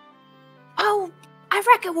everything. Oh, I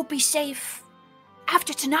reckon we'll be safe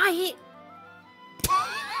after tonight.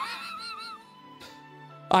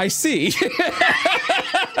 I see.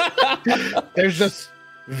 There's this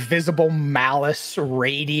visible malice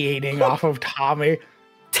radiating off of Tommy.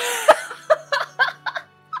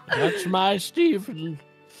 That's my Stephen.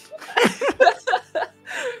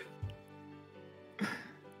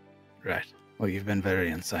 Right. Well, you've been very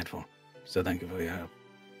insightful, so thank you for your help.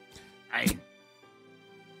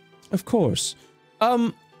 Of course.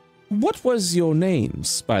 What was your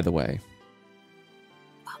names, by the way?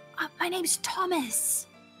 My name's Thomas.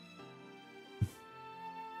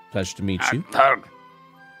 Pleasure to meet you. Turg.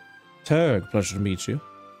 Turg, pleasure to meet you.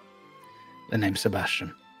 The name's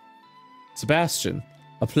Sebastian. Sebastian,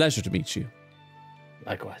 a pleasure to meet you.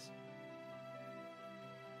 Likewise.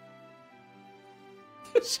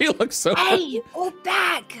 She looks so... Hey, go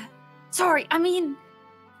back. Sorry, I mean,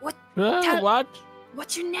 What?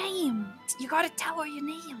 what's your name? You gotta tell her your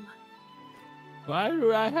name. Why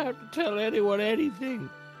do I have to tell anyone anything?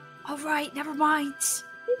 All right, never mind.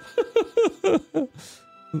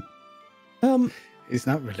 He's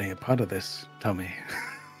not really a part of this, Tommy.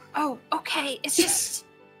 Oh, okay. It's just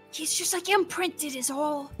he's just like imprinted is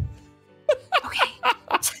all. Okay.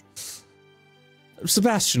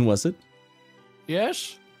 Sebastian, was it?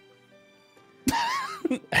 Yes?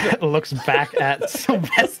 Looks back at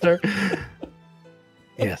Sylvester.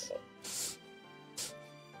 Yes.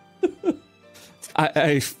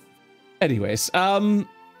 Anyways,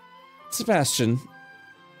 Sebastian,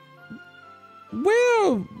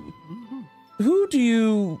 who do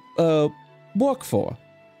you work for?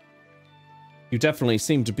 You definitely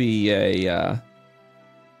seem to be a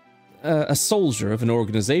soldier of an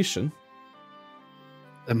organization.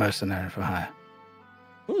 The mercenary for hire.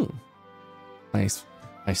 Nice.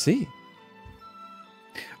 I see.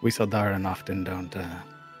 We Saldaran often don't.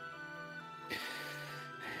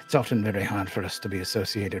 It's often very hard for us to be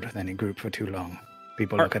associated with any group for too long.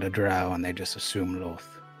 People look at a drow and they just assume loath.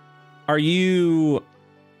 Are you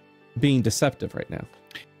being deceptive right now?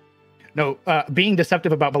 No, being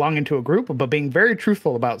deceptive about belonging to a group, but being very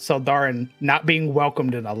truthful about Saldaran not being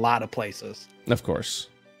welcomed in a lot of places. Of course.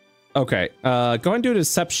 Okay. Go and do a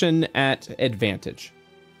deception at advantage.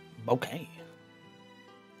 Okay.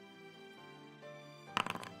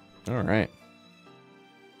 All right.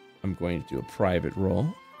 I'm going to do a private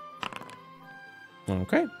roll.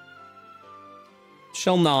 Okay.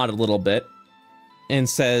 She'll nod a little bit and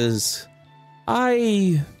says,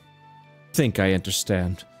 I think I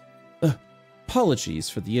understand. Apologies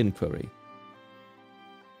for the inquiry.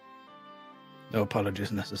 No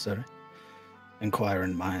apologies necessary.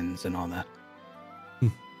 Inquiring minds and all that.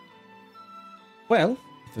 Well,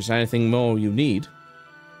 if there's anything more you need,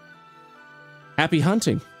 happy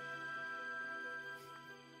hunting.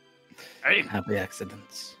 Hey. Happy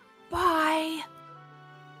accidents. Bye.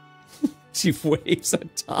 She waves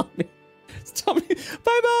at Tommy. Tommy,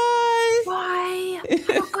 bye-bye. Bye. Have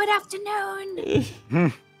a good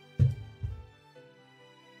afternoon.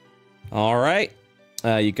 All right.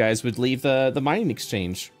 You guys would leave the mining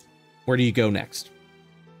exchange. Where do you go next?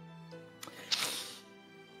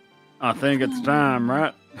 I think it's time,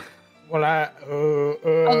 right? Well,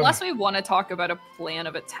 Unless we want to talk about a plan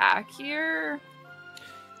of attack here.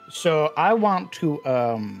 So I want to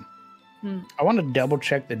double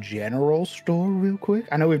check the general store real quick.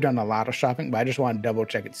 I know we've done a lot of shopping, but I just want to double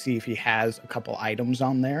check it, see if he has a couple items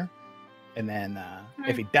on there, and then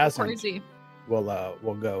if he doesn't, Crazy. we'll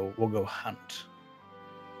go hunt.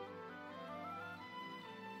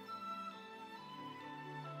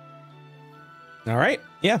 All right.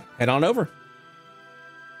 Yeah, head on over.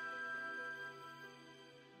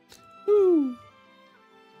 Woo.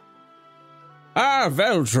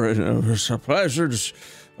 Veldrin, it's a pleasure.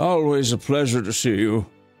 Always a pleasure to see you.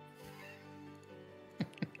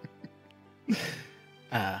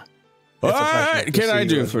 What can I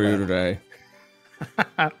do for you today?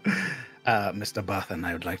 Mr. Bothan,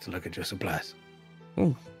 I would like to look at your supplies.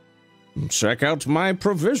 Oh, check out my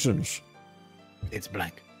provisions. It's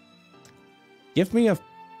blank. Give me a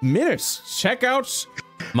minute. Check out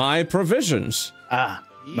my provisions.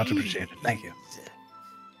 Much appreciated. Thank you.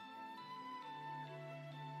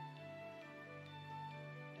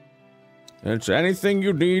 It's anything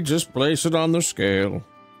you need, just place it on the scale.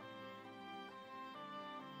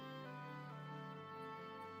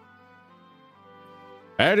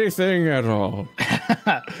 Anything at all.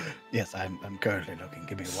 Yes, I'm currently looking.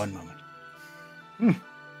 Give me one moment.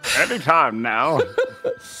 Anytime now.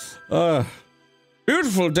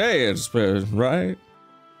 Beautiful day it's been, right?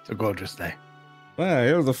 It's a gorgeous day. Well,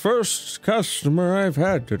 you're the first customer I've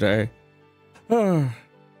had today.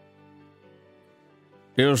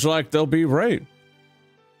 Feels like there'll be rain.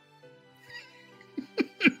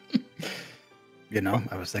 You know,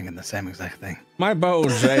 I was thinking the same exact thing. My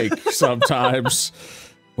bones ache sometimes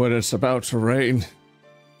when it's about to rain.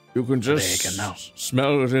 You can just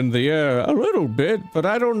smell it in the air a little bit, but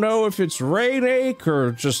I don't know if it's rain ache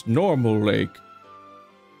or just normal ache.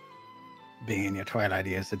 Being in your twilight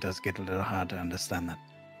years, it does get a little hard to understand that.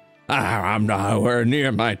 I'm nowhere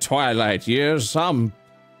near my twilight years. I'm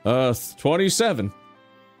 27.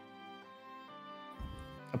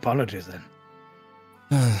 Apologies then.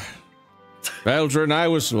 Veldrin, I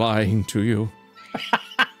was lying to you.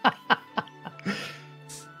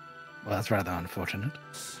 Well, that's rather unfortunate.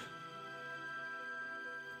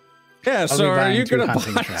 Yeah, so are you going to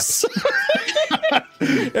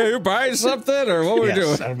buy you buying something, or what are we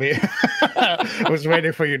doing? I was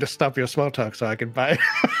waiting for you to stop your small talk so I could buy.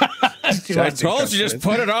 I told you, just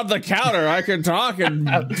put it on the counter. I can talk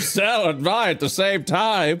and sell and buy at the same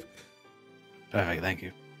time. Perfect, thank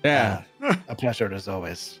you. Yeah. A pleasure as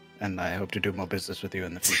always, and I hope to do more business with you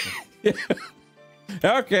in the future.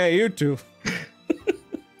 Okay, you too.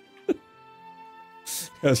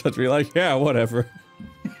 I was about to be like, yeah, whatever.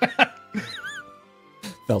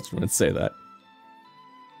 Beltran would say that.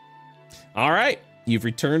 All right, you've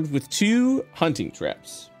returned with 2 hunting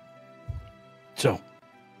traps. So,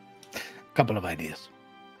 a couple of ideas.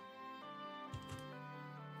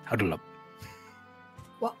 Huddle up.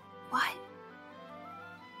 What?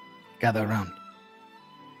 Gather around.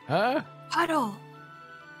 Huh? Huddle.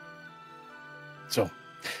 So,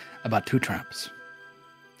 about 2 traps.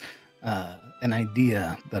 An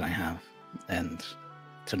idea that I have, and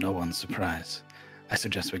to no one's surprise, I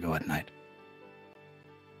suggest we go at night.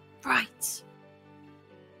 Right.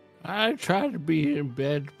 I try to be in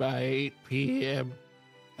bed by 8 p.m.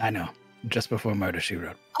 I know, just before Murder, She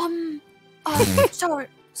Wrote.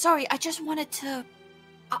 Sorry, I just wanted to...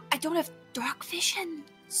 I don't have dark vision,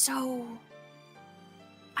 so...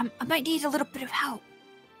 I might need a little bit of help.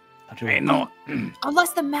 Hey, no.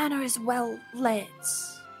 Unless the manor is well lit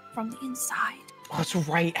from the inside. Oh, that's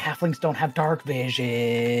right, halflings don't have dark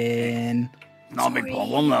vision. No big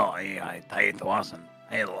problem though. I tell you to us, and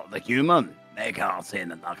hey, the human, they can't see in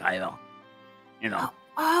the dark either. You know.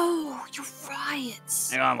 Oh, you're right.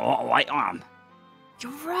 They got a lot of light on.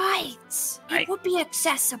 You're right. Hey. It would be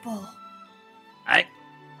accessible. Hey.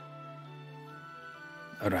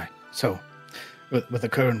 Alright, so, with the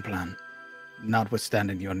current plan,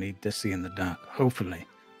 notwithstanding your need to see in the dark, hopefully,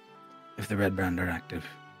 if the Red Brand are active,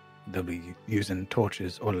 they'll be using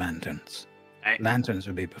torches or lanterns. Hey. Lanterns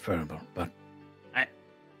would be preferable, but... Hey.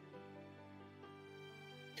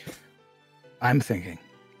 I'm thinking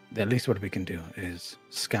that at least what we can do is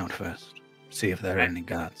scout first, see if there are any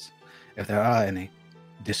guards. If there are any,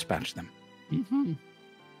 dispatch them. Mm-hmm.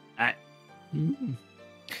 Hey. Mm-hmm.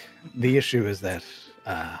 The issue is that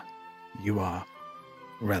you are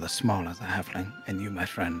rather small as a halfling, and you, my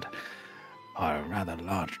friend, are a rather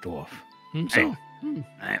large dwarf. So,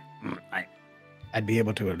 Hey. I'd be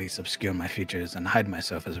able to at least obscure my features and hide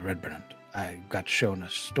myself as a red brand. I got shown a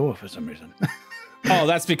store for some reason. Oh,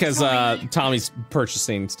 that's because Tommy's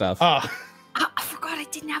purchasing stuff. Oh. I forgot I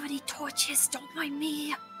didn't have any torches. Don't mind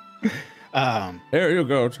me. Here you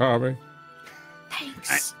go, Tommy.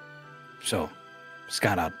 Thanks. So,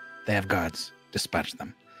 scout out. They have guards. Dispatch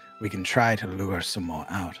them. We can try to lure some more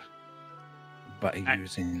out by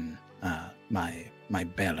using my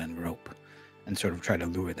bell and rope, and sort of try to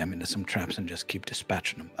lure them into some traps and just keep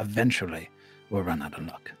dispatching them. Eventually, we'll run out of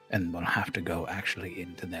luck, and we'll have to go actually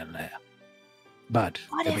into their lair. But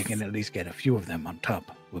if we can at least get a few of them on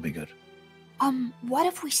top, we'll be good. What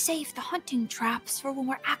if we save the hunting traps for when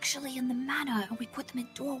we're actually in the manor and we put them in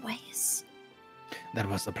doorways? That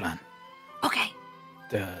was the plan. Okay.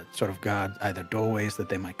 The sort of guard either doorways that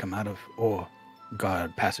they might come out of, or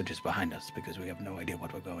guard passages behind us, because we have no idea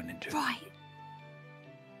what we're going into. Right.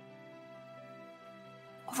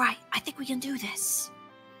 Alright, I think we can do this.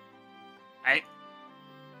 Hey.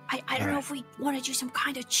 I don't know if we want to do some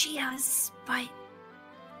kind of cheers, but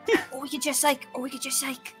or we could just like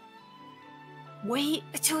wait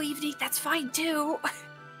until evening. That's fine too.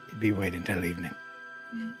 It'd be waiting till evening.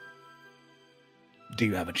 Mm. Do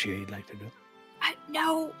you have a cheer you'd like to do?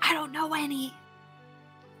 No, I don't know any.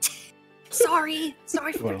 Sorry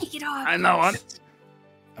for kicking off. I know what.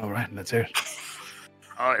 All right, let's hear it.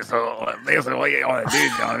 Alright, so basically what you want to do,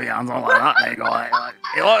 Johnny, on something like that, they go like,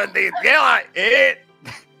 you want to do, yeah, like, it.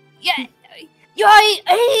 Yeah, yeah,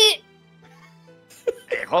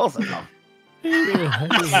 Hey, close enough.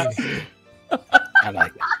 I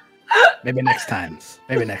like it. Maybe next time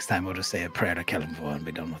we'll just say a prayer to kill him for and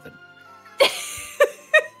be done with it.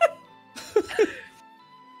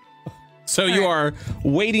 So you are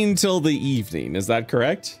waiting till the evening, is that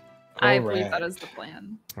correct? I believe that is the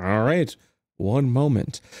plan. All right. One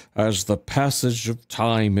moment as the passage of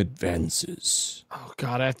time advances. Oh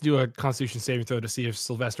God, I have to do a Constitution saving throw to see if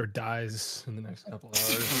Sylvester dies in the next couple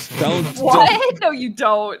hours. What? No, you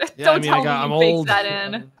don't. Yeah, Don't I mean, tell me I'm you baked old. that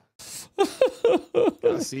in.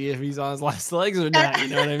 Gotta see if he's on his last legs or not. You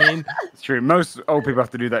know what I mean? It's true. Most old people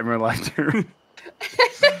have to do that in real life too.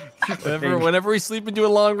 Whenever we sleep and do a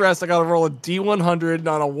long rest, I gotta roll a D100. And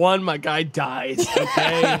on a 1, my guy dies.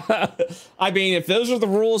 Okay. I mean, if those are the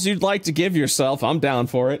rules you'd like to give yourself, I'm down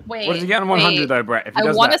for it. Wait. What if you get on 100 though, Brett? If he I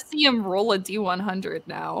does want to that? see him roll a D100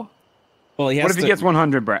 now. Well, he has What if he gets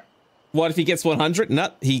 100, Brett? What if he gets 100?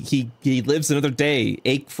 No, he lives another day,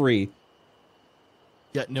 ache free.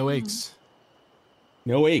 Yeah, no aches.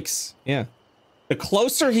 No aches. Yeah. The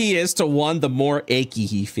closer he is to 1, the more achy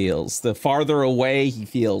he feels. The farther away he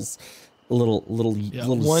feels,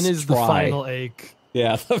 One is the final ache.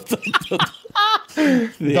 Yeah. The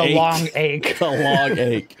ache. long ache. The long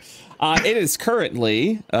ache. It is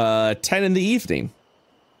currently 10 in the evening.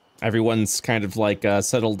 Everyone's kind of like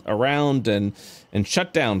settled around and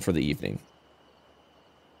shut down for the evening.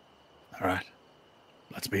 All right.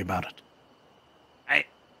 Let's be about it. Hey.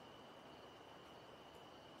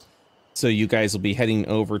 So you guys will be heading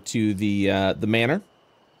over to the manor.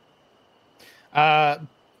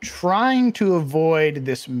 Trying to avoid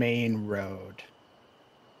this main road.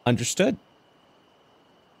 Understood.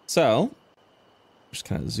 So, just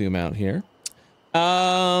kind of zoom out here.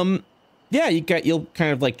 Yeah, you'll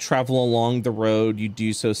kind of like travel along the road. You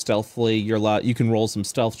do so stealthily. You can roll some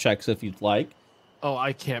stealth checks if you'd like. Oh,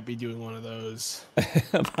 I can't be doing one of those.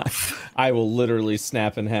 I will literally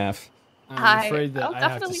snap in half. I'm afraid that I'll I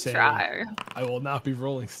have to definitely say try. I will not be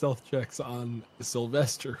rolling stealth checks on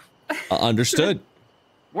Sylvester. Understood.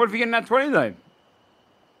 What if you get in that 20 though?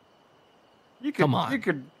 You could, Come on. You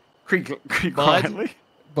could creak Bud, quietly.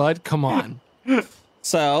 Bud, come on.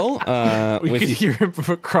 So, We could hear him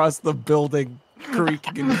from across the building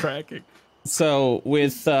creaking and cracking. So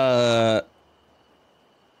with your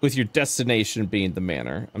destination being the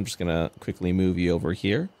manor, I'm just gonna quickly move you over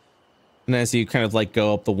here. And as you kind of like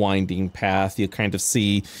go up the winding path, you kind of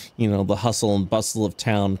see, the hustle and bustle of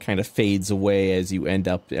town kind of fades away as you end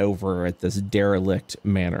up over at this derelict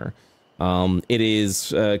manor. It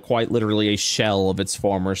is quite literally a shell of its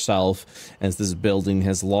former self, as this building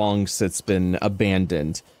has long since been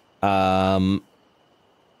abandoned. As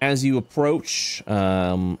you approach,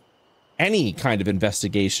 any kind of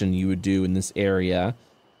investigation you would do in this area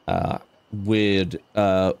would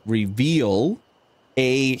reveal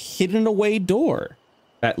a hidden away door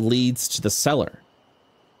that leads to the cellar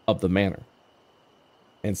of the manor.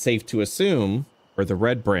 And safe to assume where the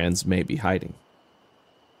red brands may be hiding.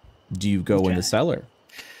 Do you go in the cellar?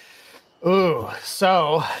 Ooh,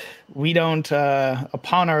 so we don't,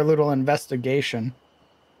 upon our little investigation,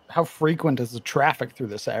 how frequent is the traffic through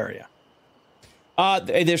this area?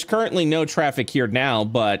 There's currently no traffic here now,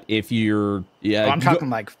 but if you're... Yeah, I'm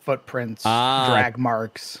talking like footprints, drag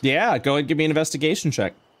marks. Yeah, go ahead and give me an investigation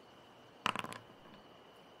check.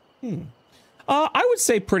 I would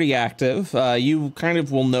say pretty active. You kind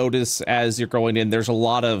of will notice as you're going in, there's a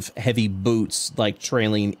lot of heavy boots like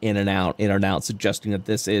trailing in and out, suggesting that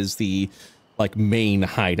this is the like main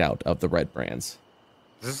hideout of the red brands.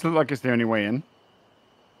 Does this look like it's the only way in?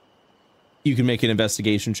 You can make an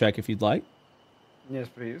investigation check if you'd like. Yes,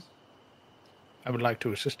 please. I would like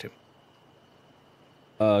to assist him.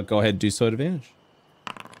 Go ahead and do so at advantage.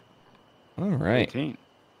 All right. 18.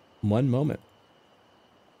 One moment.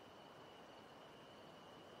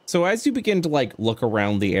 So as you begin to like look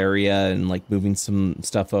around the area and like moving some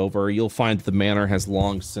stuff over, you'll find the manor has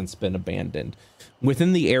long since been abandoned.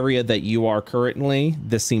 Within the area that you are currently,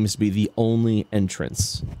 this seems to be the only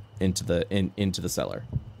entrance into the cellar.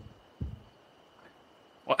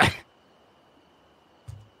 What?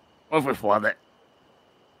 What if we flood it?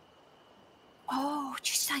 Oh,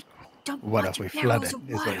 just like dump What lots if of we flood barrels it, of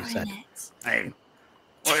is what water he said. in it. Hey,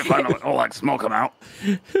 what if I all that smoke come out?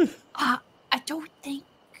 I don't think.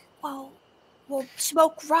 Well,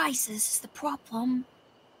 smoke rises is the problem,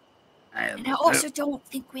 and I also don't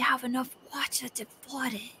think we have enough water to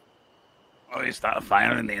flood it. Well, we start a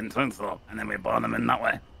fire in the entrance, though, and then we burn them in that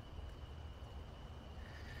way.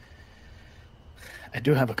 I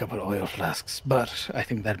do have a couple of oil flasks, but I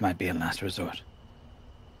think that might be a last resort.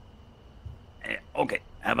 Hey, okay,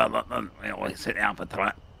 how about that then? We always sit down for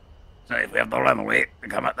time. So if we have to run away, we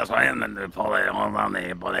come up this way, and then we pull it all down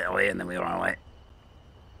there, pull it away, and then we run away.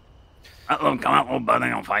 Let them come out, we're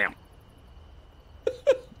burning on fire.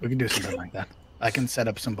 We can do something like that. I can set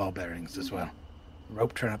up some ball bearings as well.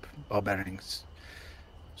 Rope trap, ball bearings.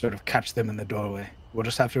 Sort of catch them in the doorway. We'll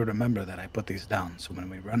just have to remember that I put these down, so when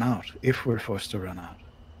we run out, if we're forced to run out,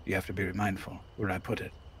 you have to be mindful where I put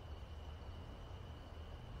it.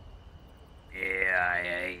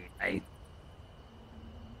 Yeah,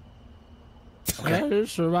 Okay.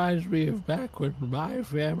 This reminds me of back when my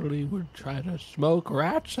family would try to smoke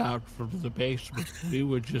rats out from the basement. We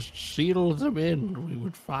would just seal them in. We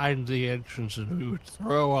would find the entrance and we would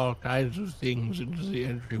throw all kinds of things into the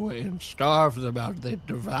entryway and starve them out. They'd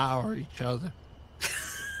devour each other.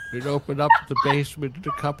 We'd open up the basement in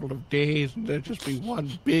a couple of days and there'd just be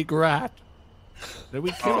one big rat. Then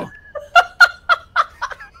we'd kill it.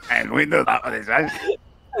 And we do that with his eyes.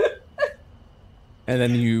 And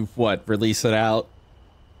then you, release it out,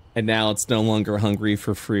 and now it's no longer hungry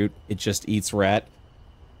for fruit. It just eats rat.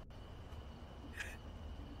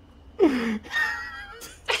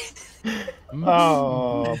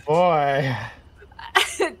 Oh boy.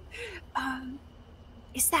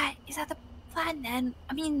 Is that the plan then?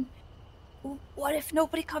 I mean, what if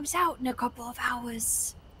nobody comes out in a couple of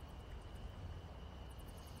hours?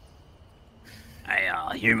 Hey,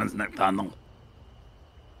 humans nocturnal.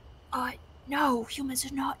 No, humans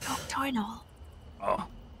are not nocturnal. Oh.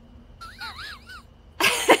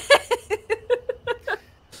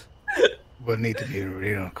 We'll need to be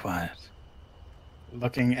real quiet.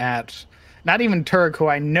 Looking at not even Turk, who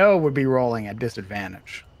I know would be rolling at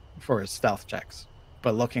disadvantage for his stealth checks,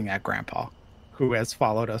 but looking at Grandpa, who has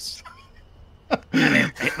followed us. I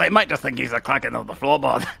mean, they might just think he's a clacking of the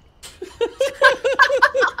floorboard.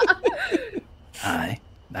 Aye,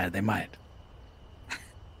 they might.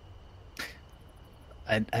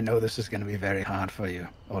 I know this is going to be very hard for you,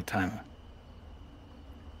 old timer.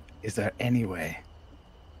 Is there any way,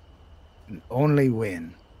 and only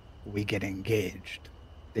when we get engaged,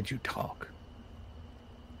 that you talk?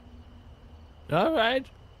 All right.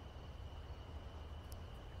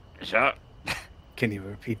 Sure. Can you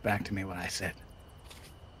repeat back to me what I said?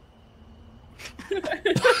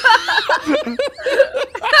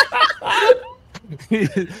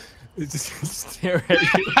 Just stare at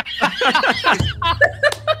you.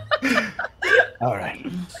 All right.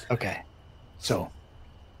 Okay. So,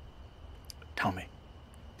 tell me,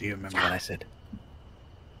 do you remember what I said?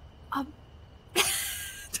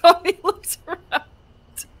 Tommy looks around.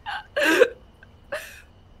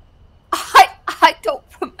 I don't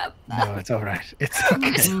remember. No, it's all right. It's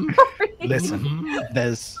okay. Listen,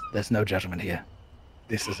 there's no judgment here.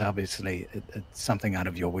 This is obviously it's something out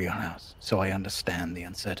of your wheelhouse, so I understand the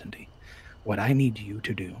uncertainty. What I need you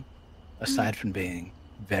to do, aside from being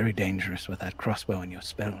very dangerous with that crossbow and your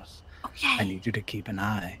spells, Okay. I need you to keep an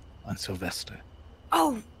eye on Sylvester.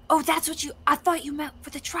 Oh, that's what I thought you meant for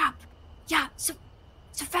the trap. Yeah, so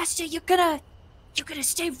Sylvester, you're gonna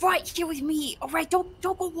stay right here with me, all right? Don't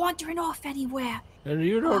go wandering off anywhere. And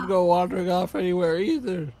you don't go wandering off anywhere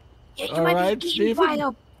either. Yeah, you All might right, be eaten by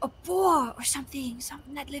Stephen? a boar or something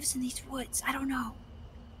that lives in these woods. I don't know.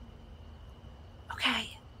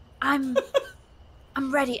 Okay, I'm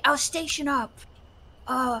ready. I'll station up,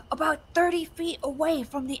 about 30 feet away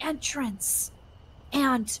from the entrance,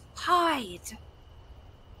 and hide.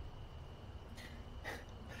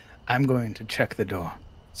 I'm going to check the door,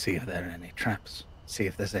 see if there are any traps, see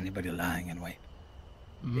if there's anybody lying in wait.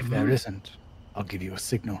 If there isn't, I'll give you a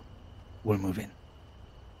signal. We'll move in.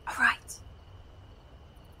 All right.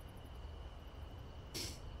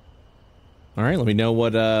 All right, let me know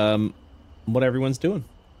what everyone's doing.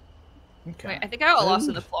 Okay. Wait, I think I got lost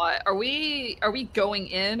in the plot. Are we going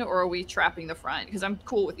in or are we trapping the front? Because I'm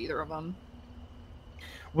cool with either of them.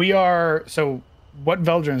 We are, so what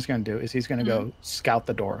Veldrin is going to do is he's going to go scout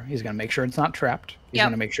the door. He's going to make sure it's not trapped. He's Yep.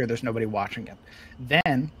 going to make sure there's nobody watching him.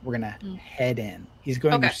 Then we're going to head in. He's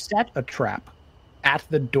going to set a trap at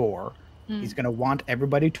the door. He's going to want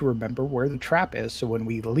everybody to remember where the trap is, so when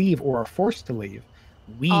we leave or are forced to leave,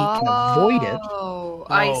 we can avoid it. Oh,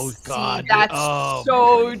 I see. God. That's Oh,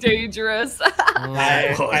 so dangerous.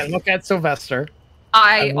 I look at Sylvester.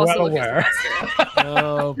 I I'm also well look aware. at Sylvester.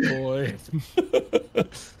 Oh boy.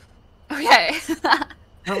 Okay.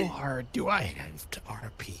 How hard do I have to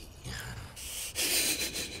RP?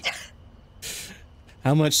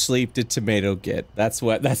 How much sleep did Tomato get?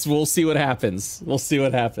 We'll see what happens. We'll see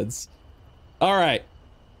what happens. All right.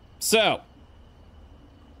 So,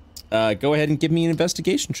 go ahead and give me an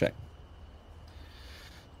investigation check.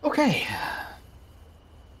 Okay.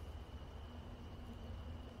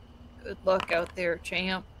 Good luck out there,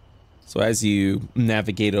 champ. So as you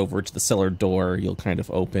navigate over to the cellar door, you'll kind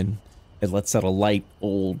of open. It lets out a light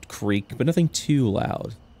old creak, but nothing too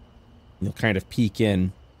loud. You'll kind of peek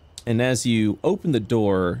in. And as you open the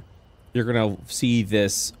door, you're going to see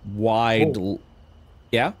this wide...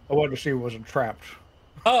 Yeah? I wanted to see if it wasn't trapped.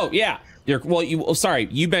 Oh, yeah. Sorry,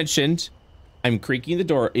 you mentioned I'm creaking the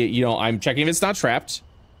door. I'm checking if it's not trapped.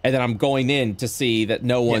 And then I'm going in to see that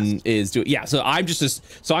no one is doing... Yeah, so I'm just...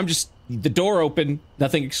 The door open,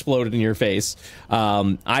 nothing exploded in your face.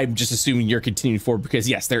 I'm just assuming you're continuing forward because,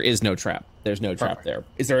 yes, there is no trap. There's no trap there.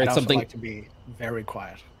 Is there something... I'd like to be very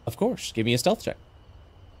quiet. Of course. Give me a stealth check.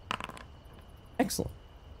 Excellent.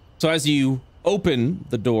 So as you open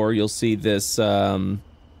the door, you'll see this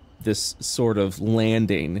this sort of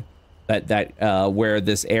landing that where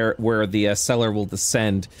the cellar will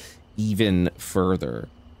descend even further.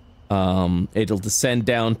 It'll descend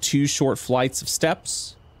down 2 short flights of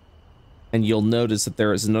steps, and you'll notice that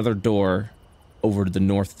there is another door over to the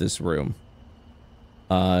north of this room.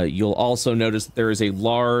 You'll also notice that there is a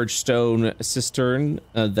large stone cistern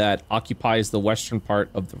that occupies the western part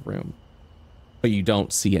of the room. but you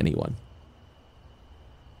don't see anyone.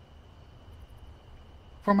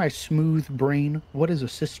 For my smooth brain, what is a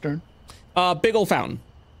cistern? Big old fountain.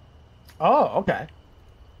 Oh, okay.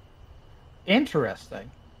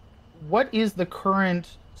 Interesting. What is the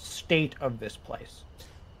current state of this place?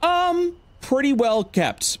 Pretty well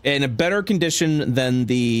kept, in a better condition than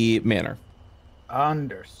the manor.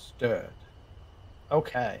 Understood.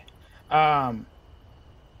 Okay. And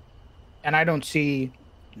I don't see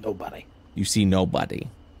nobody. You see nobody.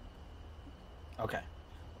 Okay.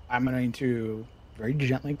 I'm going to very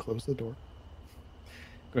gently close the door.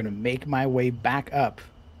 Going to make my way back up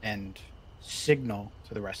and signal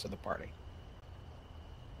to the rest of the party.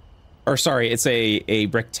 Or sorry, it's a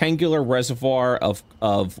rectangular reservoir of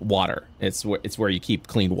water. It's where you keep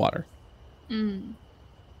clean water. Mm.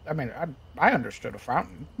 I mean, I understood a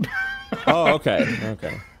fountain. Oh, okay.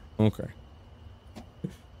 Okay.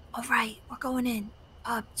 All right, we're going in.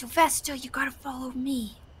 Sylvester, you gotta follow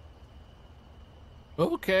me.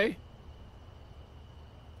 Okay.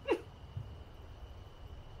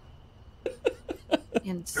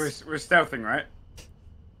 And So we're stealthing, right?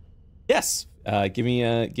 Yes. Give me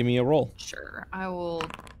a roll. sure, I will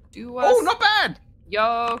do. Oh, not bad.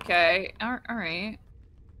 Yo, okay. All right.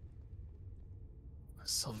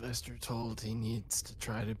 Sylvester told he needs to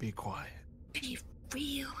try to be quiet. Be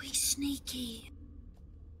really sneaky.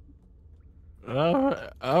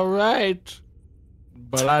 All right.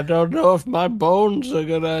 But I don't know if my bones are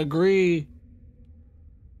gonna agree.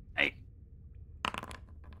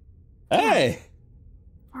 Hey.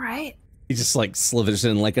 All right. He just like slithers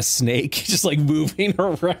in like a snake, just like moving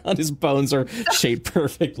around. His bones are shaped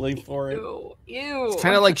perfectly for it. Ew. Ew. It's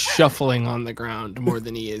kind of like shuffling on the ground more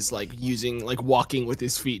than he is like walking with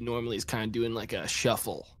his feet. Normally he's kind of doing like a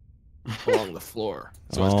shuffle along the floor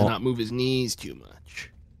so as to not move his knees too much.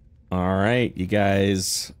 All right, you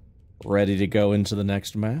guys ready to go into the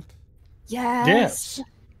next map? Yes.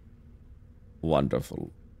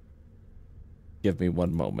 Wonderful. Give me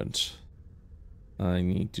one moment. I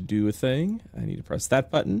need to do a thing. I need to press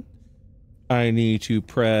that button. I need to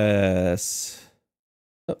press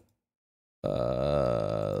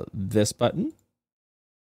this button.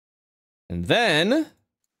 And then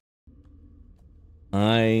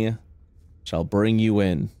I shall bring you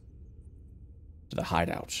in to the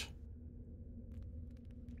hideout.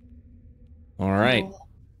 All right. Cool.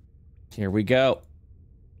 Here we go.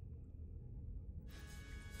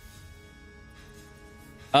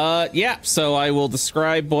 Yeah, so I will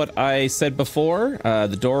describe what I said before.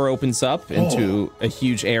 The door opens up into a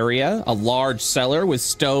huge area, a large cellar with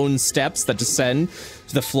stone steps that descend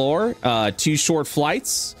to the floor, 2 short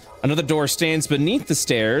flights. Another door stands beneath the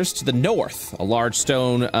stairs to the north. A large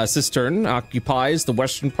stone cistern occupies the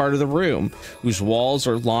western part of the room, whose walls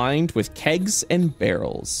are lined with kegs and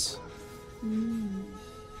barrels.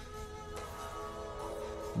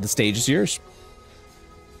 The stage is yours.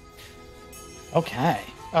 Okay.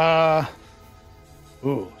 So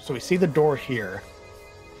we see the door here.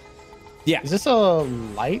 Yeah. Is this a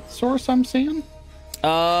light source I'm seeing?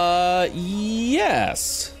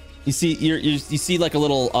 Yes. You see, you see like a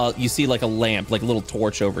little, you see like a lamp, like a little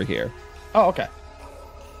torch over here. Oh, okay.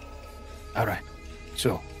 All right.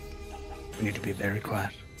 So we need to be very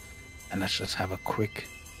quiet, and let's just have a quick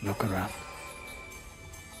look around.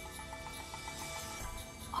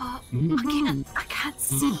 I can't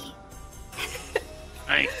see.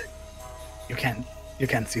 Hey, You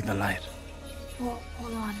can't see the light. Hold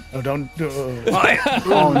on. No, don't do.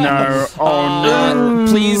 Oh no! Oh no!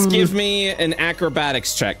 Please give me an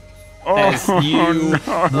acrobatics check. As you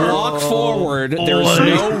walk forward, there's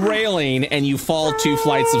no railing, and you fall 2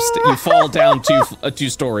 flights of you fall down 2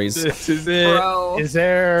 stories. This is it. Bro. Is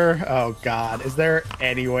there? Oh God! Is there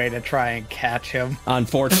any way to try and catch him?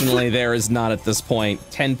 Unfortunately, there is not at this point.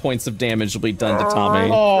 10 points of damage will be done to Tommy.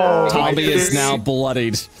 Oh, Tommy is now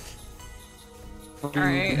bloodied.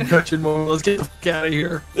 Alright. Touching more. Let's get the fuck out of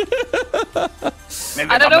here.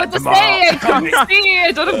 I don't know what to say. I can't see.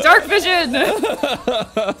 I don't have dark vision.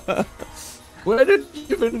 Where did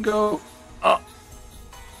you even go?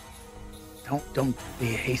 Don't be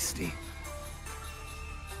hasty.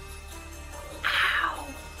 Ow.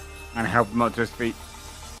 And help him up to his feet.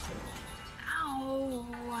 Ow.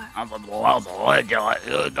 I'm from the world, you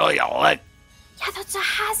know your leg. Yeah, that's a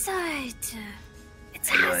hazard. It's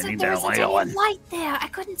a Hey, I hazard. need There that isn't light any on. light there. I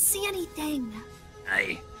couldn't see anything.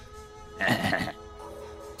 Hey.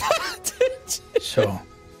 So,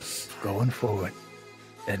 going forward,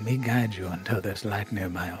 let me guide you until there's light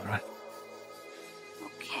nearby. All right?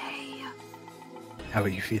 Okay. How are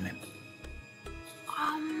you feeling?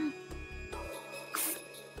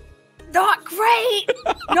 Not great.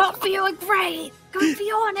 Not feeling great. Gonna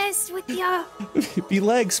be honest with you. Be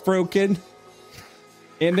legs broken.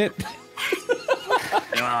 In it.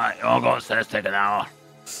 You all go upstairs, take an hour.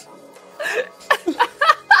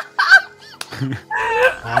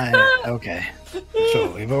 Okay.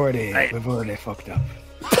 So we've already fucked up.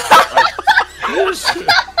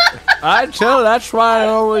 I tell. That's why I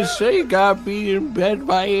always say you gotta be in bed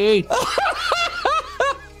by 8.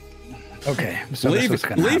 Okay, so this is what's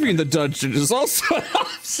gonna leaving happen. the dungeon is also an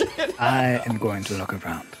option. I am going to look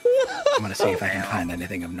around. I'm gonna see if I can find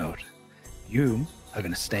anything of note. You are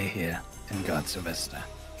gonna stay here in God Sylvester.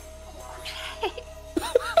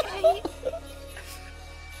 Okay.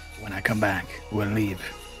 When I come back, we'll leave,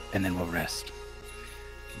 and then we'll rest.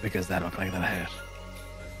 Because that looked like that hurt.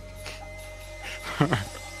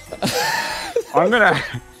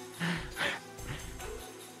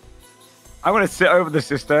 I'm gonna sit over the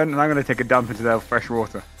cistern and I'm gonna take a dump into the fresh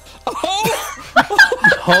water. Holy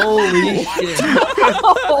shit!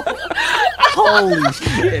 Holy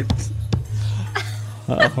shit!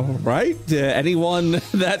 All right. Anyone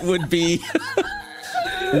that would be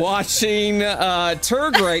watching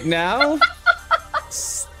Turg right now,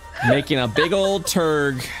 making a big old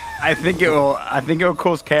Turg. I think it will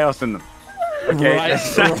cause chaos in them. Okay, Right, they're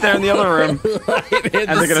sat there in the other room, Right in and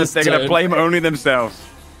the they're gonna cistern. blame only themselves.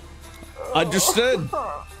 Understood.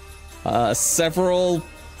 Several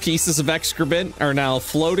pieces of excrement are now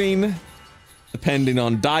floating, depending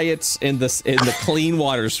on diets in the clean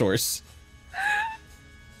water source.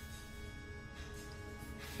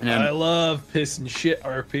 I love piss and shit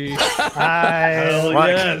RP. Hell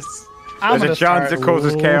yes. There's a chance it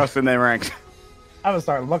causes chaos in their ranks. I'm gonna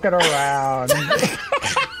start looking around.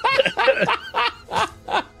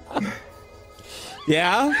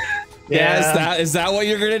 Yeah? Yeah, is that what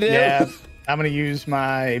you're gonna do? Yeah, I'm gonna use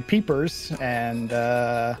my peepers and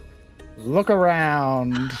look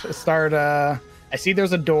around. Start. I see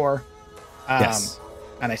there's a door. Yes.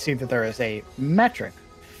 And I see that there is a metric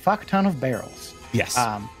fuck ton of barrels. Yes.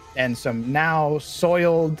 And some now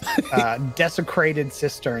soiled, desecrated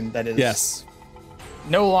cistern that is Yes.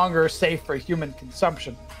 no longer safe for human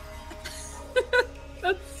consumption.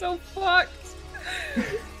 That's so fucked.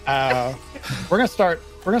 We're gonna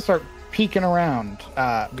start peeking around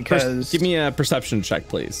because Give me a perception check,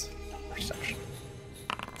 please. perception.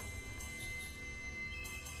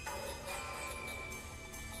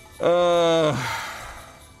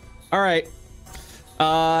 All right.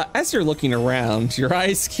 As you're looking around, your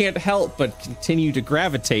eyes can't help but continue to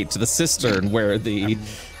gravitate to the cistern where the.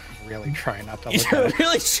 Really trying not to look You're at it.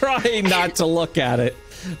 really trying not to look at it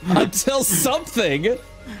until something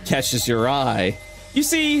catches your eye. You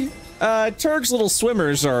see, Turg's little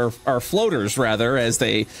swimmers are floaters rather, as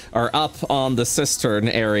they are up on the cistern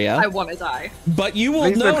area. I want to die. But you will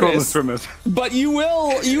These are called the notice. swimmers. But you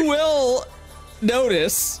will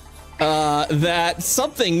notice that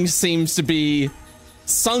something seems to be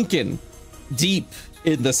sunken deep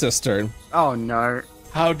in the cistern. Oh no!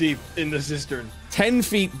 How deep in the cistern? 10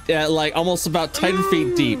 feet, like almost about 10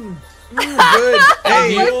 feet deep. Good.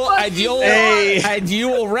 And you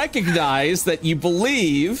will recognize that you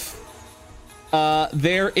believe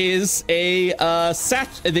there is a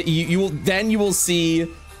that you will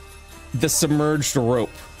see the submerged rope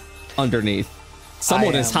underneath.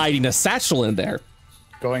 Someone is hiding a satchel in there.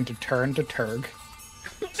 Going to turn to Turg.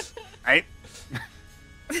 Right?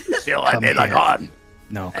 Feel like Come they like here. on.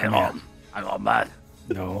 No, Hey, come here. I got mad.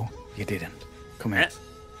 No, you didn't. Come here.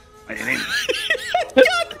 What do you mean?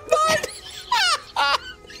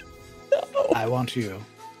 I want you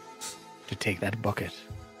to take that bucket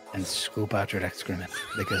and scoop out your excrement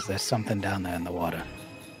because there's something down there in the water.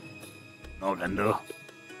 No can do.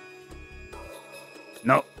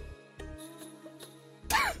 No.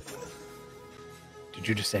 Did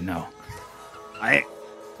you just say no? I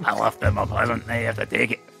left them a present. They have to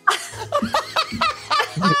take it.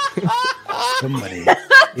 Somebody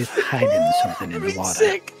is hiding something in the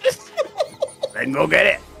water. Then go get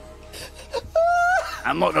it.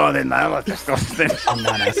 I'm not going in there. That's disgusting. I'm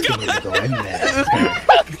not asking you to go in there.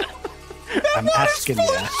 I'm asking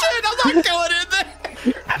you. I'm not going in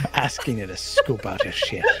there. I'm asking you to scoop out your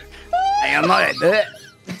shit. I am not do it.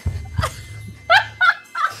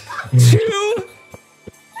 Two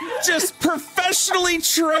just professionally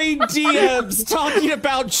trained DMs talking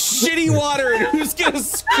about shitty water and who's gonna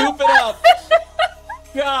scoop it up.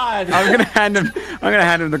 God. I'm gonna hand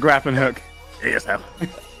him the grappling hook. Yes, sir.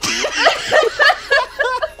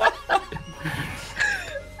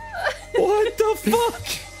 What the fuck?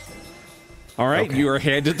 All right, Okay. you are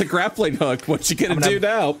handed the grappling hook. What you gonna do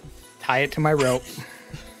now? Tie it to my rope.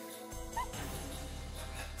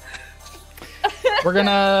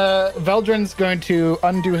 Veldrin's going to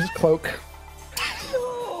undo his cloak.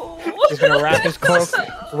 He's going to wrap his cloak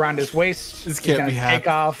around his waist. This He's can't going be to happening. take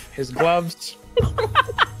off his gloves.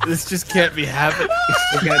 This just can't be happening.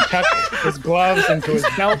 He's going to tuck his gloves into his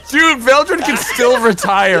belt. Dude, Veldrin can still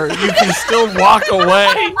retire. You can still walk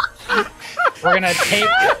away. We're going to take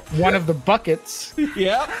one of the buckets.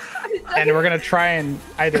 Yep. And we're going to try and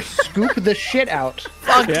either scoop the shit out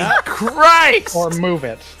Fucking Christ! or move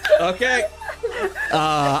it. Okay.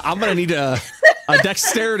 I'm gonna need a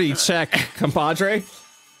dexterity check, compadre.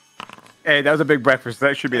 Hey, that was a big breakfast.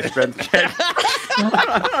 That should be a strength check.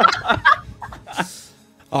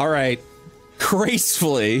 All right.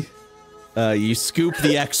 Gracefully, you scoop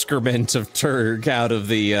the excrement of Turg out of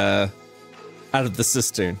the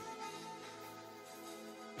cistern.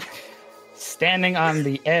 Standing on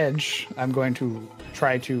the edge, I'm going to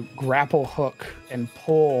try to grapple hook and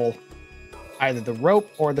pull either the rope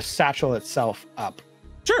or the satchel itself up.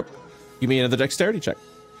 Sure. Give me another dexterity check.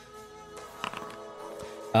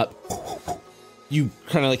 You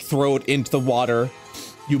kind of like throw it into the water.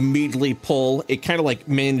 You immediately pull. It kind of like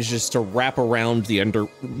manages to wrap around the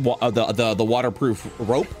the waterproof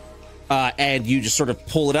rope, and you just sort of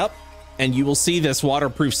pull it up, and you will see this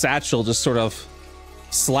waterproof satchel just sort of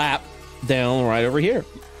slap down right over here.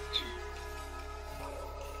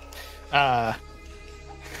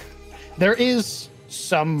 There is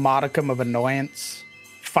some modicum of annoyance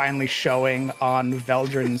finally showing on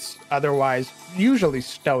Veldrin's otherwise usually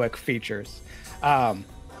stoic features.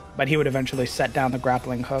 But he would eventually set down the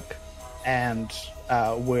grappling hook and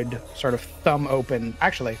would sort of thumb open.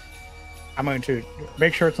 Actually, I'm going to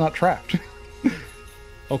make sure it's not trapped.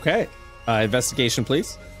 Okay. Investigation,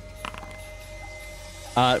 please.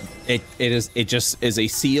 It just is a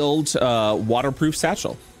sealed waterproof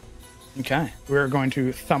satchel. Okay. We're going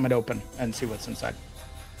to thumb it open and see what's inside.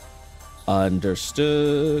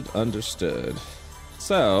 Understood.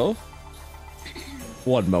 So,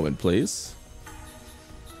 one moment, please.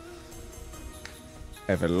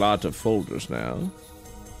 I have a lot of folders now.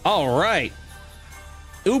 All right.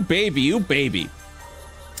 Ooh, baby.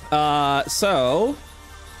 So,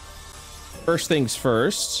 first things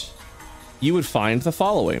first, you would find the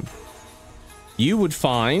following. You would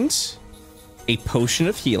find a potion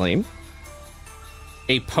of healing,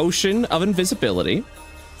 a potion of invisibility,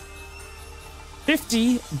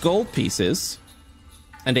 50 gold pieces,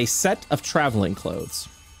 and a set of traveling clothes.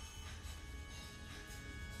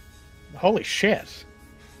 Holy shit.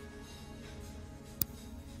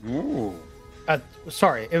 Ooh.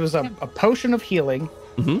 Sorry, it was a potion of healing,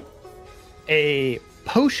 a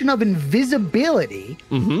potion of invisibility,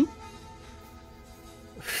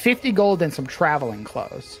 50 gold, and some traveling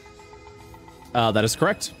clothes. That is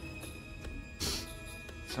correct.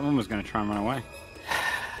 Someone was going to try and run away.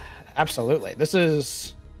 Absolutely. This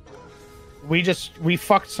is... We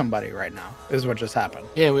fucked somebody right now, is what just happened.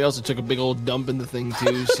 Yeah, we also took a big old dump in the thing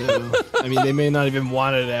too, so I mean they may not even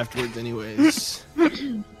want it afterwards anyways.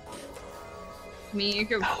 I mean, you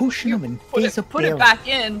could Potion of put invisibility. it back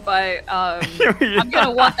in, but I'm gonna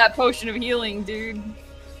want that potion of healing, dude.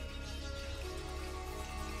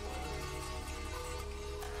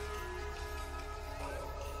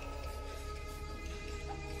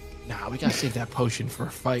 Nah, we gotta save that potion for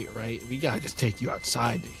a fight, right? We gotta just take you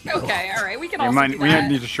outside to heal. Okay, all right, we can We also do we that.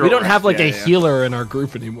 need to short We don't rest. have like Yeah, a yeah. healer in our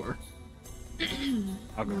group anymore.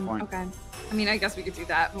 Oh, good point. Okay. I mean, I guess we could do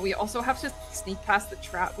that, but we also have to sneak past the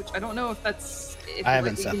trap, which I don't know if that's. If I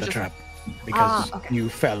haven't we set can the just- trap because okay. you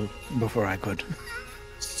fell before I could.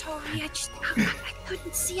 Sorry, I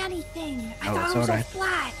couldn't see anything. I Oh, thought it's it was all alright.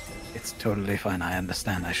 flat. It's totally fine. I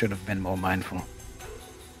understand. I should have been more mindful.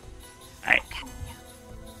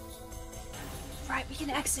 Right, we can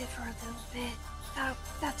exit for a little bit.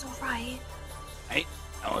 That's all right. Hey,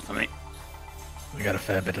 that was me. We got a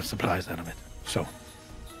fair bit of supplies out of it. So,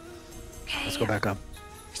 Okay. let's go back up.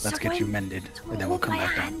 Let's get you mended, and then we'll come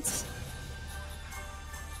back down.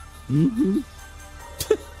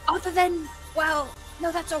 Other than, well,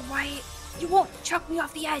 no, that's all right. You won't chuck me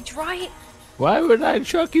off the edge, right? Why would I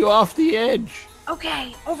chuck you off the edge?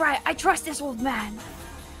 Okay, all right. I trust this old man.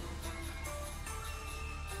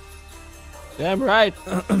 Damn right.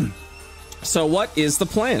 So what is the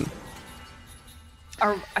plan?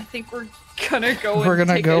 I think we're gonna go. We're and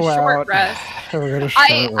gonna take go a short out. rest. We're gonna short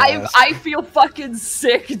rest. I feel fucking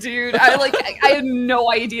sick, dude. I had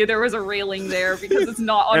no idea there was a railing there because it's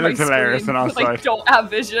not on It my looks hilarious screen. on our because I side. don't have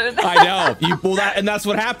vision. I know you pull that, and that's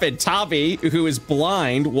what happened. Tavi, who is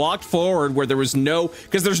blind, walked forward where there was no,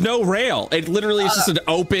 because there's no rail. It literally is just an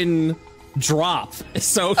open drop.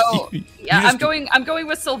 So yeah, I'm going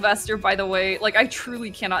with Sylvester, by the way. Like, I truly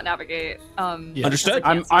cannot navigate. Yeah. Understood.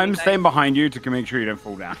 I'm staying behind you to make sure you don't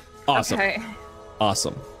fall down. Awesome. Okay.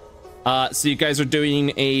 Awesome. So you guys are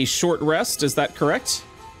doing a short rest, is that correct?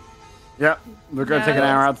 Yep. We're going to take an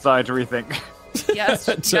hour outside to rethink. Yes,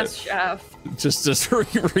 yes, chef. Just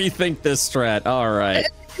rethink this strat. All right.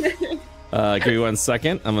 Give me 1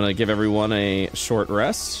 second. I'm going to give everyone a short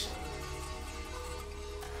rest.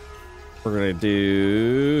 We're going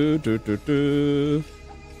to do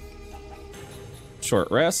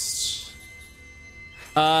short rest.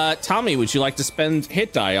 Tommy, would you like to spend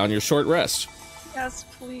hit die on your short rest? Yes,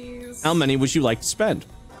 please. How many would you like to spend?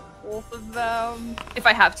 Both of them. If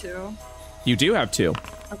I have to. You do have 2.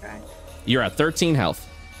 Okay. You're at 13 health.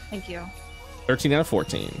 Thank you. 13 out of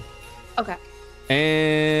 14. Okay.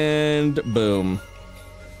 And boom.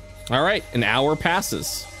 All right, an hour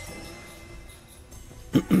passes.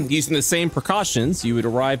 Using the same precautions, you would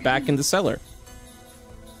arrive back in the cellar.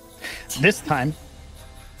 This time,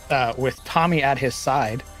 with Tommy at his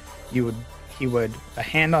side, he would a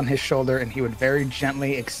hand on his shoulder, and he would very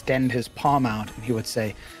gently extend his palm out, and he would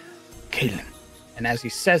say, "Kaylin." And as he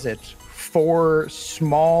says it, 4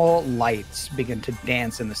 small lights begin to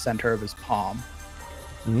dance in the center of his palm.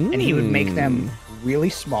 And he would make them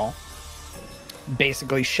really small,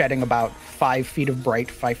 basically shedding about 5 feet of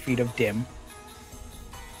bright, 5 feet of dim.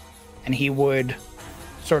 And he would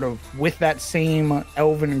sort of, with that same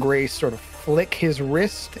elven grace, sort of flick his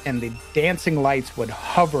wrist, and the dancing lights would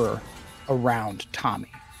hover around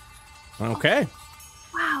Tommy. Okay.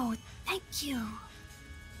 Wow, thank you.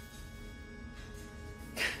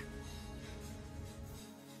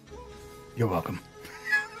 You're welcome.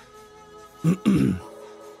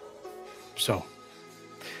 So,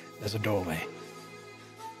 there's a doorway.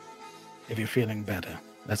 If you're feeling better,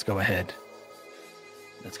 let's go ahead.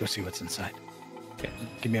 Let's go see what's inside. Okay.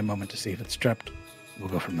 Give me a moment to see if it's trapped. We'll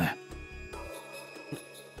go from there.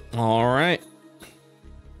 All right.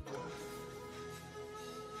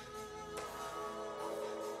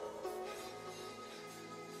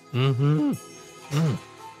 Mm-hmm.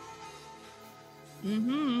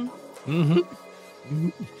 Mm-hmm. Mm-hmm.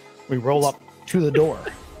 We roll up to the door.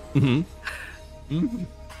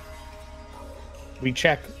 We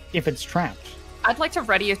check if it's trapped. I'd like to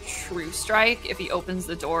ready a true strike if he opens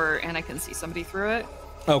the door and I can see somebody through it.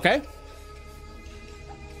 Okay.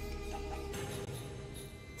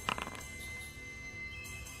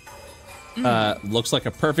 Looks like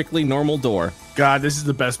a perfectly normal door. God, this is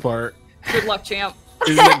the best part. Good luck, champ.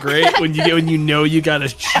 Isn't it great when you know you got a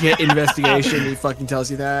shit investigation? He fucking tells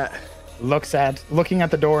you that. Looking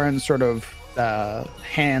at the door and sort of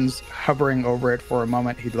hands hovering over it for a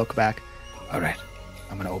moment, he'd look back. All right,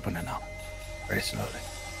 I'm gonna open it now, very slowly.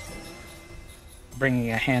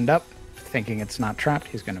 Bringing a hand up, thinking it's not trapped,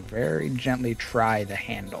 he's gonna very gently try the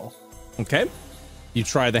handle. Okay. You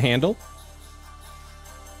try the handle.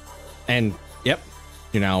 And, yep,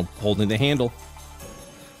 you're now holding the handle.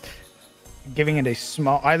 Giving it a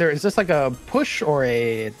small, is this like a push or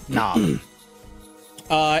a knob?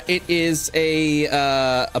 It is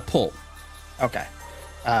a pull. Okay.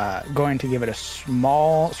 Going to give it a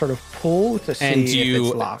small sort of pull to see And if you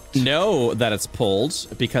it's locked. know that it's pulled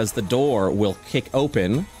because the door will kick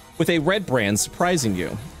open with a red brand surprising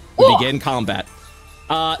you. We begin combat.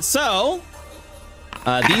 These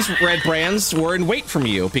red brands were in wait from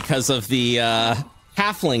you because of the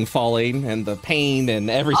halfling falling and the pain and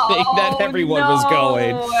everything that everyone was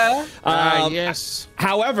going. Yes.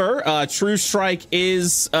 However, True Strike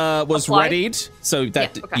was Applied? readied, so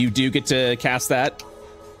that you do get to cast that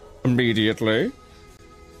immediately.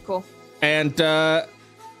 Cool. And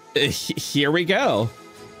here we go.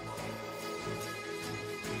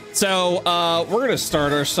 So we're going to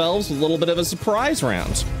start ourselves with a little bit of a surprise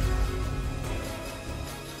round.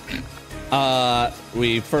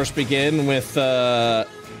 We first begin with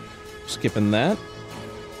skipping that.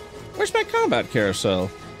 Where's my combat carousel?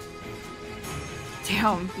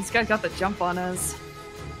 Damn, these guys got the jump on us.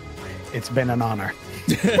 It's been an honor.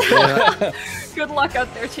 Good luck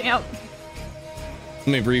out there, champ. Let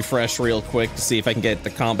me refresh real quick to see if I can get the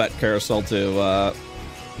combat carousel to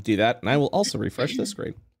do that, and I will also refresh this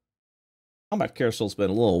screen. Combat carousel's been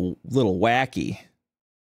a little wacky.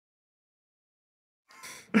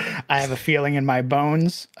 I have a feeling in my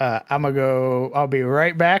bones. I'll be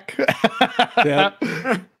right back. Yep.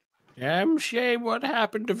 Damn shame what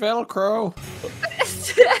happened to Velcro.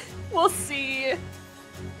 We'll see.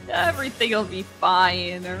 Everything will be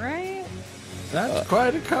fine, alright? That's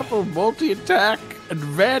quite a couple multi-attack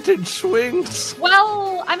advantage swings.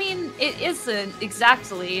 Well, I mean, it isn't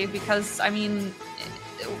exactly because, I mean,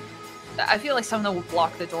 I feel like some of them will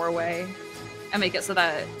block the doorway and make it so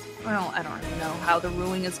that, well, I don't even know how the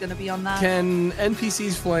ruling is going to be on that. Can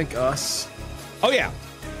NPCs flank us? Oh yeah.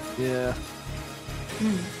 Yeah.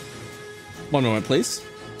 1 moment, please.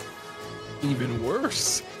 Even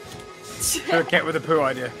worse. Get with the poo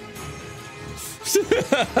idea.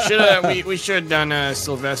 We should have done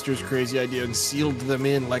Sylvester's crazy idea and sealed them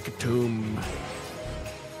in like a tomb.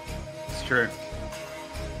 It's true.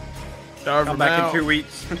 Starve Come them back out. in 2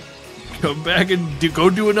 weeks. Come back and go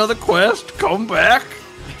do another quest. Come back.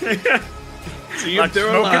 See if Like they're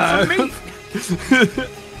smoking some alive. meat.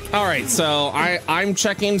 All right, so I'm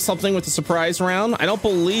checking something with the surprise round. I don't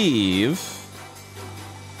believe.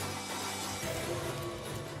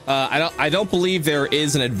 I don't believe there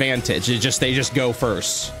is an advantage. They just go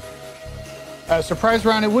first. Surprise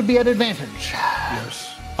round, it would be at advantage.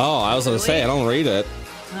 Yes. Oh, I was gonna say I don't read it.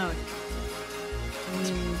 No.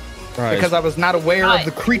 Right. Because I was not aware of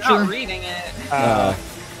the creature. Not reading it.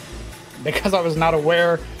 Because I was not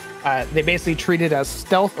aware, they basically treat it as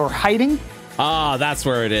stealth or hiding. Ah, that's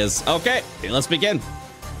where it is. Okay, let's begin.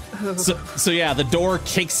 So yeah, the door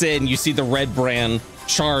kicks in. You see the red brand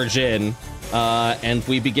charge in, and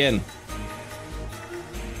we begin.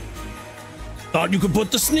 Thought you could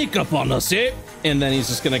put the sneak up on us, eh? And then he's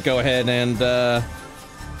just gonna go ahead and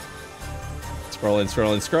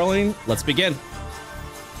scrolling. Let's begin.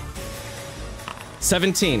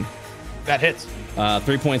 17. That hits.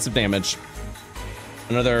 3 points of damage.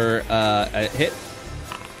 Another hit.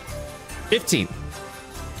 15.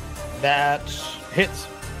 That hits.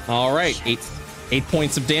 All right, 8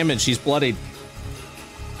 points of damage. She's bloodied.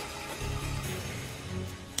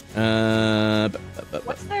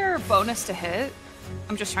 What's their bonus to hit?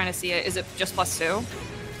 I'm just trying to see it. Is it just +2?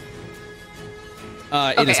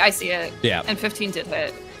 Okay, I see it. Yeah. And 15 did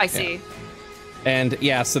hit. I see. And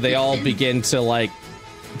yeah, so they all begin to like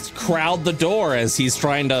crowd the door as he's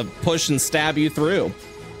trying to push and stab you through.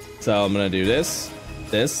 So I'm gonna do this.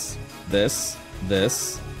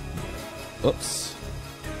 Oops.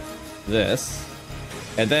 This.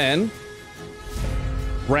 And then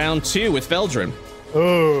round 2 with Veldrin.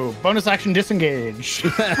 Ooh, bonus action disengage.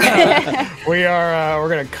 We're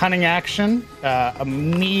gonna cunning action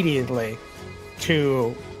immediately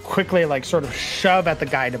to quickly like sort of shove at the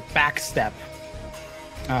guy to backstep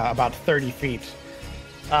about 30 feet.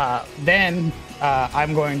 Then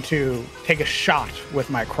I'm going to take a shot with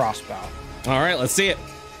my crossbow. All right, let's see it.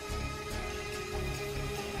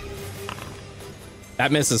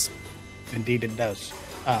 That misses. Indeed it does.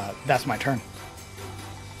 That's my turn.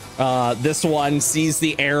 This one sees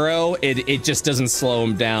the arrow. It just doesn't slow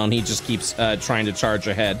him down. He just keeps trying to charge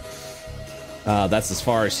ahead. That's as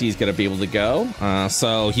far as he's going to be able to go.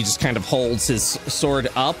 So he just kind of holds his sword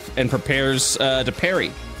up and prepares to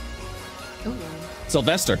parry. Ooh.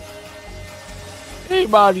 Sylvester. Hey,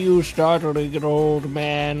 about you startling old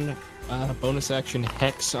man. Bonus action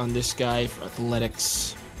hex on this guy for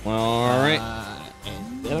athletics. All right.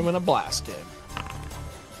 And then I'm gonna blast him.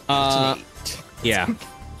 It's an 8. Yeah.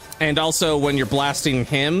 And also, when you're blasting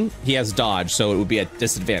him, he has dodge, so it would be a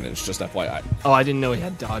disadvantage, just FYI. Oh, I didn't know he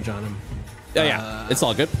had dodge on him. Yeah, it's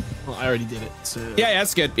all good. Well, I already did it. So Yeah,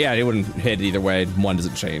 that's good. Yeah, it wouldn't hit either way. One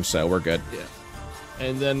doesn't change, so we're good. Yeah.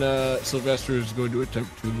 And then Sylvester is going to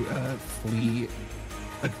attempt to flee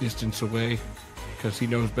a distance away because he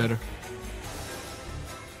knows better.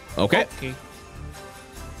 Okay.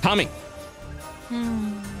 Tommy.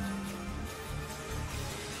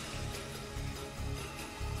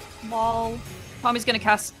 Lol. Tommy's gonna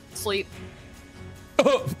cast sleep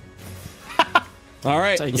All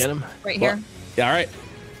right. Did I get him? right here. Yeah, all right.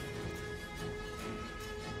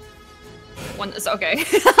 It's okay.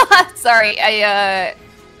 Sorry, I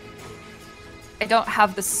don't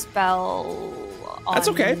have the spell on. That's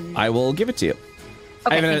okay. I will give it to you.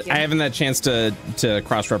 Okay, I thank you. haven't had a chance to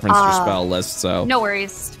cross-reference your spell list, so. No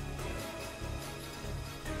worries.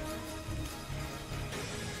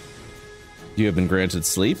 You have been granted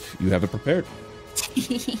sleep. You have it prepared.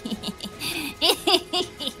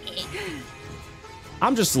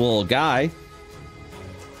 I'm just a little guy.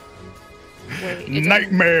 Wait,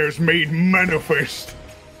 Nightmares made manifest.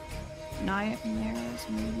 Nightmares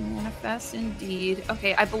may manifest indeed.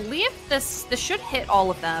 Okay, I believe this should hit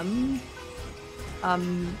all of them.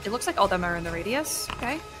 It looks like all of them are in the radius.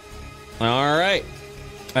 Okay. All right.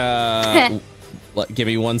 Give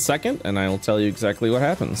me 1 second, and I will tell you exactly what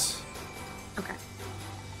happens. Okay.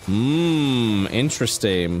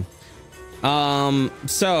 Interesting.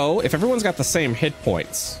 So if everyone's got the same hit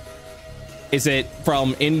points, is it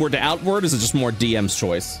from inward to outward? Or is it just more DM's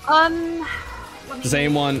choice? Let me- Does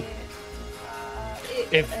anyone?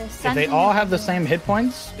 If they all have the same hit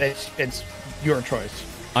points, it's your choice.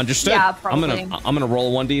 Understood. Yeah, probably. I'm gonna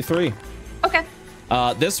roll 1d3. Okay.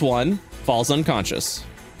 This one falls unconscious.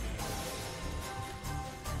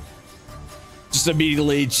 Just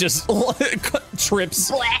immediately trips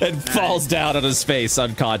and falls down on his face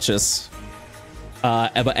unconscious.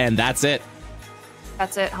 And that's it.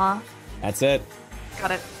 That's it, huh? That's it.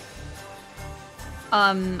 Got it.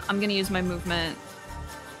 I'm gonna use my movement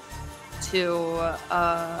to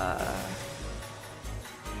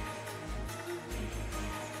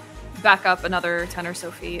back up another 10 or so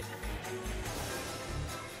feet.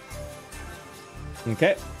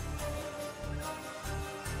 Okay.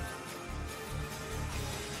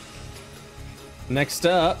 Next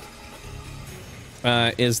up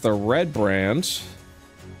is the red brand.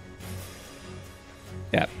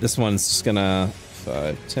 Yeah, this one's just gonna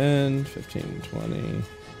 5, 10, 15, 20,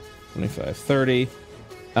 25, 30.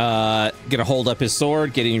 Gonna hold up his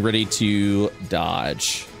sword, getting ready to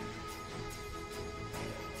dodge.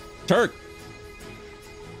 Turk.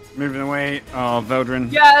 Moving away. Oh,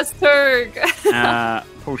 Veldrin. Yes, Turk.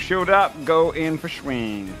 Pull shield up. Go in for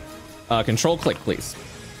swing. Control click, please.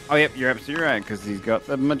 Oh, yep. You're absolutely right because he's got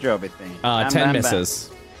the majority thing. 10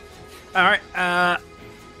 misses. All right.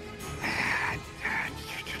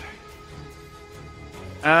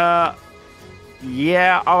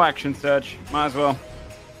 Yeah. I'll action surge. Might as well.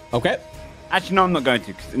 Okay. Actually, no, I'm not going to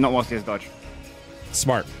because not whilst he has dodge.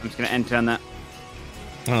 Smart. I'm just gonna end turn that.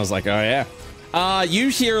 I was like, oh yeah. You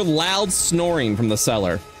hear loud snoring from the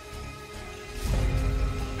cellar.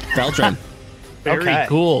 Veldrin. Very Okay.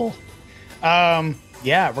 cool.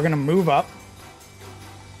 Yeah, we're gonna move up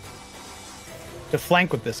to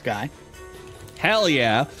flank with this guy. Hell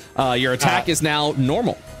yeah. Your attack is now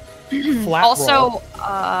normal. Flat Also,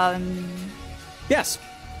 roll. Yes.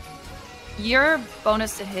 your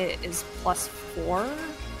bonus to hit is +4.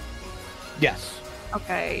 Yes.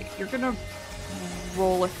 Okay, you're gonna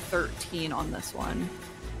roll a 13 on this one.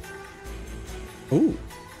 Ooh.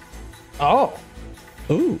 Oh,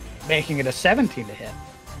 Ooh. making it a 17 to hit.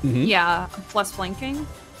 Mhm. Yeah, plus flanking.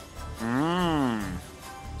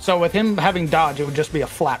 So with him having dodge, it would just be a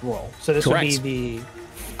flat roll. So this Correct. would be the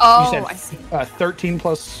Oh, said, I see. 13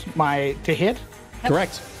 plus my to hit.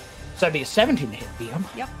 Correct. So that'd be a 17 to hit, DM.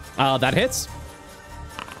 Yep. That hits.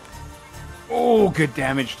 Oh, good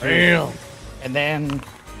damage too. Damn. And then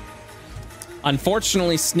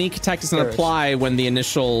Unfortunately, sneak attack doesn't There's- apply when the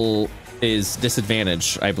initial is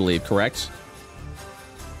disadvantage, I believe, correct?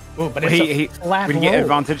 ooh, but it's a flat we roll. get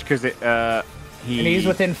advantage because it and he's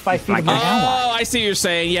within 5 feet of my Oh, ally. I see what you're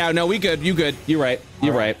saying. Yeah, no, we good. You good. You're right.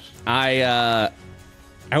 You're right. I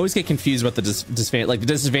always get confused about the disadvantage. Like, the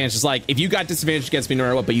disadvantage is like, if you got disadvantage against me no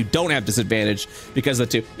matter what, but you don't have disadvantage because of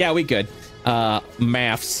the 2. Yeah, we good.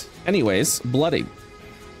 Maths. Anyways, bloody.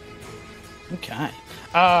 Okay.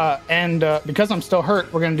 And because I'm still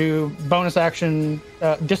hurt, we're gonna do bonus action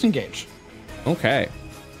disengage. Okay.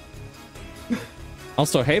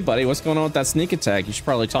 Also, hey, buddy, what's going on with that sneak attack? You should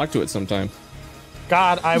probably talk to it sometime.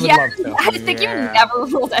 God, I would Yeah, love to. I think you never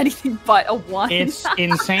rolled anything but a 1. It's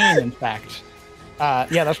insane, in fact.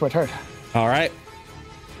 Yeah, that's what I heard. All right.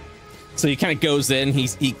 So he kind of goes in.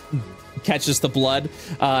 He catches the blood.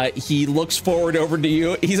 He looks forward over to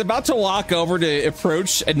you. He's about to walk over to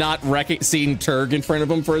approach and not seeing Turg in front of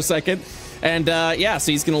him for a second. And yeah,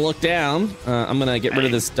 so he's going to look down. I'm going to get rid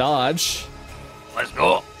of this dodge. Let's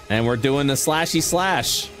go. And we're doing the slashy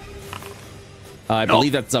slash. I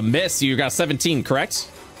believe that's a miss. You got 17,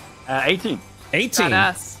 correct? 18. 18.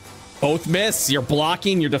 Badass. Both miss. You're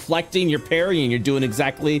blocking, you're deflecting, you're parrying, you're doing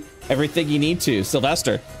exactly everything you need to.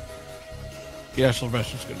 Sylvester. Yeah,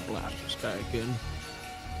 Sylvester's gonna blast this guy again.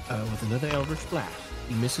 With another Eldritch Blast.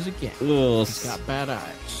 He misses again. Ugh. He's got bad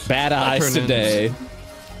eyes. Bad eyes turn today.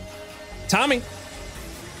 Tommy.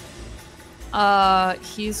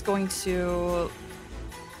 He's going to.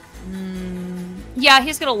 Yeah,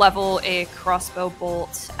 he's gonna level a crossbow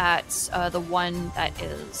bolt at the one that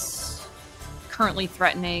is currently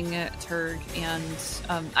threatening Turg, and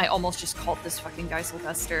I almost just called this fucking guy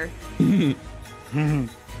Sylvester.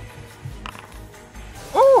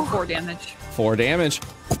 Ooh, 4 damage. 4 damage.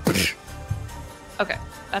 Okay,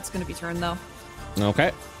 that's gonna be turn though.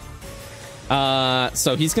 Okay.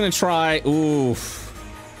 So he's gonna try. Oof.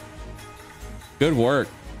 Good work.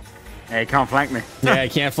 Yeah, he can't flank me. Yeah, I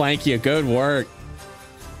can't flank you. Good work.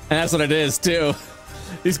 And that's what it is too.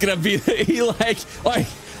 He's gonna be. He like,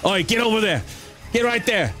 oi, get over there. Get right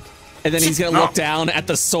there. And then he's gonna look down at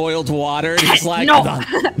the soiled water. And he's like, No.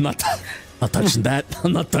 I'm not touching that.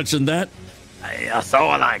 I'm not touching that. I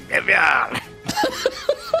saw like give ya.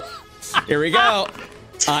 Here we go.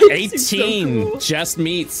 18 cool. just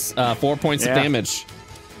meets 4 points of damage.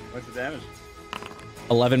 What's the damage?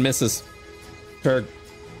 11 misses. Turg.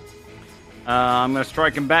 I'm gonna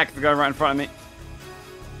strike him back. The guy right in front of me.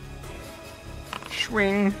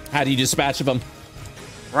 Swing. How do you dispatch of him?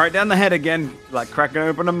 Right down the head again, like cracking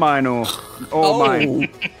open a mine or mine.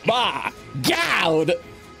 My God!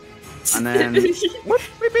 And then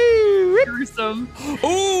Gruesome.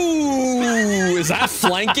 Ooh, is that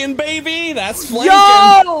flanking, baby? That's flanking.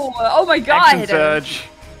 Yo! Oh my god! Action surge.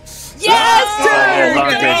 Yes,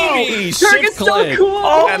 Oh, baby! Turg is so Shift-click.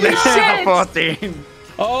 cool! And then Shit! 14.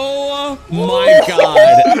 Oh my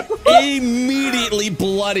God! Immediately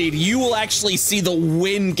bloodied. You will actually see the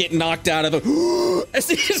wind get knocked out of him as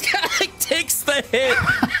he just kind of like takes the hit.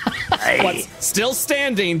 Hey, But still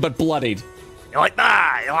standing, but bloodied. you like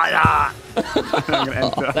that? You like that? I'm gonna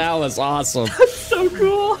end up. That was awesome. So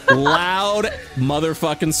cool. Loud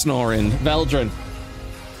motherfucking snoring. Veldrin.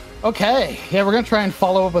 Okay, yeah, we're gonna try and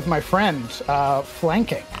follow up with my friend,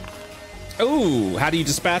 flanking. Ooh, how do you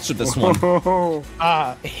dispatch of this one?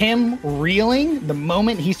 Him reeling, the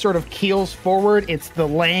moment he sort of keels forward, it's the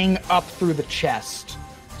laying up through the chest,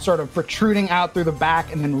 sort of protruding out through the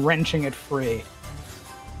back and then wrenching it free.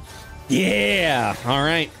 Yeah. All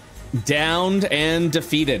right. Downed and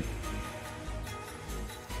defeated.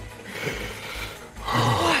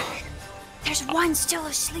 There's one still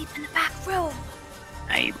asleep in the back room.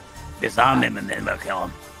 Hey, disarm him and then we'll kill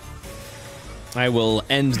him. I will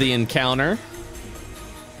end the encounter.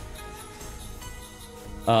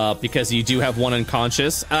 Because you do have one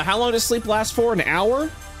unconscious. How long does sleep last for? An hour?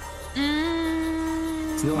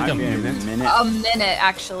 Like a minute. A minute,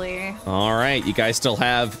 actually. All right. You guys still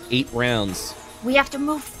have 8 rounds. We have to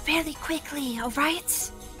move fairly quickly, all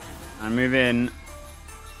right? I move in,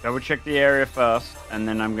 double check the area first, and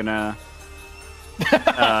then I'm gonna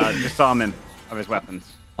disarm him of his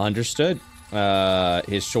weapons. Understood.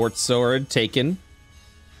 His short sword taken.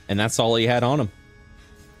 And that's all he had on him.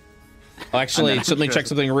 Oh, actually, let me check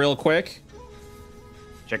something real quick.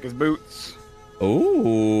 Check his boots.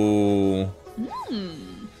 Ooh.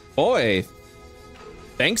 Boy.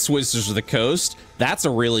 Thanks, Wizards of the Coast. That's a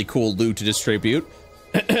really cool loot to distribute.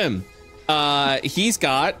 He's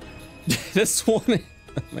got this one.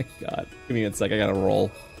 Oh my God. Give me a sec. I gotta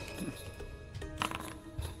roll.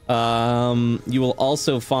 You will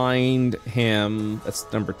also find him. That's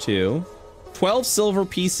number 2. 12 silver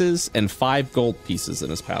pieces and 5 gold pieces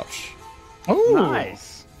in his pouch. Oh,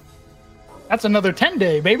 Nice. That's another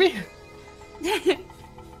 10-day, baby.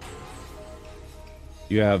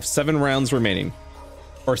 You have 7 rounds remaining.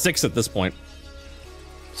 Or 6 at this point.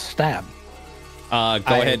 Stab. Go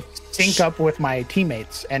ahead. Sync up with my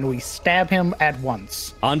teammates, and we stab him at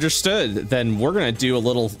once. Understood. Then we're going to do a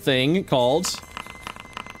little thing called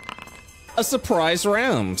a surprise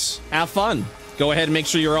round. Have fun. Go ahead and make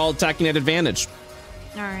sure you're all attacking at advantage.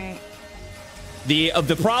 All right. The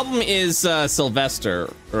problem is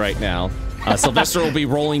Sylvester right now. Sylvester will be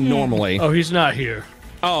rolling normally. Oh, he's not here.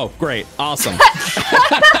 Oh, great. Awesome.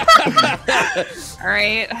 All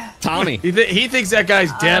right. Tommy. He thinks that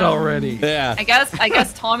guy's dead already. Yeah. I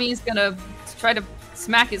guess Tommy's gonna try to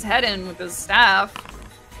smack his head in with his staff.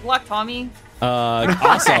 Good luck, Tommy.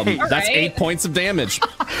 Awesome. All That's right. 8 points of damage.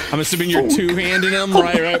 I'm assuming you're two-handing him,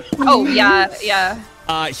 right? Oh yeah.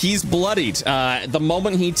 He's bloodied. The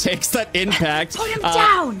moment he takes that impact, Put him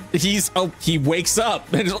down. He wakes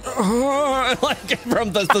up and like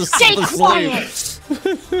from the Stay sleep.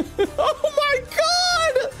 Oh my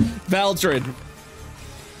God, Valdred.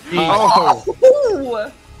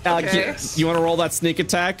 Ooh. Okay. You want to roll that sneak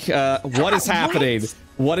attack? What is happening?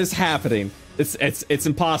 What is happening? It's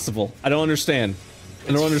impossible. I don't understand.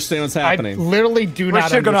 I don't understand what's happening. I literally do We not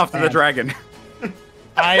should have gone after the understand.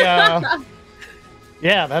 dragon.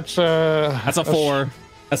 Yeah, that's a 4.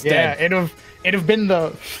 That's yeah, dead. it'd have been the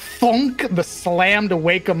thunk, the slam to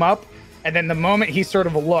wake him up, and then the moment he sort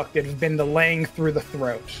of looked, it'd have been the laying through the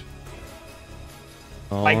throat.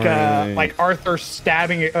 Like Arthur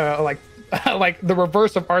stabbing like the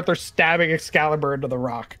reverse of Arthur stabbing Excalibur into the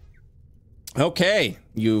rock. Okay,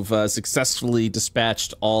 you've successfully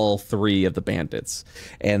dispatched all 3 of the bandits,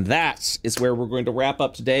 and that is where we're going to wrap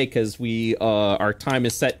up today because our time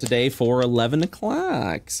is set today for 11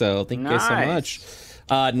 o'clock. So thank you guys so much.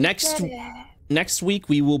 Next week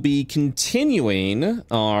we will be continuing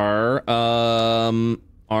our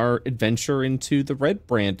adventure into the Red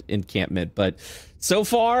Brand encampment, but so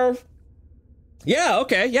far. Yeah,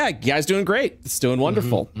 okay, yeah, you guys doing great. It's doing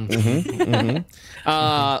wonderful. The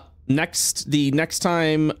next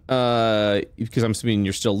time, because I'm assuming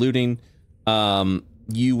you're still looting,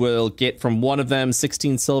 you will get from one of them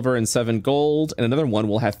 16 silver and 7 gold, and another one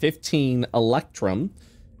will have 15 electrum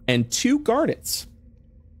and 2 garnets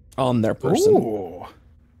on their person. Ooh.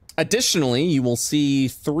 Additionally, you will see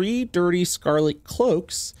 3 dirty scarlet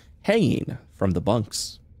cloaks hanging from the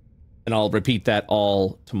bunks. And I'll repeat that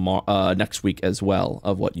all tomorrow, next week as well,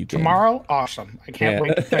 of what you gain. Tomorrow? Awesome. I can't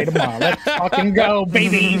wait to play tomorrow. Let's fucking go,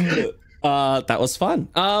 baby. That was fun.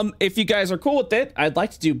 If you guys are cool with it, I'd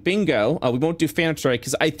like to do bingo. We won't do fan strike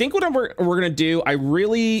because I think what we're gonna do, I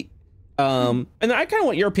really, and I kind of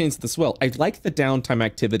want your opinions on this as well. I like the downtime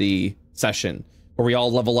activity session where we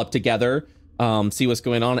all level up together, see what's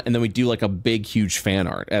going on, and then we do like a big, huge fan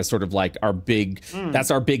art as sort of like our big,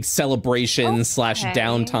 that's our big celebration slash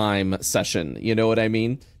downtime session. You know what I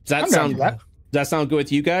mean? Does that sound good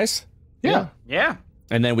with you guys? Yeah. Yeah.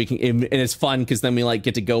 And then we can, and it's fun because then we like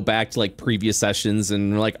get to go back to like previous sessions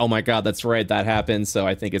and we're like, oh my God, that's right, that happened. So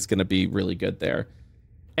I think it's going to be really good there.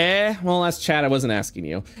 Well, that's chat. I wasn't asking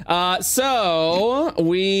you. So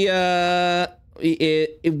we're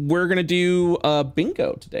going to do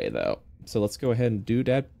bingo today though. So let's go ahead and do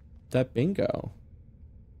that bingo.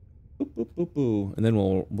 Boop, boop, boop, boop. And then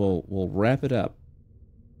we'll wrap it up.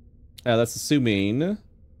 That's assuming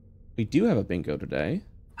we do have a bingo today.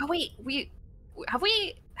 Oh wait, have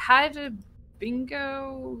we had a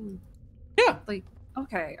bingo? Yeah. Like,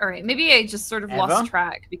 okay, all right. Maybe I just sort of lost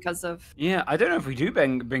track because of. Yeah, I don't know if we do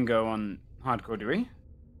bingo on hardcore, do we?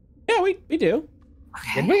 Yeah, we do.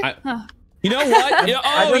 Okay. Did we? You know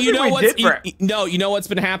what? You know what's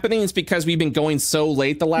been happening? It's because we've been going so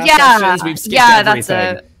late the last sessions. We've skipped everything.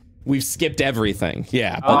 That's it. We've skipped everything.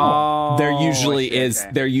 Yeah, but there usually is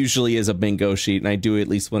a bingo sheet, and I do at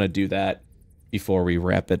least want to do that before we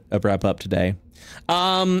wrap up today.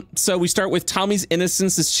 So we start with Tommy's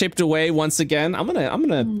innocence is chipped away once again. I'm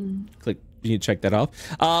gonna click. You check that off.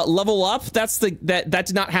 Level up. That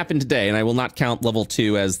did not happen today, and I will not count level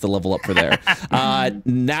 2 as the level up for there.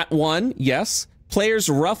 Nat 1, yes. Players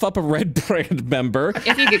rough up a red brand member.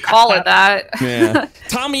 If you could call it that. Yeah.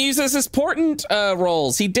 Tommy uses his portent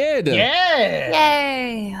rolls. He did. Yeah.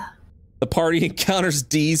 Yay. The party encounters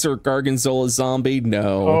D's or Gargonzola zombie.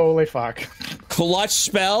 No. Holy fuck. Clutch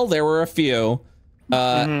spell. There were a few.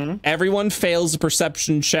 Everyone fails a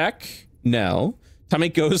perception check. No. Tommy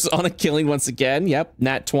goes on a killing once again. Yep.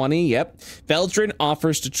 Nat 20. Yep. Veldrin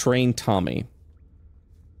offers to train Tommy.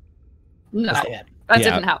 No. That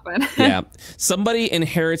didn't happen. Yeah. Somebody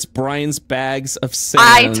inherits Brian's bags of sand.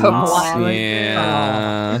 I took one.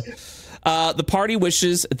 Yeah. The party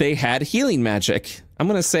wishes they had healing magic. I'm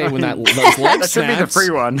gonna say when those legs that should be the free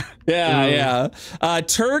one. Yeah.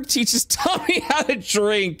 Turg teaches Tommy how to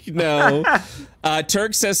drink. No.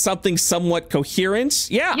 Turg says something somewhat coherent.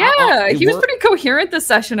 Yeah. He was pretty coherent this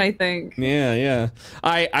session, I think. Yeah.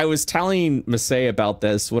 I was telling Masay about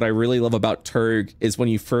this. What I really love about Turg is when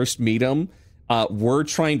you first meet him, we're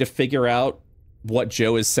trying to figure out what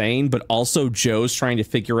Joe is saying, but also Joe's trying to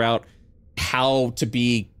figure out how to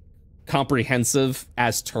be comprehensive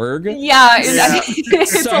as Turg. Yeah.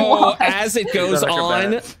 So as it goes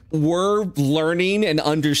on, we're learning and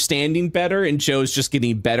understanding better, and Joe's just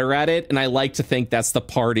getting better at it. And I like to think that's the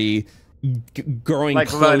party growing like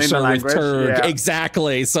closer with Turg. Yeah.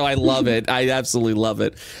 Exactly. So I love it. I absolutely love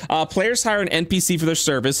it. Players hire an NPC for their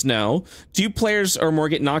service. No. 2 players or more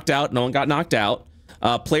get knocked out. No one got knocked out.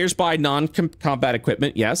 Players buy non-combat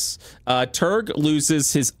equipment. Yes. Turg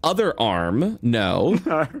loses his other arm. No.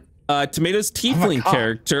 Tomato's tiefling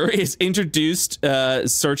character is introduced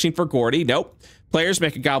searching for Gordy. Nope. Players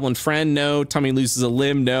make a goblin friend. No. Tommy loses a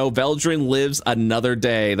limb. No. Veldrin lives another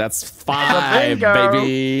day. That's 5,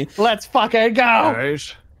 baby. Let's fucking go.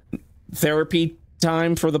 Nice. Therapy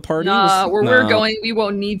time for the party? Where we're going, we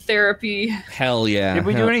won't need therapy. Hell yeah. Did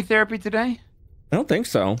we do any therapy today? I don't think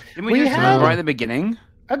so. Didn't we do something right at the beginning?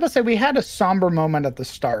 I was about to say we had a somber moment at the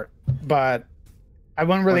start, but I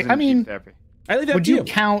wouldn't really. I mean, would you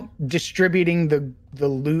count distributing the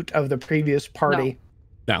loot of the previous party?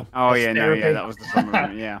 No. Oh yeah, that was the somber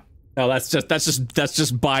moment. Yeah. No, that's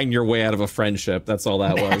just buying your way out of a friendship. That's all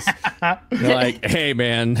that was. You're like, hey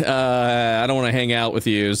man, I don't want to hang out with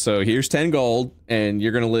you, so here's 10 gold, and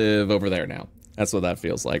you're gonna live over there now. That's what that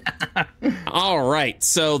feels like. All right,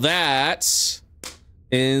 so that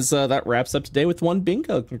wraps up today with 1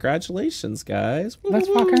 bingo. Congratulations, guys. Let's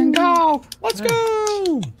fucking go. Let's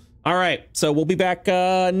go. All right, so we'll be back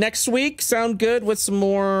next week. Sound good with some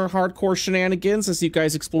more hardcore shenanigans as you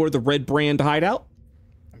guys explore the Red Brand hideout?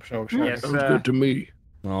 I'm so excited. Yes, sounds good to me.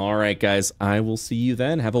 All right, guys. I will see you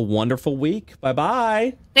then. Have a wonderful week.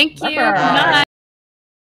 Bye-bye. Thank you. Bye-bye. Good night.